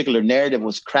as a particular narrative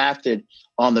was crafted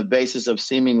on the basis of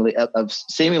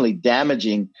seemingly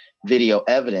damaging video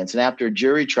evidence. And after a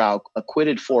jury trial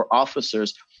acquitted 4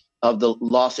 officers of the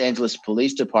Los Angeles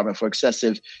Police Department for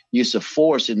excessive use of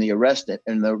force in the arrest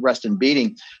and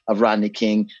beating of Rodney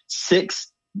King,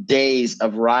 6 days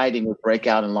of rioting would break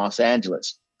out in Los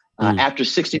Angeles. After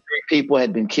 63 people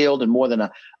had been killed and more than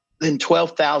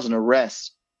 12,000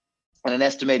 arrests and an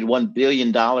estimated $1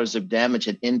 billion of damage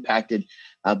had impacted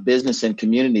business and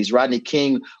communities, Rodney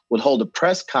King would hold a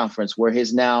press conference where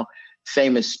his now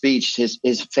famous speech, his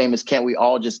famous "Can't we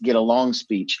all just get along"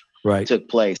 speech took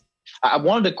place. I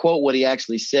wanted to quote what he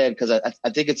actually said because I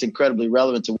think it's incredibly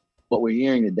relevant to what we're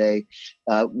hearing today.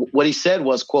 What he said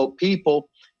was, quote, "People,"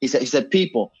 he said,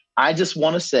 "People, I just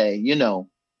want to say,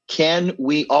 can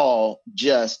we all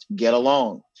just get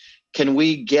along? Can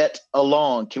we get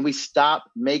along? Can we stop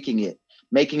making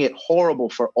it horrible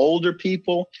for older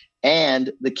people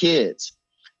and the kids?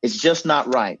 It's just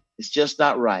not right. It's just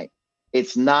not right.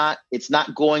 It's not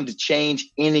going to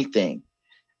change anything.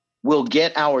 We'll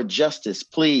get our justice.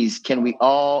 Please, can we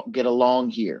all get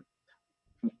along here?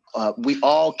 We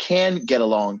all can get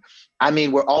along. I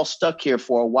mean, we're all stuck here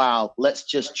for a while. Let's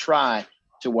just try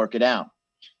to work it out."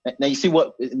 Now, you see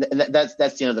what that's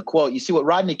the end of the quote. You see what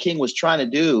Rodney King was trying to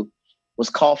do was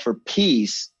call for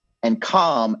peace and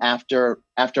calm after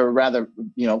a rather,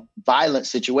 violent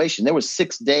situation. There was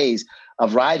 6 days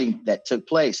of rioting that took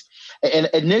place. And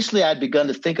initially I'd begun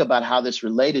to think about how this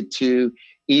related to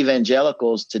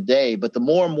evangelicals today. But the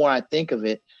more and more I think of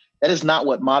it, that is not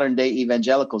what modern day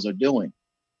evangelicals are doing.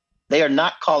 They are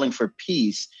not calling for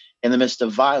peace in the midst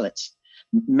of violence.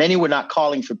 Many were not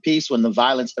calling for peace when the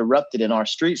violence erupted in our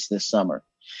streets this summer.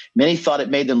 Many thought it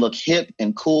made them look hip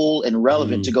and cool and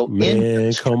relevant to go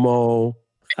in. Come on.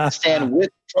 Stand with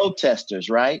protesters,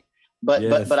 right? But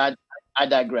I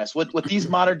digress. What these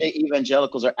modern day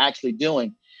evangelicals are actually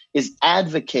doing is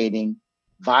advocating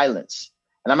violence.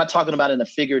 And I'm not talking about in a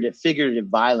figurative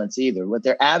violence either. What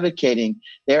they're advocating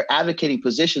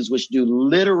positions which do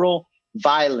literal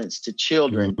violence to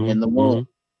children in the womb.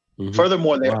 Mm-hmm.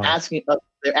 Furthermore, they're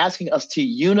asking us to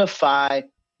unify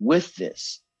with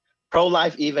this.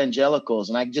 Pro-life evangelicals,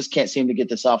 and I just can't seem to get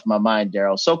this off my mind,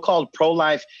 Darrell. So-called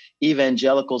pro-life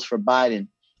evangelicals for Biden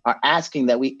are asking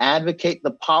that we advocate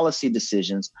the policy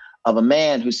decisions of a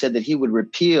man who said that he would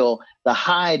repeal the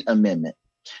Hyde Amendment.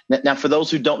 Now, for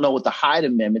those who don't know what the Hyde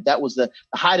Amendment, that was the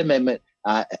Hyde Amendment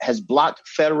has blocked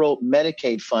federal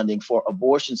Medicaid funding for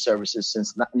abortion services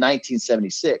since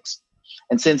 1976.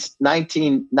 And since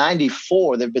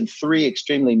 1994, there have been 3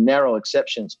 extremely narrow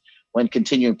exceptions: when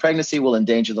continuing pregnancy will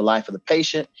endanger the life of the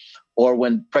patient, or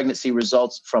when pregnancy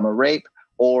results from a rape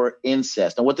or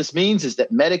incest. And what this means is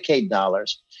that Medicaid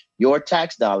dollars, your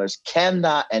tax dollars,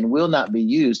 cannot and will not be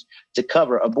used to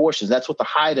cover abortions. That's what the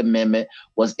Hyde Amendment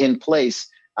was in place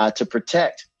to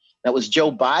protect. That was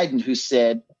Joe Biden who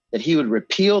said that he would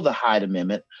repeal the Hyde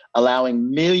Amendment,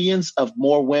 allowing millions of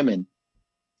more women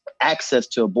access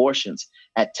to abortions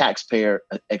at taxpayer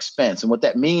expense. And what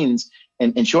that means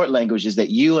in short language is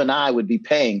that you and I would be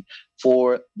paying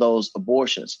for those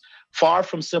abortions. Far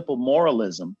from simple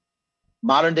moralism,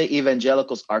 modern day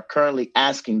evangelicals are currently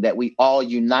asking that we all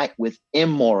unite with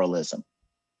immoralism.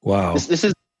 Wow. This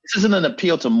isn't an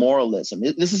appeal to moralism.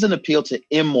 This is an appeal to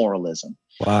immoralism.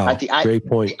 Wow. Right? Great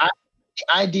point.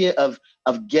 The idea of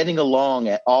getting along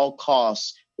at all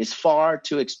costs is far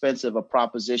too expensive a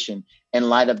proposition in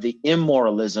light of the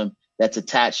immoralism that's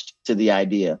attached to the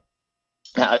idea.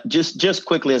 Now, just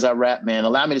quickly as I wrap, man,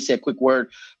 allow me to say a quick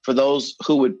word for those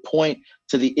who would point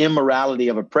to the immorality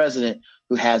of a president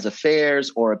who has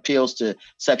affairs or appeals to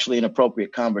sexually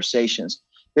inappropriate conversations.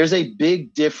 There's a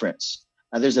big difference.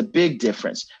 There's a big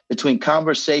difference between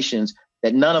conversations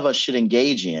that none of us should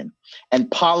engage in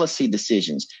and policy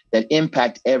decisions that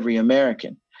impact every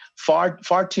American.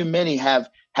 Far too many have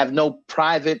no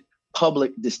private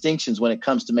public distinctions when it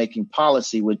comes to making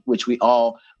policy, which we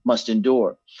all must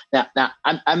endure. Now,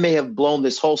 I may have blown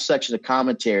this whole section of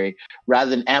commentary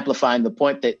rather than amplifying the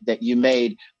point that you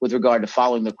made with regard to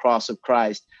following the cross of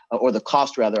Christ, or the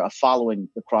cost rather of following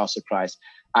the cross of Christ.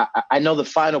 I know the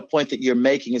final point that you're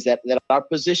making is that our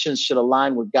positions should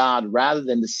align with God rather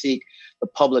than to seek the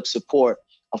public support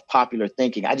of popular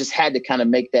thinking. I just had to kind of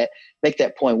make that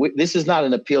point. This is not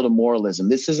an appeal to moralism.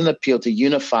 This is an appeal to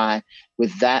unify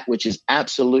with that which is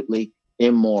absolutely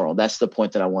immoral. That's the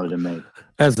point that I wanted to make.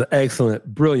 That's an excellent,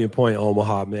 brilliant point,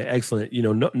 Omaha, man. Excellent.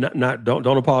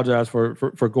 Don't apologize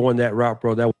for going that route,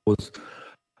 bro. That was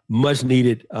much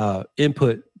needed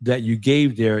input that you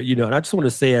gave there. And I just want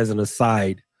to say as an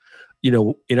aside,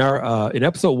 in our in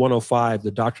episode 105,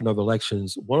 the doctrine of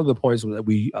elections, one of the points that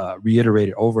we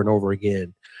reiterated over and over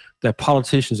again, that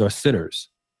politicians are sinners.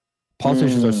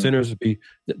 Politicians are sinners.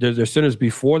 They're sinners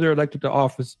before they're elected to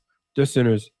office. They're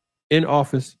sinners in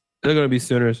office. They're going to be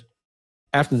sinners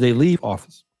after they leave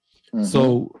office.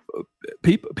 So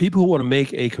people who want to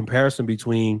make a comparison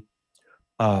between,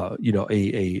 a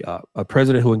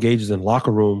president who engages in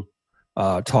locker room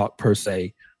talk per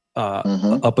se,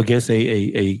 up against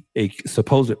a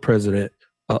supposed president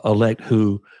elect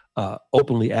who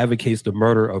openly advocates the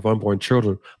murder of unborn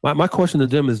children. My question to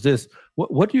them is this: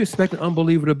 what do you expect an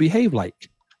unbeliever to behave like?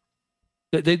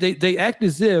 They act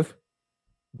as if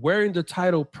wearing the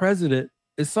title president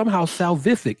is somehow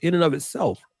salvific in and of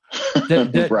itself.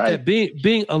 That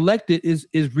being elected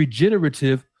is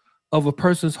regenerative of a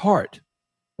person's heart.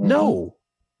 No,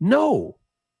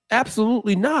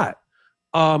 absolutely not.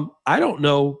 I don't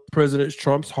know President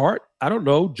Trump's heart. I don't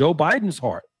know Joe Biden's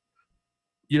heart.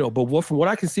 But from what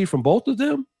I can see from both of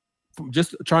them, from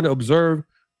just trying to observe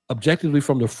objectively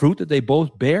from the fruit that they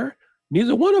both bear,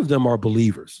 neither one of them are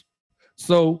believers.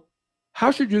 So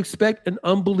how should you expect an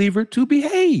unbeliever to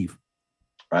behave?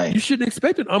 Right. You shouldn't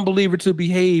expect an unbeliever to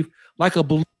behave like a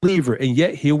believer. And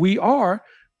yet here we are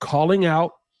calling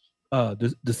out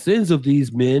the sins of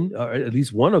these men, or at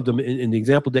least one of them in the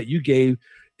example that you gave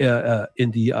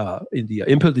in the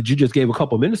input that you just gave a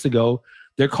couple of minutes ago.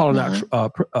 They're calling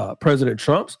out President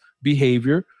Trump's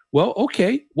behavior. Well,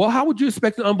 okay. Well, how would you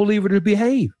expect an unbeliever to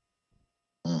behave?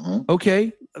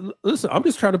 Okay. Listen, I'm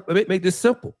just trying to make this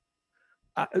simple.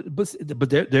 But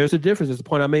there's a difference. It's the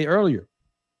point I made earlier.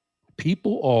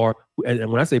 People are, and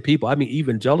when I say people, I mean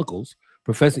evangelicals,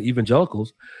 professing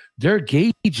evangelicals, they're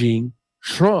gauging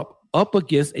Trump up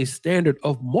against a standard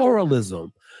of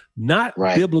moralism, not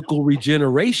biblical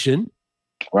regeneration.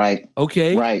 Right.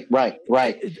 Okay. Right.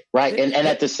 And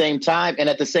at the same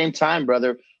time,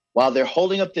 brother, while they're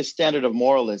holding up this standard of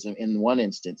moralism in one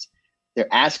instance,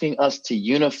 they're asking us to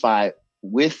unify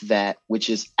with that which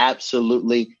is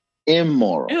absolutely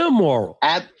immoral.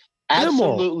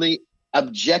 Absolutely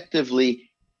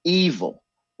objectively evil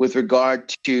with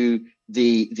regard to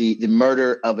the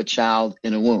murder of a child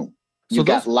in a womb. You've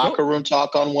got locker room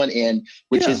talk on one end,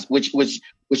 which is I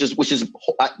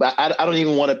don't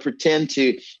even want to pretend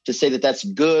to say that that's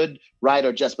good, right,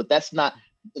 or just, but that's not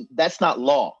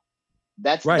law.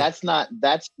 That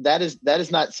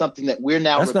is not something that we're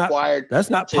now required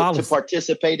to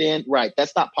participate in. Right.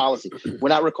 That's not policy. We're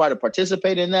not required to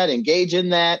participate in that, engage in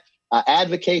that,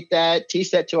 advocate that,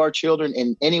 teach that to our children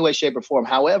in any way, shape, or form.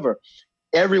 However,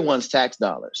 everyone's tax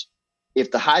dollars,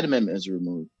 if the Hyde Amendment is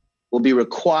removed, will be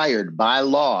required by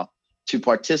law to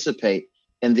participate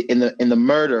in the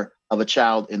murder of a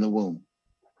child in the womb.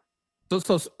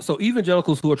 So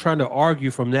evangelicals who are trying to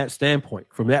argue from that standpoint,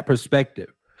 from that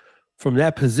perspective, from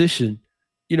that position,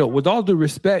 with all due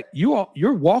respect,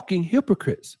 you're walking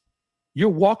hypocrites. You're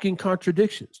walking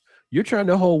contradictions. You're trying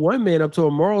to hold one man up to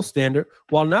a moral standard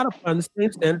while not applying the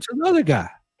same standard to another guy.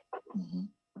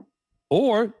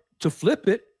 Or to flip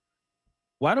it,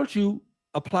 why don't you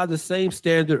apply the same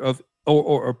standard of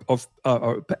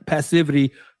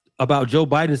passivity about Joe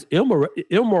Biden's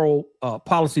immoral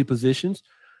policy positions?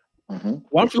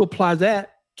 Why don't you apply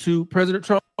that to President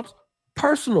Trump's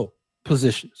personal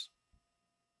positions?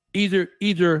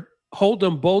 Either hold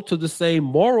them both to the same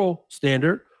moral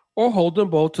standard or hold them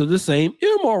both to the same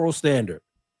immoral standard.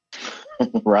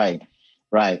 Right.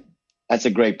 That's a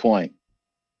great point.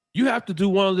 You have to do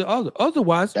one or the other.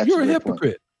 Otherwise, you're a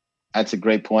hypocrite. That's a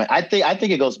great point. I think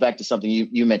it goes back to something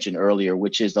you mentioned earlier,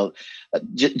 which is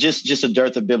just a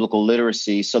dearth of biblical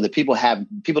literacy, so that people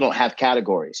don't have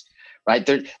categories, right?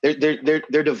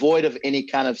 They're devoid of any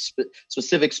kind of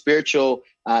specific spiritual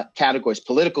categories,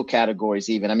 political categories,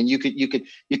 even. I mean, you could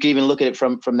even look at it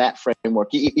from that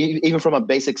framework, even from a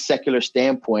basic secular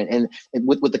standpoint, and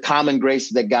with the common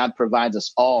grace that God provides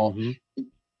us all,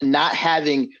 not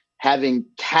having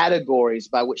categories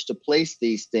by which to place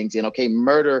these things in. Okay,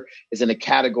 murder is in a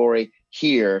category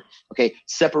here. Okay,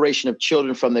 separation of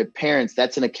children from their parents,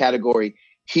 that's in a category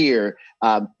here,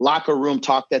 locker room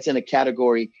talk that's in a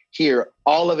category here,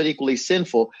 all of it equally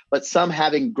sinful, but some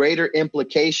having greater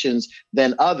implications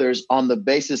than others on the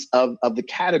basis of the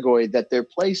category that they're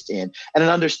placed in, and an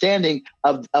understanding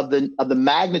of the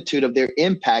magnitude of their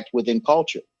impact within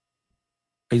culture.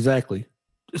 Exactly.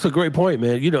 It's a great point,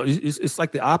 man. You know, it's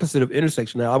like the opposite of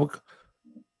intersectionality.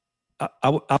 I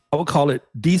would call it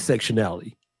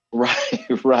desectionality.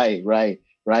 Right.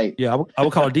 Yeah, I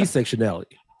would call it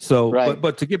desectionality. So, right.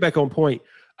 but to get back on point,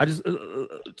 I just to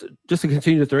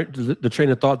continue the train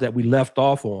of thought that we left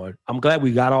off on. I'm glad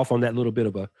we got off on that little bit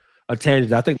of a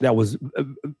tangent. I think that was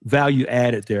value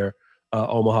added there,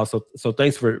 Omaha. So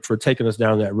thanks for taking us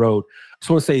down that road. I just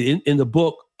want to say in the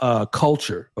book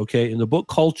Culture, okay, in the book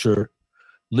Culture,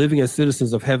 Living as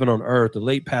Citizens of Heaven on Earth, the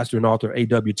late pastor and author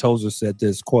A.W. Tozer said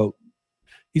this, quote,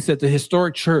 he said, the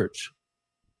historic church,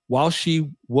 while she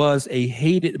was a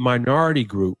hated minority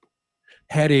group,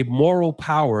 had a moral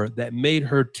power that made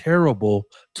her terrible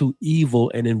to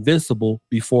evil and invincible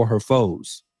before her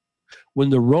foes. When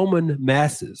the Roman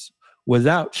masses,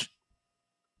 without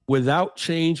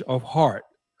change of heart,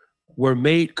 were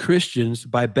made Christians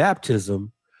by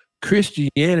baptism,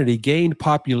 Christianity gained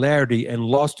popularity and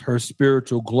lost her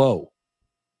spiritual glow.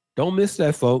 Don't miss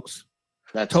that, folks.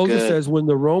 Tozer says, when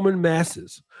the Roman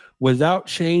masses, without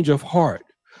change of heart,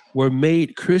 were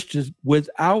made Christians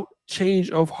without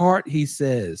change of heart, he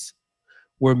says,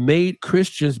 were made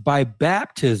Christians by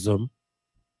baptism,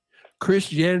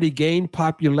 Christianity gained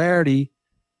popularity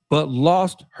but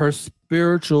lost her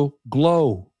spiritual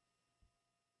glow.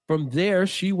 From there,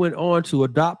 she went on to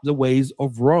adopt the ways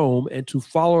of Rome and to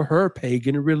follow her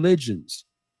pagan religions.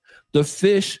 The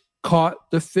fish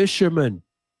caught the fisherman,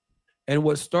 and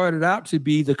what started out to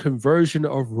be the conversion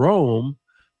of Rome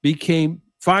became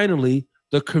finally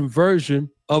the conversion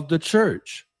of the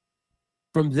church.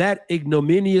 From that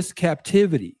ignominious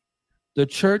captivity, the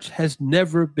church has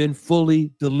never been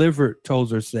fully delivered,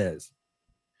 Tozer says.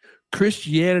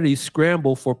 Christianity's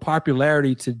scramble for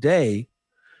popularity today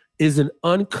is an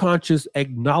unconscious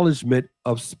acknowledgement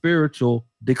of spiritual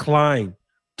decline,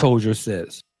 Tozer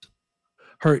says.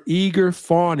 Her eager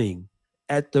fawning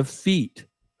at the feet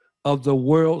of the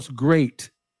world's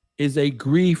great is a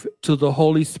grief to the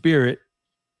Holy Spirit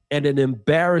and an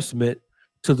embarrassment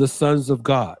to the sons of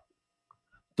God.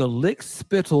 The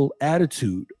lick-spittle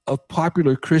attitude of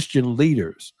popular Christian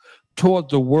leaders toward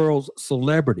the world's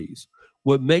celebrities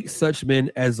would make such men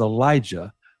as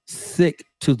Elijah sick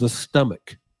to the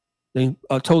stomach. Then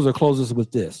Tozer closes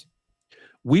with this.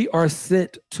 We are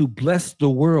sent to bless the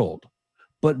world,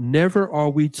 but never are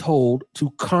we told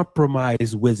to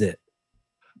compromise with it.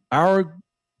 Our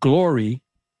glory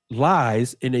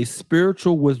lies in a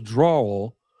spiritual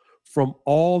withdrawal from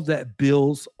all that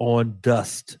builds on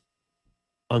dust,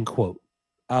 unquote.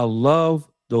 I love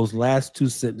those last two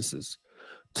sentences.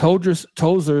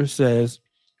 Tozer says,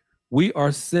 we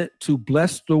are sent to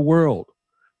bless the world,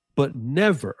 but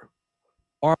never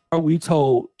are we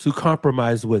told to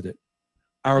compromise with it.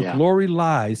 Our glory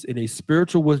lies in a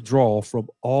spiritual withdrawal from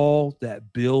all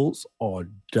that builds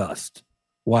on dust.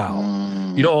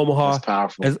 Wow. You know, Omaha, that's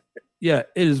powerful. It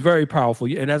is very powerful.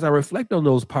 And as I reflect on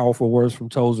those powerful words from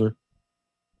Tozer,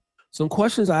 some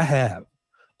questions I have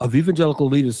of evangelical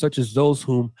leaders, such as those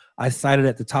whom I cited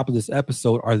at the top of this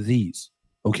episode, are these,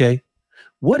 okay?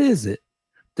 What is it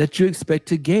that you expect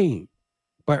to gain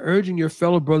by urging your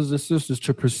fellow brothers and sisters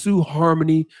to pursue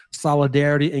harmony,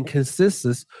 solidarity, and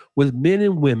consensus with men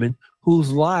and women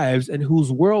whose lives and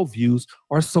whose worldviews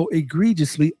are so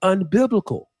egregiously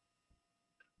unbiblical?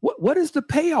 What is the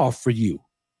payoff for you?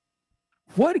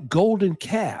 What golden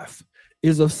calf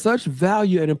is of such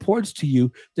value and importance to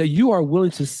you that you are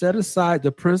willing to set aside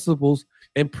the principles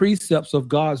and precepts of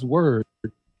God's word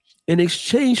in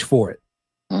exchange for it?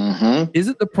 Mm-hmm. Is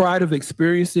it the pride of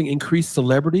experiencing increased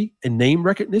celebrity and name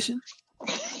recognition?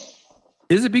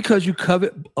 Is it because you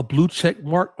covet a blue check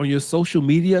mark on your social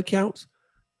media accounts?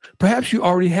 Perhaps you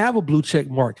already have a blue check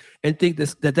mark and think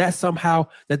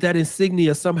that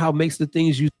insignia somehow makes the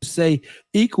things you say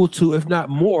equal to, if not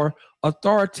more,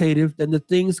 authoritative than the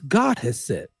things God has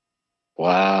said.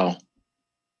 Wow.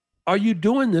 Are you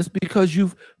doing this because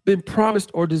you've been promised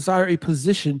or desire a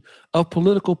position of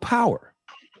political power?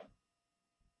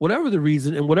 Whatever the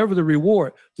reason and whatever the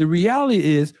reward, the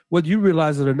reality is, whether you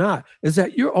realize it or not, is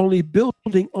that you're only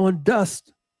building on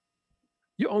dust.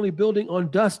 You're only building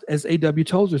on dust, as A.W.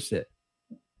 Tozer said.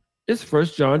 It's 1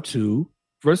 John 2,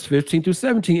 verse 15 through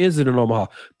 17, isn't it, Omaha?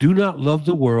 Do not love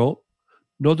the world,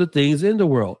 nor the things in the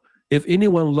world. If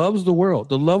anyone loves the world,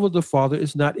 the love of the Father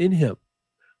is not in him.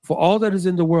 For all that is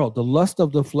in the world, the lust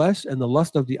of the flesh and the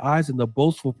lust of the eyes and the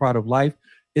boastful pride of life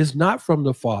is not from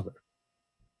the Father,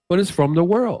 but it's from the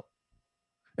world.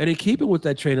 And in keeping with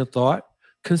that train of thought,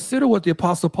 consider what the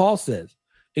Apostle Paul says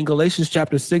in Galatians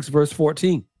chapter 6, verse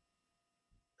 14.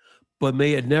 But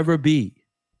may it never be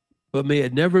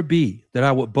that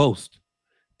I would boast,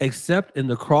 except in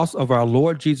the cross of our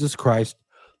Lord Jesus Christ,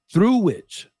 through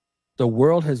which the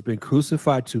world has been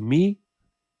crucified to me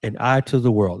and I to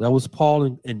the world. That was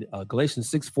Paul in Galatians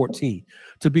 6:14.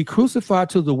 To be crucified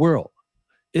to the world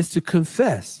is to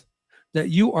confess that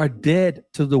you are dead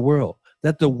to the world,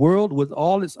 that the world with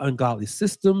all its ungodly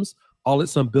systems, all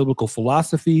its unbiblical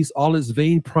philosophies, all its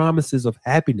vain promises of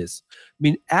happiness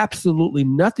mean absolutely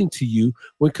nothing to you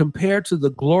when compared to the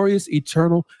glorious,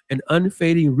 eternal, and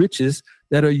unfading riches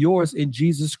that are yours in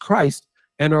Jesus Christ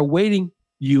and are awaiting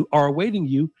you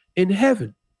in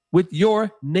heaven with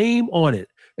your name on it.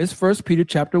 It's 1 Peter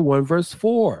chapter 1, verse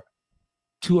 4.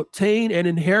 To obtain an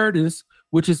inheritance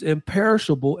which is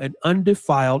imperishable and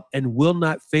undefiled and will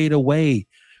not fade away,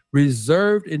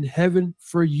 reserved in heaven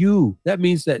for you. That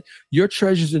means that your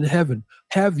treasures in heaven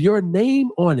have your name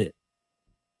on it.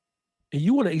 And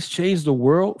you want to exchange the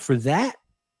world for that?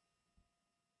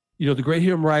 You know, the great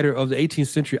hymn writer of the 18th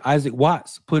century, Isaac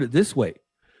Watts, put it this way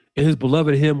in his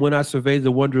beloved hymn, When I Survey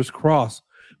the Wondrous Cross,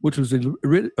 which was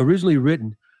originally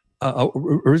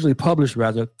published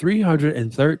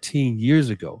 313 years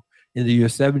ago in the year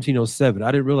 1707.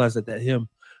 I didn't realize that hymn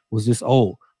was this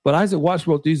old. But Isaac Watts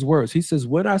wrote these words. He says,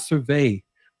 when I survey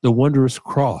the wondrous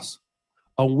cross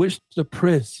on which the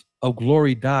Prince of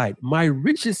Glory died, my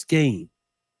richest gain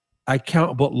I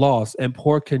count but loss and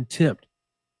pour contempt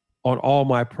on all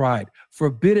my pride.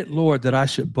 Forbid it, Lord, that I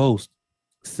should boast,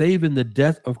 save in the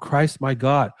death of Christ my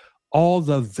God. All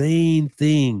the vain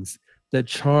things that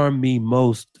charm me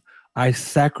most, I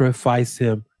sacrifice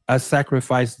them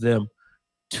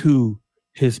to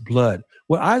his blood.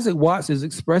 What Isaac Watts is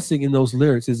expressing in those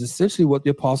lyrics is essentially what the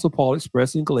Apostle Paul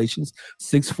expressed in Galatians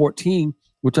 6:14,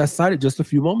 which I cited just a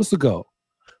few moments ago.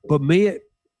 But may it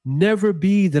never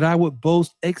be that I would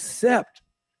boast except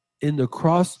in the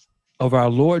cross of our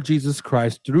Lord Jesus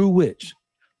Christ, through which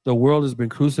the world has been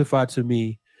crucified to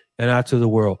me and I to the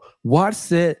world. Watts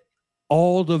said,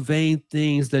 all the vain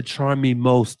things that charm me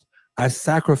most, I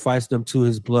sacrifice them to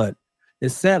his blood.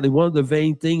 And sadly, one of the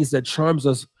vain things that charms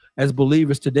us as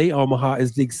believers today, Omaha,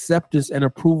 is the acceptance and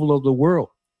approval of the world.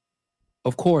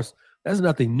 Of course, that's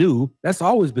nothing new. That's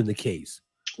always been the case.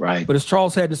 Right. But as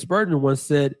Charles Haddon Spurgeon once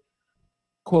said,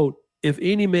 quote, if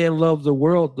any man love the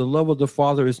world, the love of the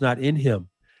Father is not in him.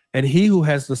 And he who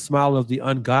has the smile of the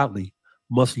ungodly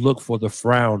must look for the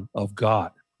frown of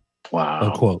God. Wow.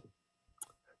 Unquote.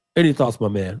 Any thoughts, my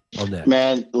man, on that?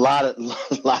 Man, a lot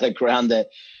of ground that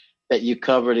you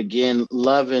covered. Again,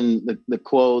 loving the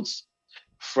quotes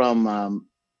from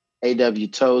A.W.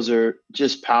 Tozer.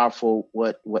 Just powerful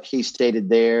what he stated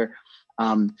there.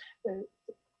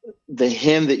 The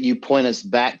hymn that you point us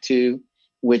back to,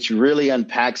 which really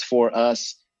unpacks for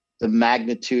us the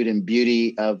magnitude and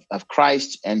beauty of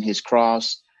Christ and his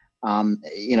cross.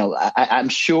 I'm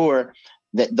sure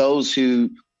that those who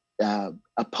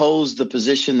oppose the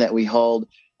position that we hold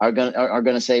are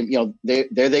gonna say, there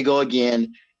they go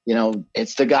again.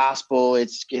 It's the gospel.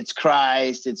 It's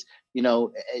Christ. It's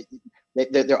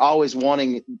they're always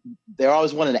wanting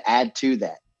to add to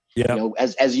that. Yeah.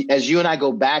 As you and I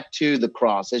go back to the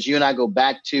cross, as you and I go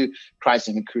back to Christ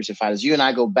and crucified, as you and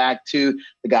I go back to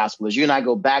the gospel, as you and I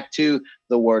go back to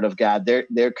the Word of God,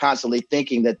 they're constantly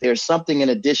thinking that there's something in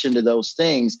addition to those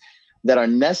things that are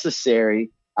necessary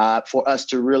for us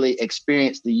to really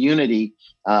experience the unity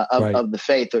of the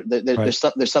faith.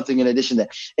 There's something in addition to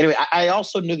that. Anyway, I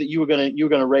also knew that you were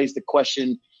gonna raise the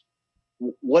question: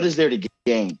 what is there to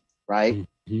gain? Right.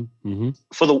 Mm-hmm.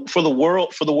 For the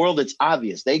world, it's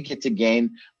obvious. They get to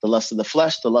gain the lust of the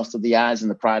flesh, the lust of the eyes,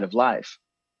 and the pride of life.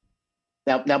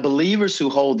 Now, believers who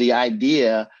hold the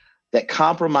idea that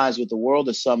compromise with the world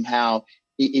is somehow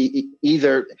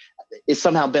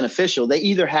somehow beneficial, they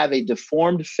either have a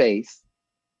deformed faith.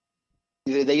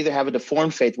 They either have a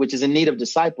deformed faith, which is in need of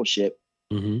discipleship,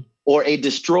 mm-hmm. or a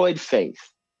destroyed faith,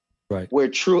 right, where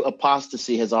true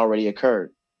apostasy has already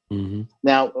occurred. Mm-hmm.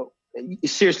 Now,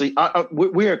 seriously,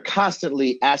 we are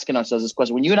constantly asking ourselves this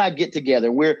question. When you and I get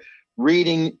together, we're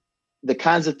reading the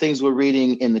kinds of things we're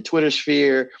reading in the Twitter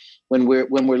sphere, when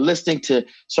we're listening to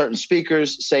certain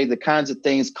speakers say the kinds of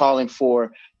things calling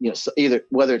for, either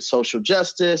whether it's social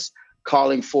justice,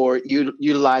 calling for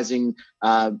utilizing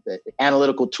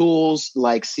analytical tools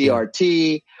like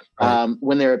CRT, right.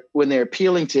 When they're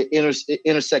appealing to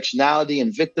intersectionality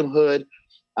and victimhood,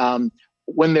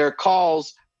 when there are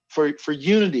calls for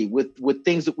unity with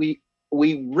things that we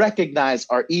we recognize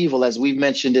our evil, as we've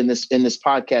mentioned in this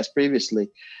podcast previously,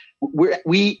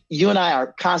 you and I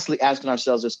are constantly asking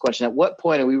ourselves this question: at what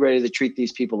point are we ready to treat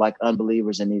these people like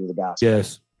unbelievers in need of the gospel?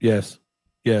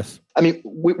 Yes. I mean,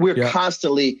 we're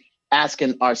constantly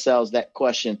asking ourselves that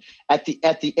question. At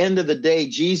the end of the day,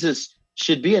 Jesus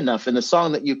should be enough. And the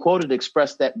song that you quoted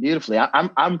expressed that beautifully.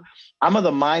 I'm of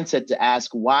the mindset to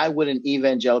ask, why would an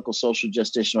evangelical social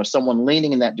justician or someone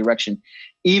leaning in that direction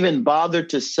even bother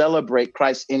to celebrate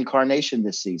Christ's incarnation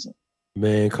this season?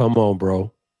 Man, come on,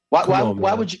 bro.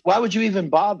 Why would you even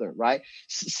bother, right?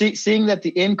 Seeing that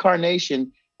the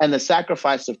incarnation and the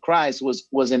sacrifice of Christ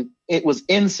was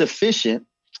insufficient,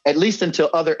 at least until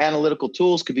other analytical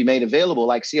tools could be made available,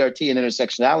 like CRT and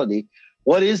intersectionality.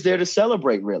 What is there to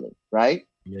celebrate, really, right?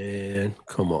 Man,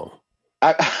 come on.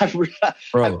 I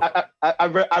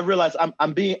realize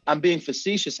I'm being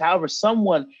facetious. However,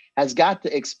 someone has got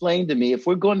to explain to me, if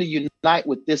we're going to unite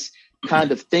with this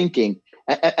kind of thinking,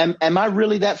 am I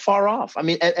really that far off? I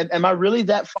mean, am I really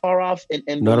that far off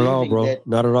in not at all, bro.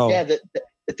 Not at all. Yeah,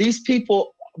 that these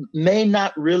people may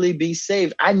not really be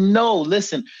saved. I know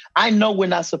we're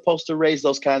not supposed to raise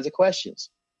those kinds of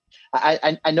questions.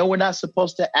 I know we're not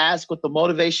supposed to ask what the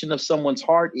motivation of someone's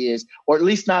heart is, or at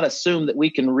least not assume that we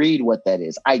can read what that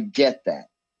is. I get that.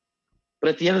 But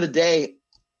at the end of the day,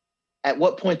 at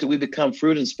what point do we become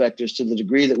fruit inspectors to the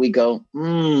degree that we go,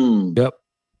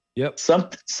 Yep.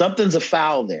 Something's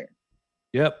afoul there.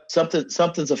 Yep.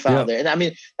 Something's afoul there. And I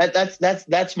mean,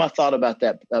 that's my thought about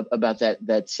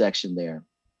that section there.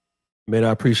 Man,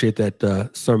 I appreciate that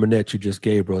sermonette you just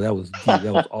gave, bro. That was deep.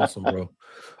 That was awesome, bro.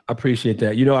 I appreciate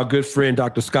that. You know, our good friend,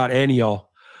 Dr. Scott Aniol,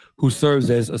 who serves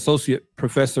as Associate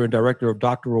Professor and Director of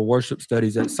Doctoral Worship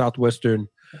Studies at Southwestern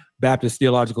Baptist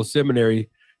Theological Seminary,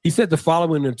 he said the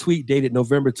following in a tweet dated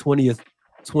November 20th,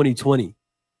 2020.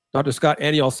 Dr. Scott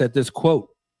Aniol said this, quote,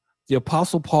 "The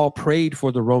Apostle Paul prayed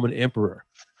for the Roman emperor.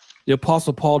 The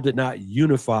Apostle Paul did not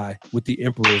unify with the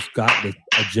emperor's godless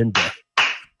agenda,"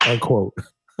 unquote.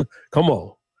 Come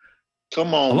on,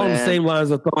 Along man. The same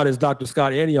lines of thought as Dr.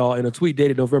 Scott Aniol in a tweet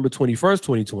dated November 21st,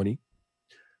 2020.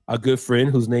 Our good friend,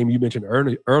 whose name you mentioned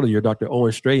earlier, Dr.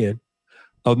 Owen Strahan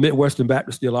of Midwestern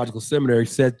Baptist Theological Seminary,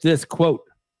 said this, quote,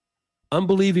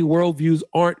 "Unbelieving worldviews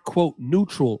aren't, quote,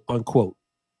 neutral, unquote.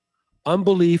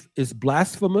 Unbelief is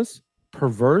blasphemous,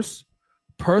 perverse,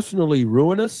 personally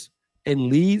ruinous, and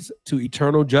leads to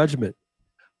eternal judgment.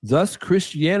 Thus,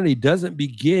 Christianity doesn't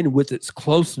begin with its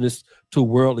closeness to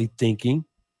worldly thinking.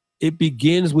 It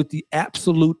begins with the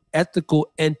absolute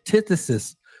ethical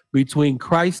antithesis between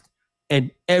Christ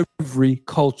and every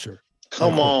culture."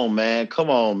 Come on,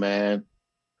 man.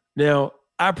 Now,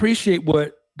 I appreciate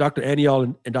what Dr.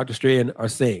 Aniol and Dr. Strahan are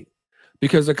saying,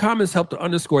 because the comments help to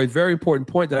underscore a very important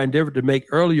point that I endeavored to make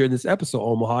earlier in this episode,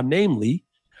 Omaha, namely,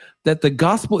 that the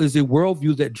gospel is a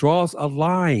worldview that draws a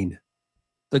line.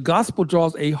 The gospel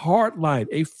draws a hard line,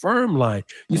 a firm line.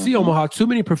 You see, Omaha, too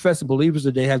many professing believers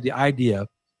today have the idea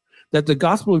that the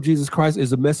gospel of Jesus Christ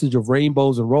is a message of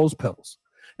rainbows and rose petals,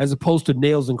 as opposed to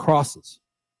nails and crosses.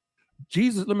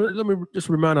 Jesus, let me just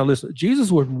remind our listeners,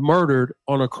 Jesus was murdered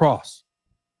on a cross,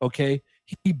 okay?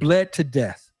 He bled to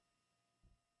death.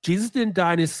 Jesus didn't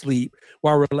die in his sleep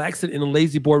while relaxing in a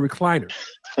lazy boy recliner.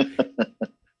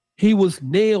 He was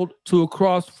nailed to a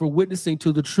cross for witnessing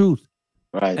to the truth.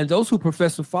 Right. And those who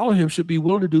profess to follow him should be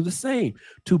willing to do the same,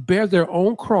 to bear their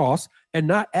own cross and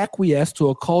not acquiesce to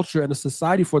a culture and a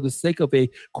society for the sake of a,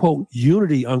 quote,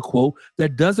 unity, unquote,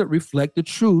 that doesn't reflect the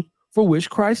truth for which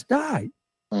Christ died.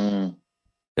 And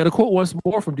a quote once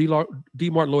more from D.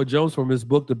 Martyn Lloyd-Jones from his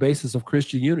book, The Basis of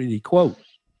Christian Unity, quote,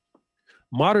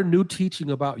 "Modern new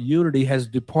teaching about unity has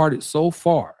departed so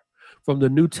far from the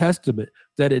New Testament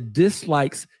that it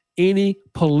dislikes any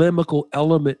polemical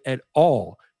element at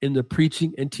all in the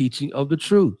preaching and teaching of the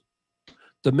truth.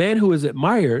 The man who is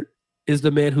admired is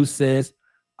the man who says,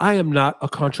 'I am not a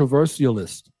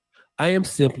controversialist. I am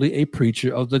simply a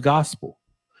preacher of the gospel.'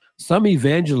 Some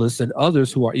evangelists and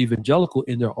others who are evangelical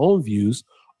in their own views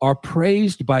are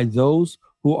praised by those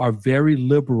who are very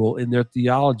liberal in their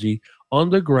theology on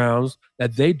the grounds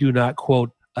that they do not,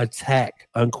 quote, attack,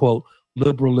 unquote,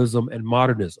 liberalism and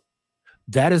modernism.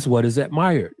 That is what is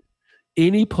admired.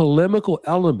 Any polemical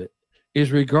element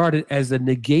is regarded as a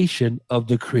negation of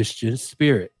the Christian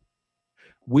spirit.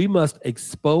 We must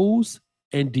expose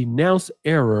and denounce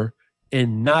error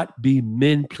and not be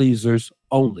men pleasers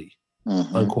only,"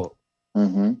 unquote.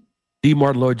 D.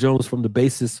 Martyn Lloyd-Jones from The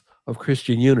Basis of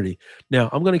Christian Unity. Now,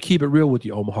 I'm going to keep it real with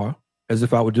you, Omaha, as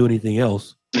if I would do anything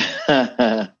else.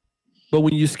 But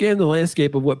when you scan the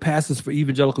landscape of what passes for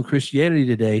evangelical Christianity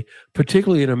today,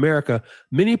 particularly in America,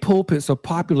 many pulpits are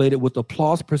populated with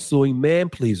applause-pursuing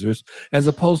man-pleasers as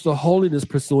opposed to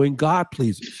holiness-pursuing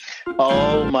God-pleasers.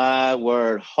 Oh, my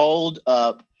word. Hold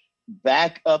up.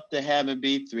 Back up to Hammond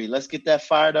B3. Let's get that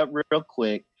fired up real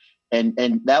quick. And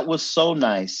that was so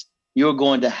nice. You're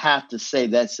going to have to say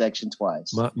that section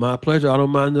twice. My pleasure. I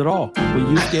don't mind at all. When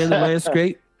you scan the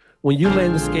landscape, when you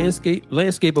land the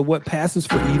landscape of what passes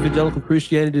for evangelical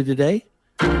Christianity today,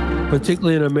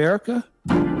 particularly in America,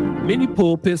 many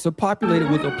pulpits are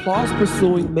populated with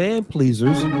applause-pursuing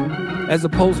man-pleasers as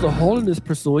opposed to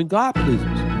holiness-pursuing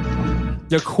God-pleasers.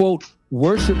 They're, quote,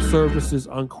 worship services,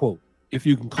 unquote, if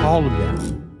you can call them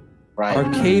that, right, are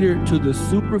catered to the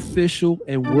superficial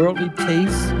and worldly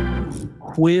tastes,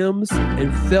 whims,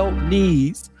 and felt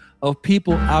needs of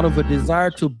people out of a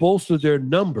desire to bolster their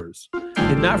numbers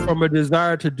and not from a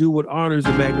desire to do what honors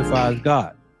and magnifies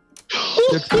God.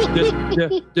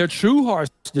 Their true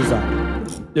heart's desire,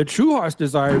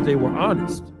 if they were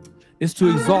honest, is to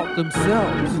exalt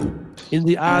themselves in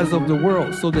the eyes of the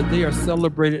world so that they are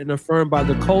celebrated and affirmed by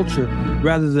the culture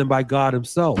rather than by God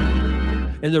himself.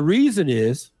 And the reason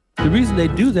they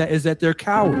do that is that they're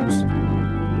cowards.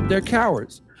 They're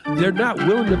cowards. They're not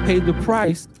willing to pay the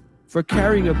price for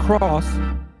carrying a cross,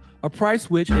 a price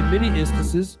which in many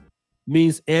instances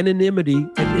means anonymity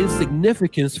and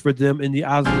insignificance for them in the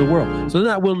eyes of the world. So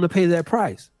they're not willing to pay that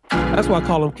price. That's why I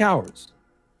call them cowards.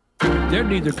 They're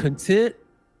neither content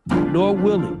nor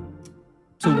willing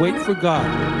to wait for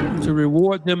God to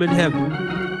reward them in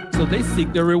heaven. So they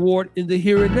seek their reward in the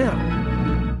here and now,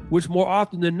 which more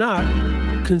often than not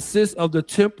consists of the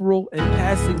temporal and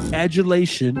passing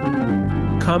adulation,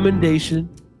 commendation,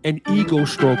 and ego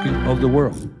stroking of the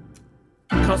world.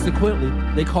 Consequently,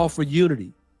 they call for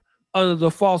unity under the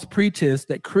false pretense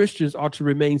that Christians are to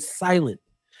remain silent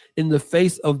in the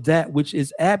face of that which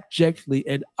is abjectly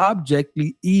and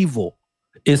objectively evil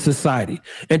in society,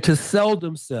 and to sell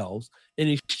themselves in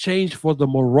exchange for the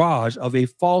mirage of a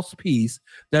false peace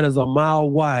that is a mile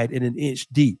wide and an inch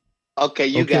deep. Okay,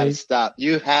 you got to stop.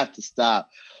 You have to stop.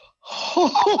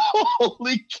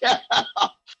 Holy cow.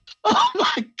 Oh,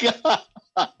 my gosh.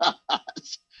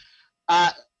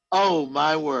 Oh,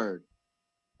 my word.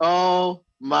 Oh,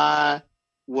 my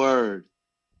word.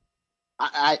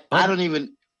 I don't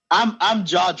even, I'm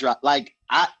jaw dropped. Like,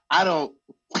 I don't,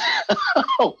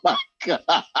 oh, my gosh.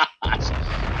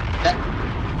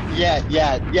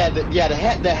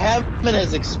 The heaven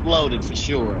has exploded for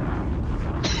sure.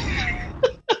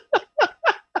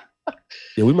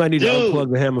 Yeah, we might need to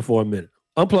unplug the hammer for a minute.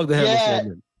 Unplug the hammer for a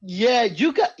minute. Yeah,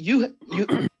 you can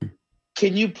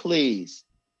you please?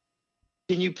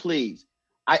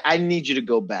 I need you to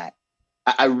go back.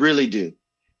 I really do.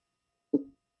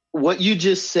 What you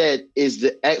just said is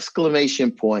the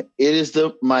exclamation point. It is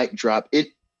the mic drop. It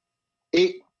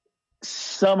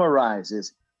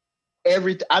summarizes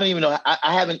everything. I don't even know.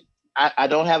 I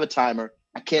don't have a timer.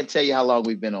 I can't tell you how long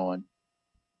we've been on.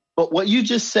 But what you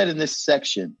just said in this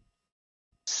section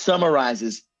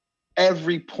summarizes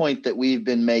every point that we've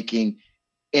been making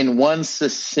in one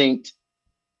succinct,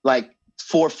 like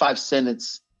 4 or 5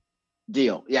 sentence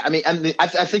deal. Yeah, I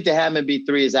think the Hammond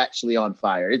B3 is actually on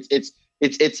fire.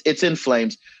 It's in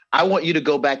flames. I want you to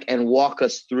go back and walk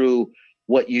us through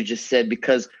what you just said,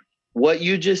 because what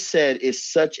you just said is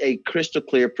such a crystal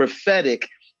clear prophetic.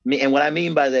 And what I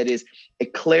mean by that is a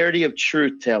clarity of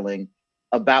truth telling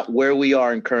about where we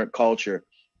are in current culture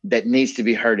that needs to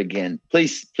be heard again.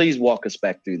 Please walk us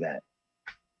back through that.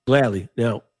 Gladly.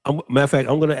 Now, matter of fact,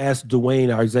 I'm going to ask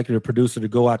Dwayne, our executive producer, to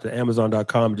go out to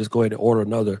Amazon.com and just go ahead and order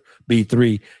another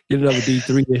B3. Get another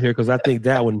B3 in here, because I think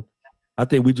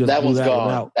we just blew that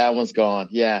one out. That one's gone.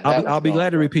 Yeah. I'll be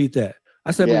glad to repeat that. I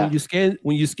said,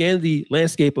 when you scan the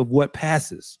landscape of what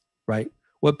passes, right?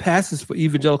 What passes for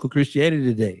evangelical Christianity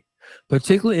today,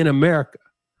 particularly in America,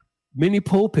 many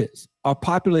pulpits are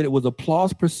populated with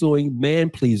applause-pursuing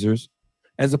man-pleasers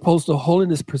as opposed to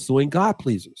holiness-pursuing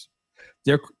God-pleasers.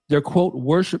 They're, quote,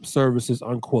 worship services,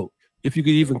 unquote, if you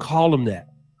could even call them that,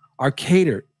 are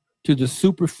catered to the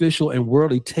superficial and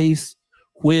worldly tastes,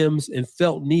 whims, and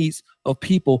felt needs of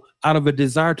people out of a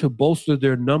desire to bolster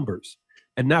their numbers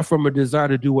and not from a desire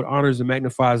to do what honors and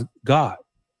magnifies God.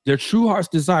 Their true heart's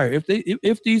desire,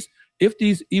 if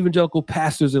these evangelical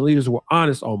pastors and leaders were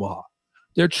honest, Omaha,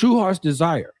 their true heart's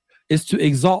desire is to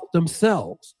exalt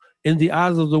themselves in the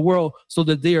eyes of the world so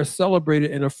that they are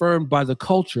celebrated and affirmed by the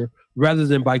culture rather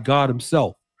than by God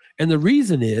himself. And the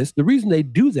reason they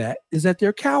do that is that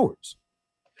they're cowards.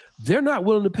 They're not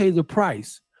willing to pay the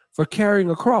price for carrying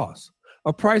a cross,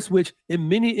 a price which in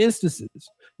many instances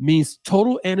means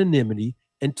total anonymity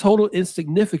and total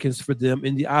insignificance for them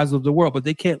in the eyes of the world. But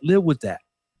they can't live with that.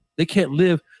 They can't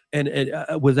live and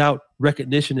without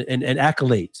recognition and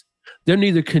accolades. They're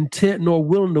neither content nor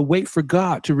willing to wait for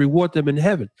God to reward them in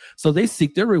heaven. So they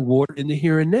seek their reward in the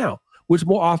here and now, which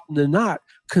more often than not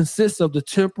consists of the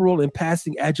temporal and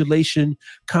passing adulation,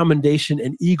 commendation,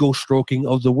 and ego stroking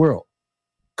of the world.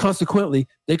 Consequently,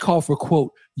 they call for,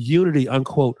 quote, unity,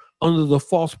 unquote, under the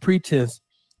false pretense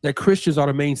that Christians are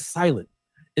to remain silent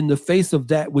in the face of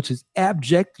that which is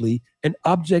abjectly and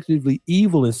objectively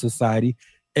evil in society,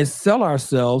 and sell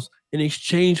ourselves in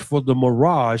exchange for the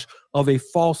mirage of a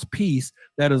false peace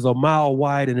that is a mile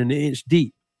wide and an inch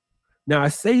deep. Now, I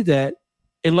say that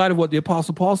in light of what the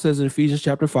Apostle Paul says in Ephesians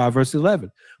chapter 5, verse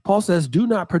 11. Paul says, do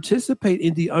not participate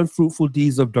in the unfruitful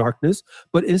deeds of darkness,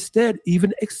 but instead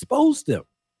even expose them.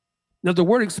 Now, the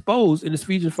word expose in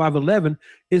Ephesians 5:11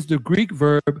 is the Greek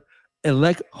verb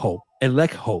elekho.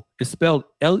 Elekho is spelled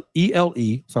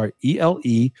E-L-E-G-C-H-O.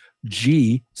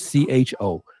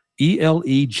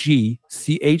 E-L-E-G-C-H-O,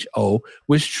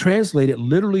 which translated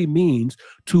literally means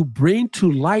to bring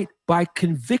to light by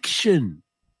conviction,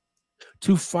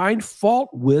 to find fault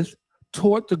with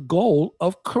toward the goal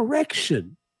of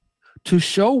correction, to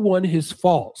show one his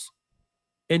faults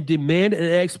and demand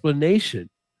an explanation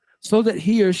so that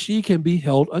he or she can be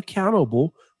held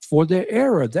accountable for their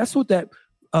error. That's what that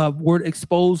word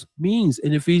expose means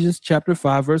in Ephesians chapter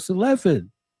 5, verse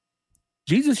 11.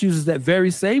 Jesus uses that very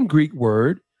same Greek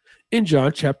word in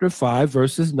John chapter 5,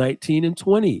 verses 19 and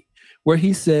 20, where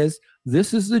he says,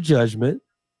 this is the judgment,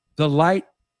 this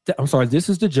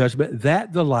is the judgment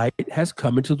that the light has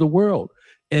come into the world,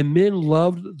 and men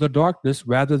loved the darkness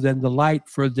rather than the light,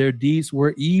 for their deeds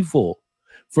were evil.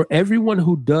 For everyone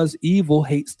who does evil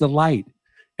hates the light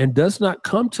and does not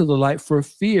come to the light for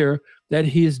fear that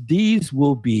his deeds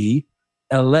will be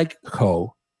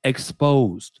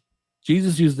exposed.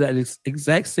 Jesus used that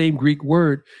exact same Greek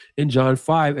word in John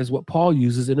 5 as what Paul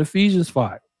uses in Ephesians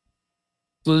 5.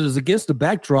 So it is against the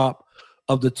backdrop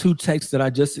of the two texts that I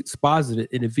just exposited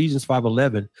in Ephesians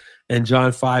 5:11 and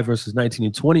John 5 verses 19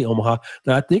 and 20, Omaha,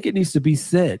 that I think it needs to be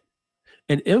said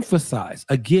and emphasized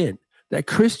again that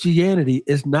Christianity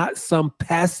is not some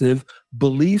passive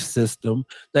belief system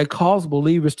that calls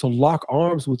believers to lock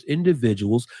arms with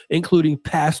individuals, including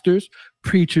pastors,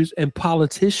 preachers, and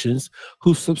politicians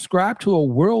who subscribe to a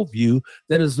worldview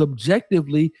that is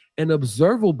objectively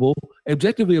observable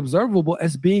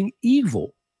as being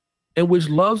evil, and which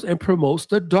loves and promotes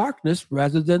the darkness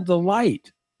rather than the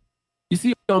light. You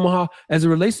see, Omaha, as it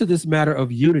relates to this matter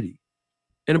of unity,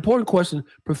 an important question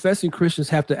professing Christians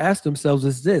have to ask themselves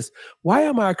is this: why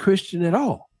am I a Christian at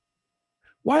all?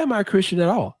 Why am I a Christian at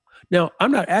all? Now,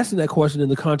 I'm not asking that question in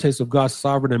the context of God's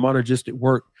sovereign and monergistic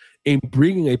work in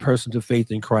bringing a person to faith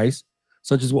in Christ,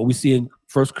 such as what we see in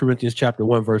 1 Corinthians chapter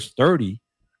 1, verse 30.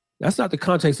 That's not the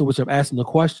context in which I'm asking the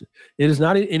question. It is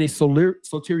not in a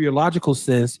soteriological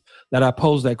sense that I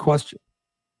pose that question.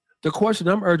 The question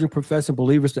I'm urging professing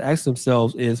believers to ask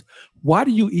themselves is, why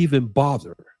do you even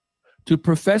bother to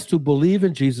profess to believe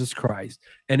in Jesus Christ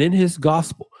and in his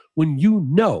gospel when you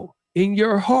know in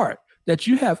your heart that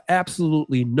you have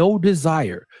absolutely no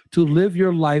desire to live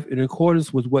your life in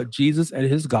accordance with what Jesus and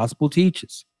his gospel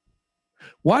teaches?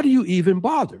 Why do you even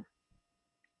bother?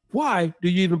 Why do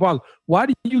you even bother? Why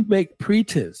do you make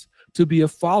pretense to be a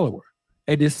follower,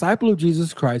 a disciple of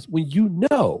Jesus Christ, when you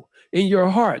know in your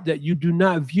heart that you do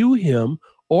not view him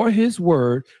or his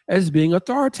word as being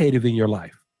authoritative in your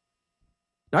life?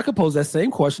 I could pose that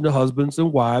same question to husbands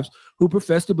and wives who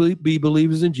profess to be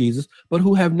believers in Jesus, but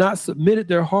who have not submitted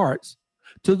their hearts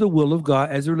to the will of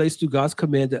God as it relates to God's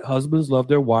command that husbands love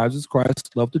their wives as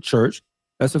Christ loved the church.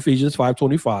 That's Ephesians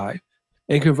 5:25.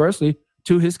 And conversely,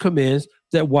 to his commands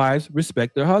that wives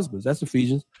respect their husbands. That's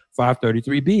Ephesians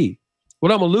 5:33b.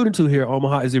 What I'm alluding to here,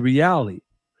 Omaha, is a reality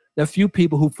that few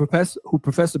people who profess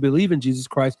to believe in Jesus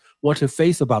Christ want to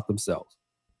face about themselves.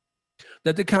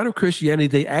 That the kind of Christianity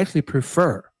they actually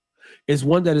prefer is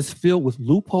one that is filled with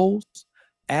loopholes,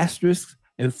 asterisks,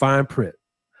 and fine print,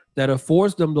 that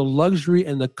affords them the luxury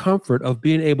and the comfort of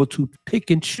being able to pick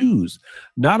and choose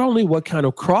not only what kind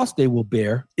of cross they will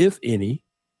bear, if any,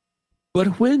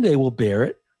 but when they will bear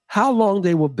it, how long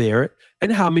they will bear it,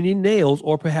 and how many nails,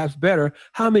 or perhaps better,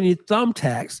 how many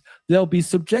thumbtacks they'll be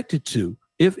subjected to,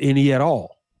 if any at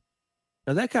all.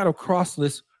 Now, that kind of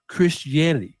crossless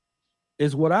Christianity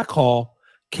is what I call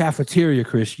cafeteria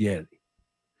Christianity.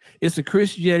 It's a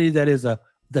Christianity that's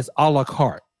a la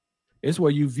carte. It's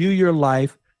where you view your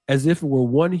life as if it were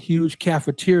one huge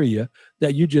cafeteria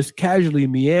that you just casually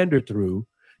meander through,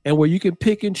 and where you can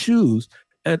pick and choose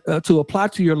and to apply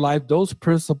to your life those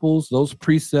principles, those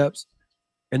precepts,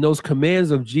 and those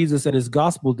commands of Jesus and his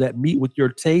gospel that meet with your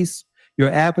tastes, your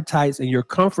appetites, and your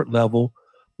comfort level,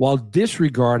 while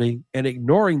disregarding and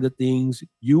ignoring the things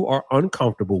you are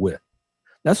uncomfortable with.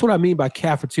 That's what I mean by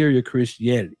cafeteria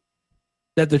Christianity.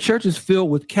 That the church is filled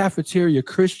with cafeteria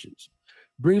Christians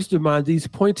brings to mind these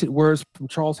pointed words from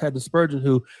Charles Haddon Spurgeon,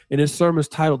 who in his sermons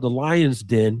titled The Lion's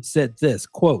Den said this,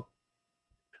 quote,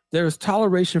 "There is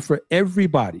toleration for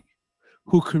everybody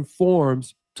who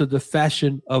conforms to the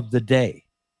fashion of the day,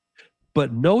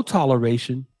 but no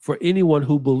toleration for anyone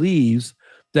who believes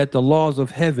that the laws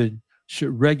of heaven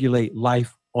should regulate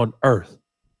life on earth,"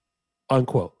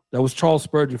 unquote. That was Charles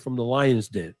Spurgeon from The Lion's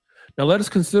Den. Now let us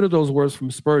consider those words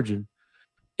from Spurgeon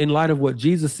in light of what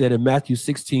Jesus said in Matthew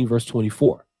 16, verse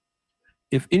 24.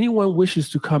 "If anyone wishes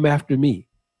to come after me,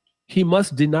 he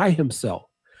must deny himself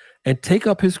and take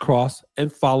up his cross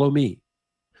and follow me."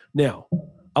 Now,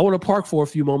 I want to park for a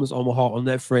few moments, Omaha, on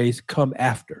that phrase, come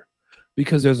after,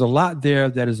 because there's a lot there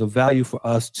that is of value for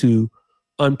us to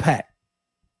unpack.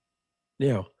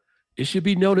 Now, it should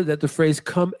be noted that the phrase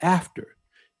come after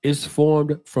is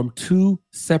formed from two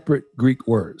separate Greek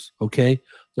words, okay?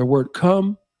 The word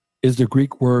come is the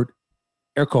Greek word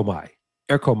erchomai,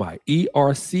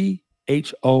 E-R-C-H-O-M-A-I,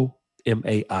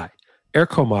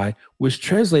 erchomai, which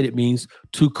translated means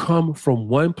to come from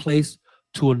one place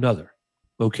to another,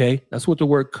 okay? That's what the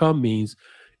word come means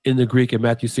in the Greek in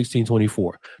Matthew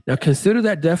 16:24. Now consider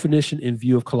that definition in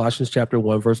view of Colossians chapter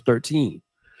 1, verse 13,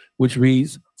 which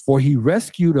reads, "For he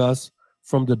rescued us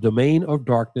from the domain of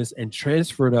darkness and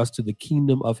transferred us to the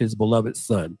kingdom of his beloved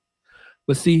Son."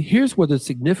 But see, here's where the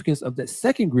significance of that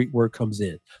second Greek word comes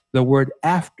in, the word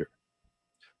after.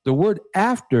 The word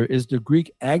after is the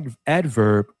Greek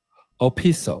adverb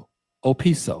opiso,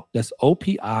 that's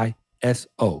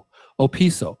O-P-I-S-O,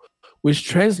 opiso, which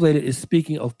translated is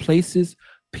speaking of places,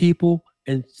 people,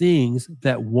 and things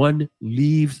that one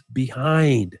leaves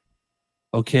behind,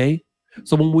 okay?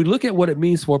 So when we look at what it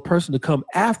means for a person to come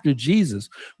after Jesus,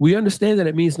 we understand that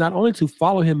it means not only to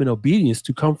follow him in obedience,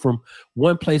 to come from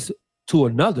one place to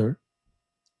another,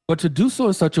 but to do so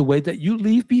in such a way that you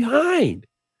leave behind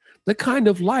the kind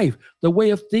of life, the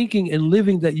way of thinking and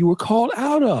living that you were called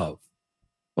out of.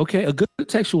 Okay, a good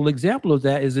textual example of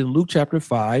that is in Luke chapter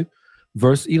 5,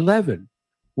 verse 11,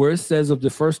 where it says of the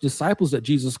first disciples that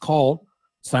Jesus called,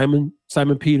 Simon,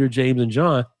 Peter, James, and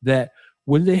John, that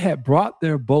when they had brought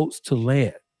their boats to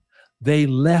land, they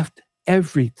left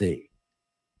everything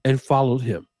and followed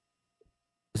him.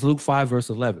 It's Luke 5, verse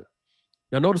 11.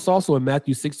 Now notice also in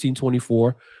Matthew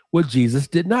 16:24 what Jesus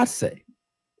did not say.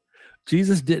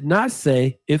 Jesus did not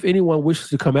say, "If anyone wishes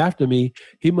to come after me,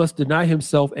 he must deny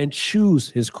himself and choose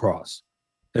his cross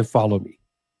and follow me."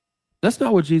 That's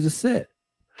not what Jesus said.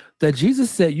 That Jesus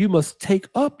said you must take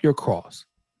up your cross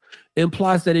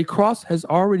implies that a cross has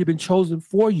already been chosen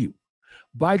for you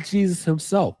by Jesus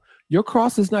himself. Your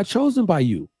cross is not chosen by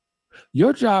you.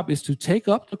 Your job is to take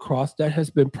up the cross that has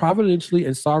been providentially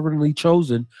and sovereignly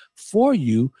chosen for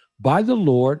you by the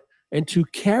Lord and to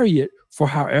carry it for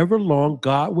however long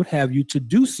God would have you to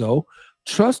do so,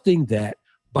 trusting that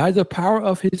by the power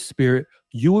of his Spirit,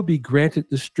 you will be granted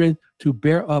the strength to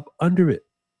bear up under it.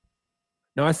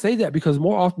 Now, I say that because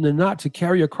more often than not, to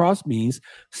carry a cross means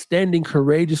standing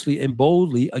courageously and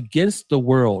boldly against the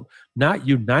world, not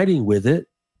uniting with it.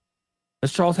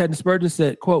 As Charles Haddon Spurgeon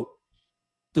said, quote,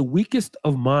 "The weakest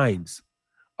of minds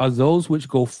are those which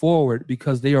go forward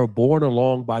because they are borne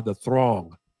along by the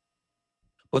throng.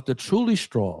 But the truly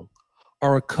strong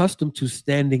are accustomed to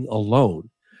standing alone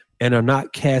and are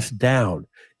not cast down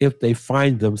if they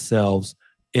find themselves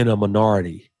in a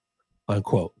minority,"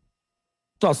 unquote.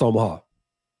 Thoughts, Omaha?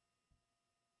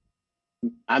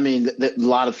 I mean, a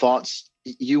lot of thoughts.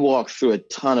 You walk through a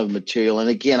ton of material. And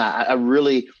again, I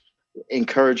really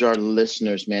encourage our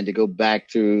listeners, man, to go back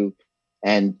through.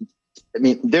 And I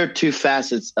mean, there are two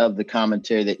facets of the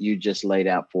commentary that you just laid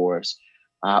out for us.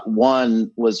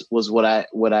 One was what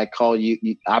I call you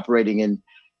operating in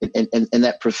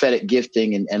that prophetic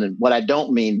gifting. And what I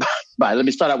don't mean by, let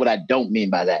me start out what I don't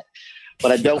mean by that.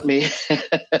 What I don't mean,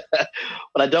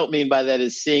 what I don't mean by that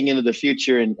is seeing into the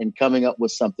future and coming up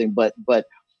with something, but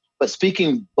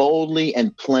speaking boldly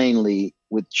and plainly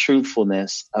with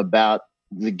truthfulness about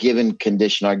the given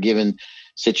condition, our given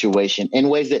situation, in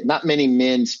ways that not many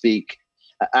men speak.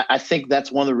 I think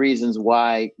that's one of the reasons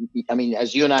why, I mean,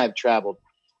 as you and I have traveled,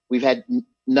 we've had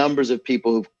numbers of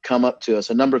people who've come up to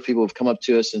us, a number of people who've come up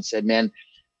to us and said, man,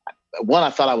 one, I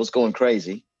thought I was going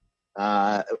crazy.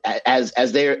 As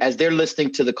they're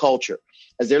listening to the culture,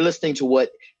 as they're listening to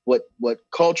what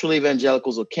cultural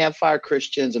evangelicals or campfire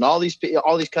Christians and all these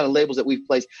kind of labels that we've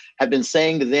placed have been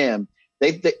saying to them,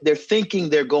 they're thinking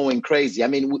they're going crazy. I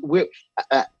mean,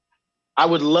 I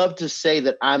would love to say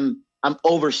that I'm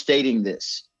overstating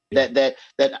this. Yeah.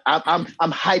 That I'm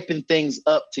hyping things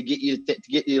up to get you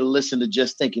to listen to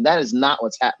Just Thinking. That is not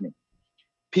what's happening.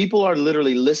 People are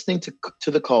literally listening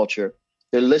to the culture.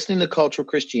 They're listening to cultural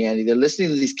Christianity. They're listening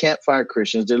to these campfire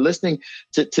Christians. They're listening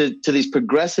to these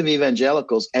progressive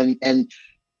evangelicals, and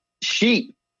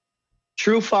sheep,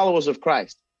 true followers of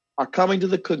Christ, are coming to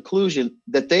the conclusion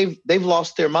that they've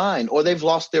lost their mind, or they've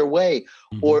lost their way,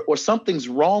 or something's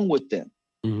wrong with them.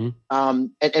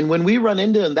 And when we run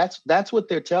into them, that's what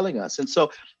they're telling us. And so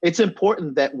it's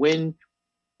important that when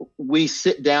we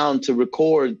sit down to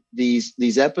record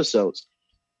these episodes,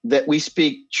 that we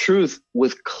speak truth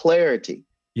with clarity.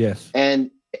 Yes. And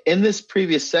in this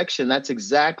previous section, that's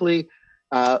exactly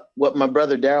what my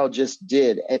brother Darrell just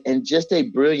did, in just a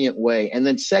brilliant way. And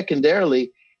then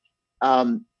secondarily,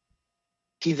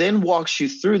 he then walks you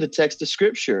through the text of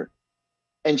Scripture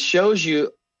and shows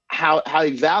you how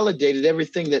he validated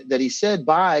everything that he said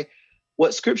by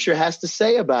what Scripture has to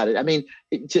say about it. I mean,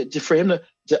 for him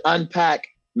to unpack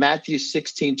Matthew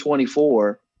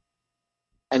 16:24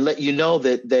 and let you know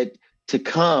that to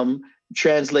come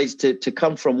translates to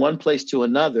come from one place to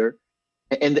another,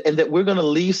 and that we're going to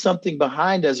leave something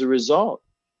behind as a result.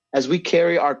 As we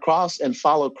carry our cross and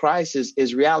follow Christ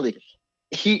is reality.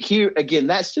 Here again,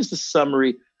 that's just a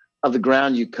summary of the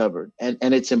ground you covered and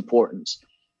its importance.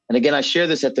 And again, I share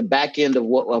this at the back end of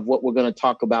what we're going to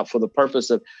talk about for the purpose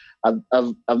of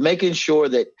making sure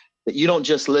that you don't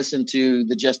just listen to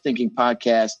the Just Thinking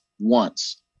podcast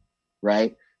once,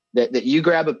 right? That you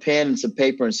grab a pen and some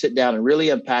paper and sit down and really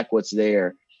unpack what's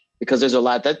there, because there's a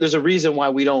lot. There's a reason why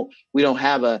we don't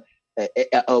have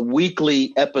a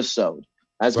weekly episode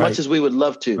as much as we would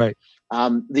love to. Right.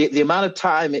 The amount of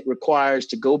time it requires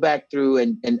to go back through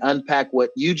and unpack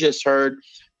what you just heard,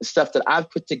 the stuff that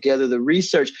I've put together, the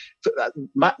research.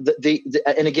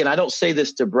 And again, I don't say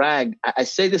this to brag. I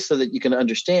say this so that you can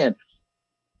understand.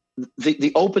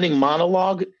 The opening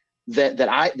monologue that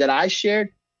I shared,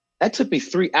 that took me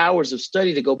 3 hours of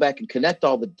study to go back and connect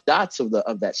all the dots of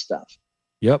that stuff.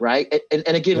 Yep. Right. And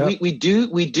again, yep. we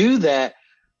do that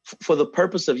for the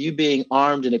purpose of you being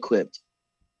armed and equipped.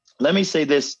 Let me say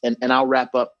this, and I'll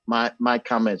wrap up my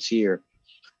comments here.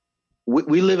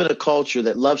 We live in a culture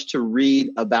that loves to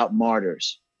read about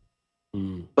martyrs,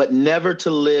 but never to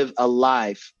live a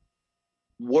life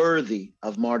worthy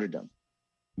of martyrdom.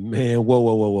 Man,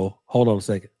 whoa. Hold on a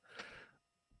second,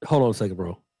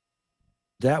 bro.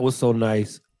 That was so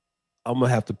nice. I'm going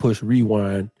to have to push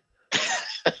rewind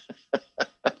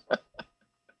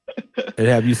and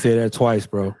have you say that twice,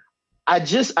 bro.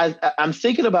 I'm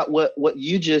thinking about what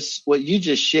you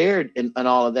just shared and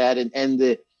all of that, and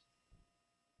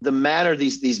the matter,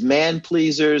 these man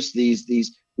pleasers,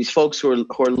 these folks who are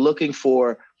looking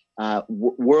for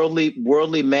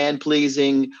worldly man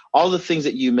pleasing, all the things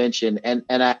that you mentioned, and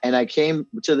I came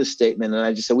to the statement, and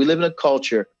I just said we live in a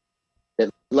culture that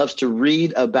loves to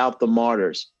read about the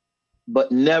martyrs,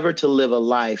 but never to live a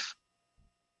life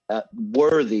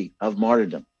worthy of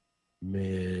martyrdom.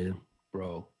 Man,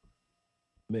 bro.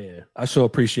 Man, I sure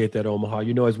appreciate that, Omaha.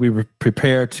 You know, as we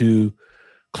prepare to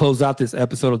close out this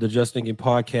episode of the Just Thinking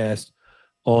podcast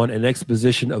on an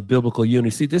exposition of biblical unity.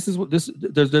 See,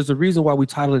 there's a reason why we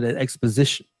titled it an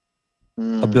exposition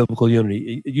of biblical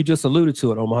unity. You just alluded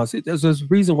to it, Omaha. See, there's a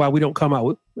reason why we don't come out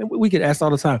with, we get asked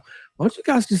all the time, why don't you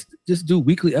guys just do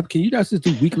weekly? Can you guys just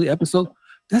do weekly episodes?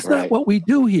 That's right. Not what we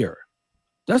do here.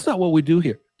 That's not what we do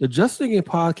here. The Just Thinking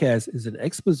podcast is an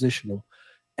expositional,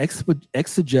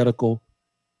 exegetical,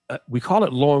 we call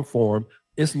it long form.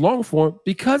 It's long form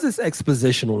because it's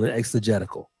expositional and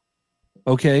exegetical.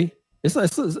 Okay, we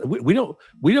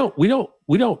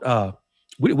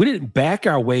didn't back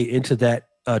our way into that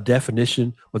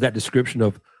definition or that description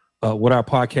of what our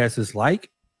podcast is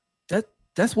like.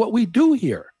 That's what we do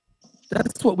here.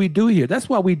 That's what we do here. That's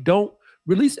why we don't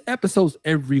release episodes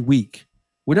every week.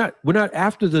 We're not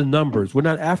after the numbers. We're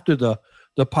not after the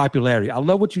popularity. I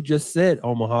love what you just said,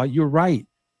 Omaha. You're right.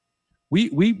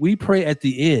 We pray at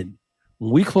the end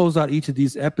when we close out each of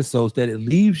these episodes that it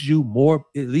leaves you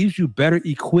better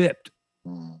equipped.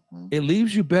 Mm-hmm. It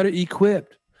leaves you better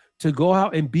equipped to go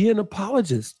out and be an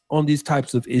apologist on these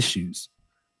types of issues.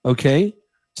 Okay,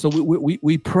 so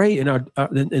we pray in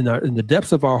the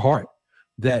depths of our heart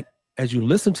that as you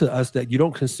listen to us, that you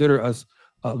don't consider us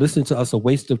listening to us a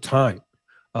waste of time.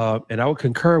 And I would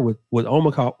concur with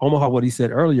Omaha what he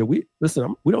said earlier. We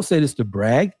don't say this to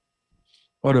brag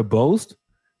or to boast,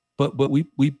 but we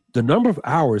the number of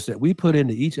hours that we put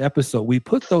into each episode, we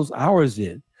put those hours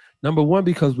in. Number one,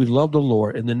 because we love the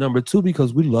Lord, and then number two,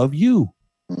 because we love you.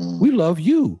 We love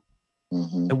you.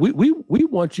 Mm-hmm. And we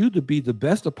want you to be the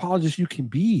best apologist you can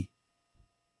be.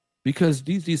 Because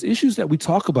these issues that we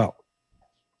talk about,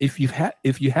 if you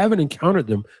haven't encountered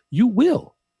them, you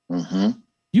will. Mm-hmm.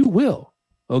 You will.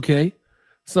 Okay.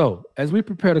 So as we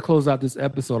prepare to close out this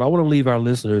episode, I want to leave our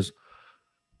listeners,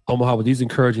 Omaha, with these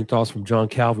encouraging thoughts from John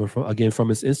Calvin, from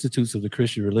his Institutes of the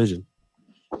Christian Religion.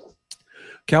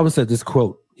 Calvin said this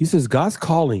quote. He says, God's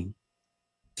calling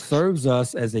serves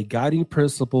us as a guiding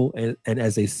principle and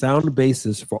as a sound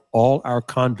basis for all our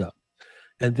conduct,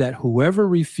 and that whoever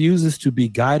refuses to be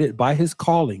guided by his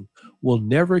calling will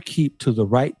never keep to the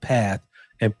right path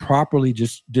and properly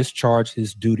discharge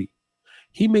his duty.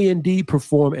 He may indeed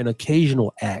perform an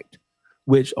occasional act,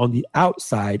 which on the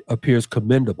outside appears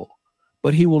commendable,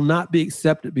 but he will not be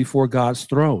accepted before God's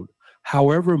throne,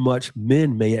 however much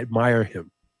men may admire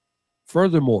him.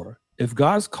 Furthermore, if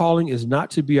God's calling is not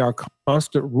to be our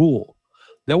constant rule,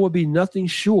 there will be nothing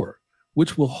sure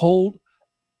which will hold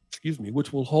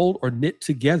or knit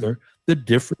together the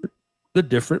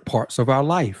different parts of our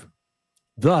life.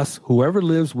 Thus, whoever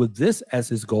lives with this as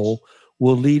his goal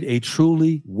will lead a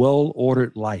truly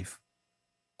well-ordered life.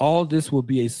 All this will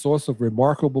be a source of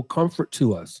remarkable comfort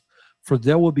to us, for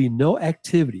there will be no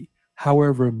activity,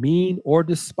 however mean or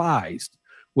despised,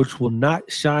 which will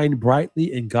not shine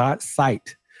brightly in God's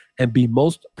sight and be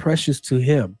most precious to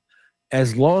him,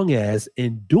 as long as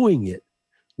in doing it,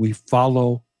 we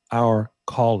follow our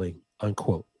calling,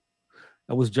 unquote.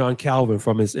 That was John Calvin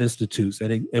from his Institutes.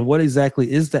 And what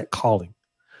exactly is that calling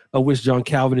of which John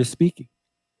Calvin is speaking?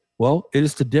 Well, it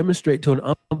is to demonstrate to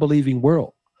an unbelieving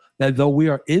world that though we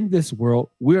are in this world,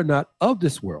 we are not of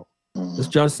this world. That's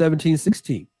John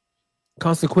 17:16.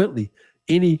 Consequently,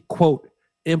 any, quote,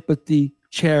 empathy,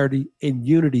 charity, and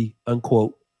unity,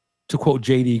 unquote, to quote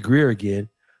J.D. Greer again,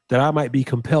 that I might be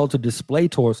compelled to display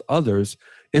towards others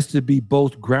is to be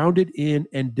both grounded in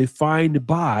and defined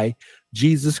by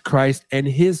Jesus Christ and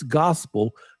his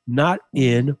gospel, not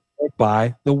in or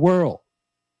by the world.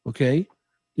 Okay?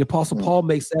 The Apostle Paul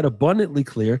makes that abundantly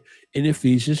clear in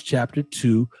Ephesians chapter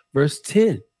 2, verse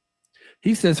 10.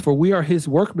 He says, for we are his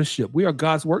workmanship. We are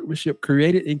God's workmanship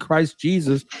created in Christ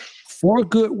Jesus for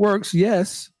good works,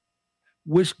 yes,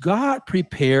 which God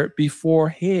prepared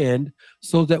beforehand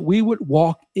so that we would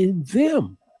walk in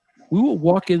them. We will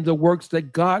walk in the works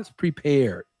that God's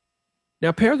prepared.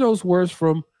 Now, pair those words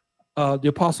from the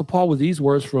Apostle Paul with these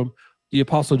words from the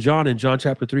Apostle John in John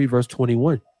chapter 3, verse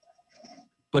 21.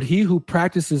 But he who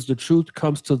practices the truth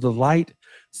comes to the light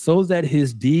so that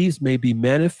his deeds may be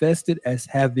manifested as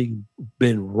having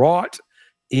been wrought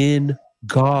in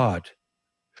God.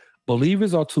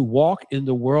 Believers are to walk in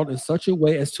the world in such a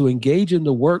way as to engage in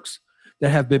the works that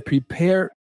have been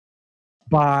prepared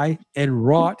by and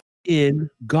wrought in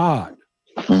God.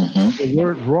 The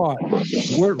word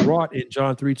wrought in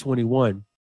John 3:21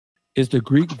 is the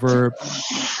Greek verb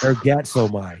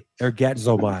ergatzomai,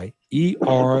 ergatzomai,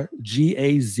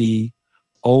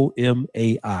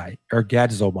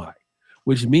 ergatzomai,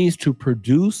 which means to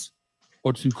produce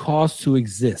or to cause to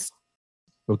exist.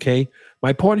 Okay?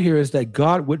 My point here is that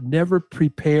God would never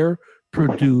prepare,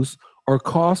 produce, or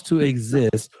cause to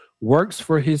exist works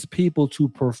for his people to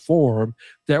perform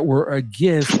that were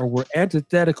against or were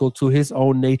antithetical to his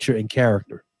own nature and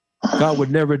character. God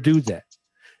would never do that.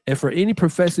 And for any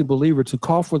professing believer to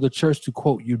call for the church to,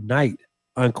 quote, unite,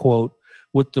 unquote,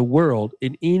 with the world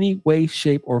in any way,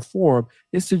 shape, or form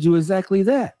is to do exactly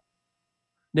that.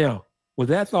 Now, with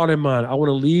that thought in mind, I want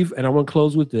to leave and I want to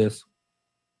close with this.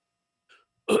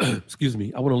 Excuse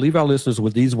me. I want to leave our listeners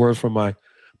with these words from my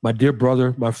dear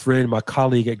brother, my friend, my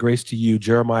colleague at Grace to You,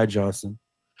 Jeremiah Johnson.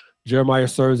 Jeremiah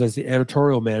serves as the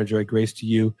editorial manager at Grace to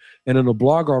You. And in a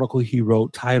blog article he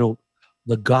wrote titled,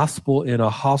 The Gospel in a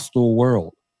Hostile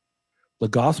World. The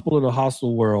Gospel in a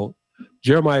Hostile World.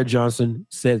 Jeremiah Johnson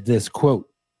said this, quote,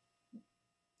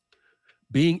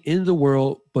 being in the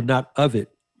world but not of it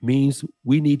means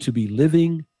we need to be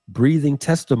living, breathing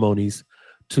testimonies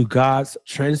to God's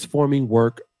transforming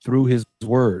work through his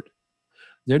word.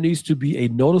 There needs to be a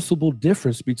noticeable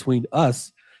difference between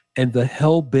us and the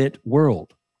hell-bent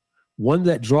world, one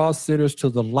that draws sinners to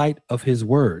the light of his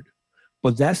word.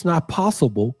 But that's not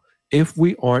possible if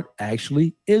we aren't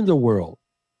actually in the world.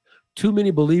 Too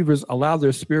many believers allow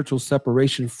their spiritual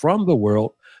separation from the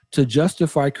world to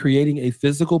justify creating a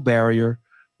physical barrier,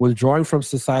 withdrawing from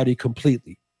society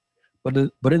completely. But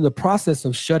in the process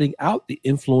of shutting out the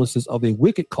influences of a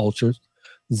wicked culture,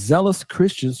 zealous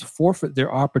Christians forfeit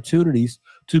their opportunities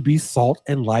to be salt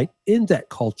and light in that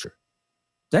culture.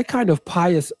 That kind of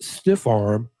pious stiff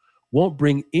arm won't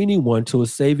bring anyone to a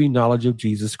saving knowledge of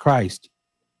Jesus Christ.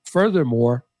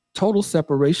 Furthermore, total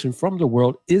separation from the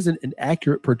world isn't an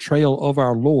accurate portrayal of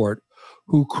our Lord,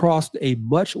 who crossed a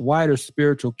much wider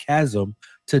spiritual chasm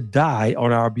to die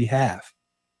on our behalf.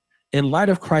 In light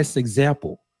of Christ's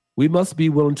example, we must be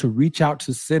willing to reach out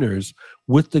to sinners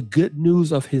with the good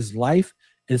news of his life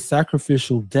and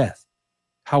sacrificial death.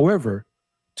 However,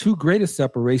 too great a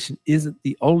separation isn't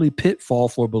the only pitfall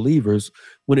for believers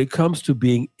when it comes to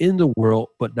being in the world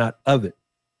but not of it.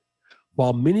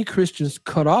 While many Christians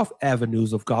cut off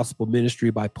avenues of gospel ministry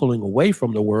by pulling away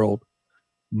from the world,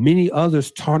 many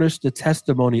others tarnish the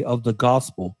testimony of the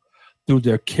gospel through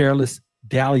their careless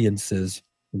dalliances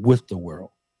with the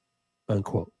world.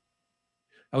 Unquote.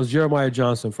 That was Jeremiah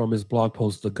Johnson from his blog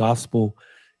post, The Gospel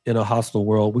in a Hostile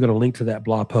World. We're going to link to that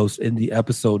blog post in the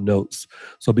episode notes,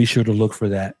 so be sure to look for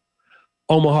that.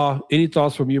 Omaha, any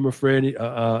thoughts from you, my friend,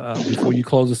 before you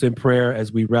close us in prayer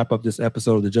as we wrap up this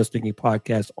episode of the Just Thinking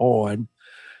podcast on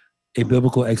a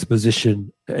biblical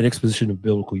exposition, an exposition of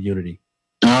biblical unity?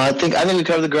 I think we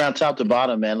covered the ground top to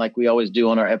bottom, man, like we always do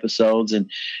on our episodes. And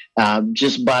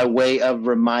just by way of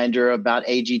reminder about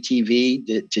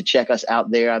AGTV, to check us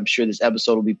out there. I'm sure this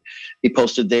episode will be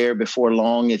posted there before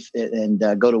long. Go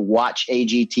to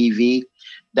watchagtv.com.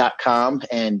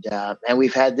 And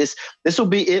we've had this will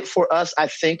be it for us, I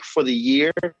think, for the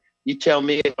year. You tell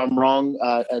me if I'm wrong.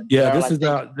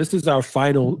 This is our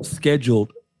final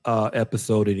scheduled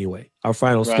episode anyway. Our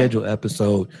final scheduled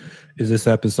episode is this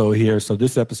episode here. So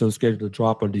this episode is scheduled to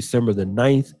drop on December the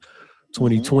 9th,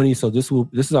 2020. So this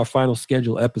is our final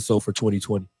scheduled episode for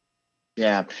 2020.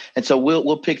 Yeah. And so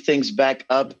we'll pick things back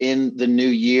up in the new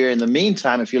year. In the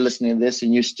meantime, if you're listening to this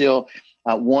and you're still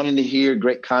wanting to hear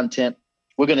great content,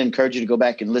 we're going to encourage you to go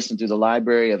back and listen through the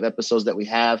library of episodes that we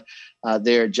have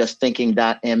there at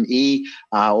justthinking.me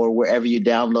or wherever you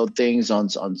download things on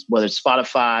whether it's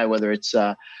Spotify, whether it's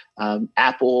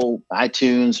Apple,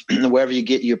 iTunes, wherever you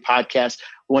get your podcast.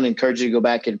 We want to encourage you to go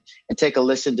back and take a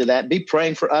listen to that. Be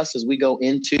praying for us as we go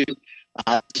into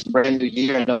this brand new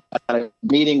year and a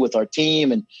meeting with our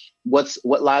team and what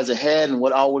lies ahead and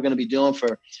what all we're going to be doing for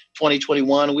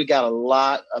 2021. We got a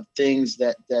lot of things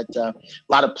that a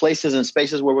lot of places and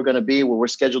spaces where we're going to be, where we're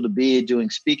scheduled to be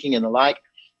doing speaking and the like.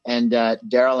 And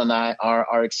Darrell and I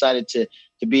are excited to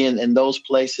be in those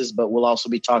places, but we'll also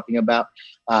be talking about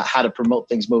how to promote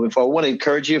things moving forward. I want to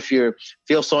encourage you, if you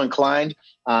feel so inclined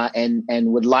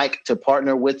and would like to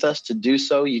partner with us to do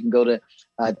so, you can go to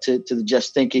the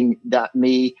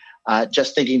justthinking.me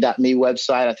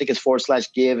website. I think it's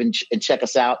 /give and check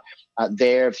us out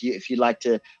there. If you'd like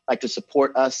to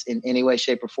support us in any way,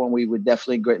 shape, or form, we would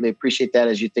definitely greatly appreciate that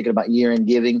as you're thinking about year-end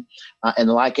giving and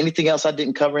the like. Anything else I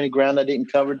didn't cover? Any ground I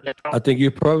didn't cover? I think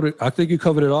you covered it. I think you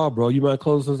covered it all, bro. You might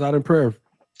close us out in prayer.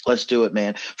 Let's do it,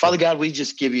 man. Father God, we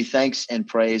just give you thanks and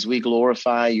praise. We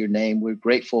glorify your name. We're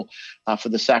grateful for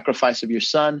the sacrifice of your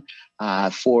son,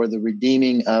 for the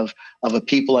redeeming of a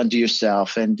people unto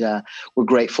yourself. And we're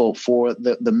grateful for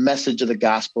the message of the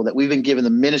gospel that we've been given,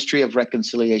 the ministry of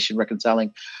reconciliation,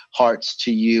 reconciling hearts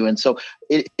to you. And so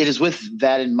it is with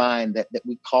that in mind that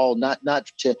we call not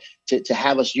to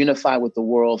have us unify with the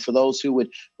world. For those who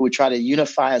would try to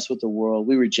unify us with the world,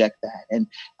 we reject that.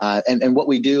 And what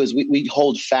we do is we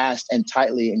hold fast and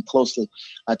tightly and closely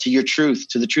to your truth,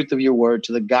 to the truth of your word,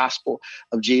 to the gospel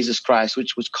of Jesus Christ,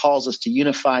 which calls us to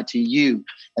unify to you,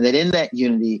 and that in that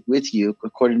unity with you,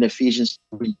 according to Ephesians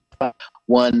 3,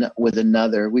 one with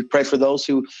another. We pray for those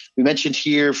who we mentioned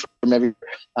here, from every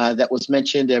that was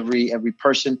mentioned, every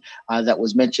person that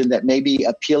was mentioned that may be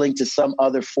appealing to some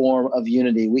other form of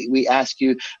unity. We ask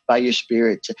you by your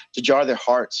Spirit to jar their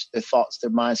hearts, their thoughts, their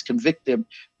minds, convict them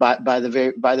by the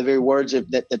very words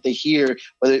that they hear,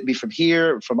 whether it be from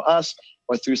here, from us,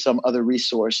 or through some other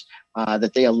resource,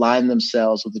 that they align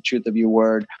themselves with the truth of your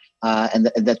word,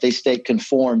 and that they stay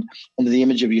conformed into the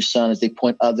image of your Son as they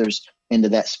point others into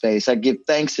that space. I give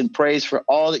thanks and praise for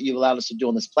all that you've allowed us to do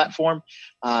on this platform.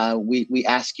 We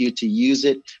ask you to use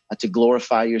it to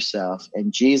glorify yourself. In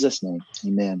Jesus' name,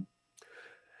 amen.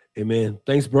 Amen.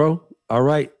 Thanks, bro. All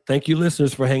right. Thank you,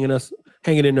 listeners, for hanging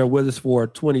in there with us for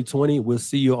 2020. We'll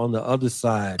see you on the other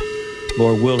side,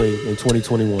 Lord willing, in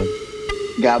 2021.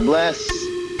 God bless.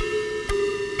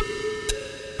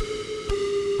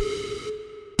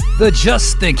 The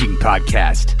Just Thinking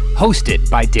podcast, hosted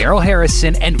by Darrell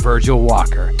Harrison and Virgil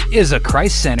Walker, is a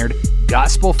Christ-centered,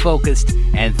 gospel-focused,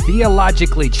 and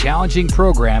theologically challenging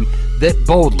program that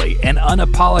boldly and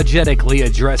unapologetically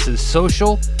addresses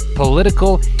social,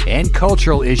 political, and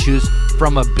cultural issues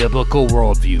from a biblical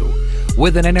worldview.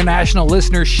 With an international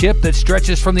listenership that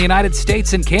stretches from the United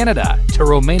States and Canada to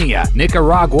Romania,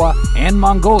 Nicaragua, and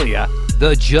Mongolia,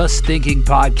 The Just Thinking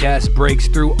podcast breaks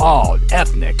through all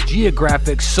ethnic,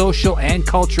 geographic, social, and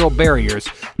cultural barriers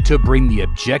to bring the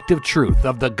objective truth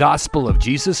of the gospel of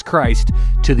Jesus Christ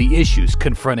to the issues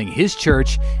confronting his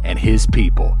church and his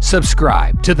people.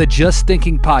 Subscribe to the Just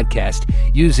Thinking podcast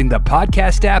using the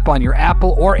podcast app on your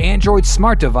Apple or Android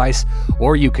smart device,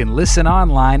 or you can listen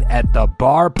online at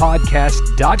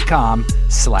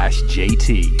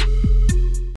thebarpodcast.com/JT.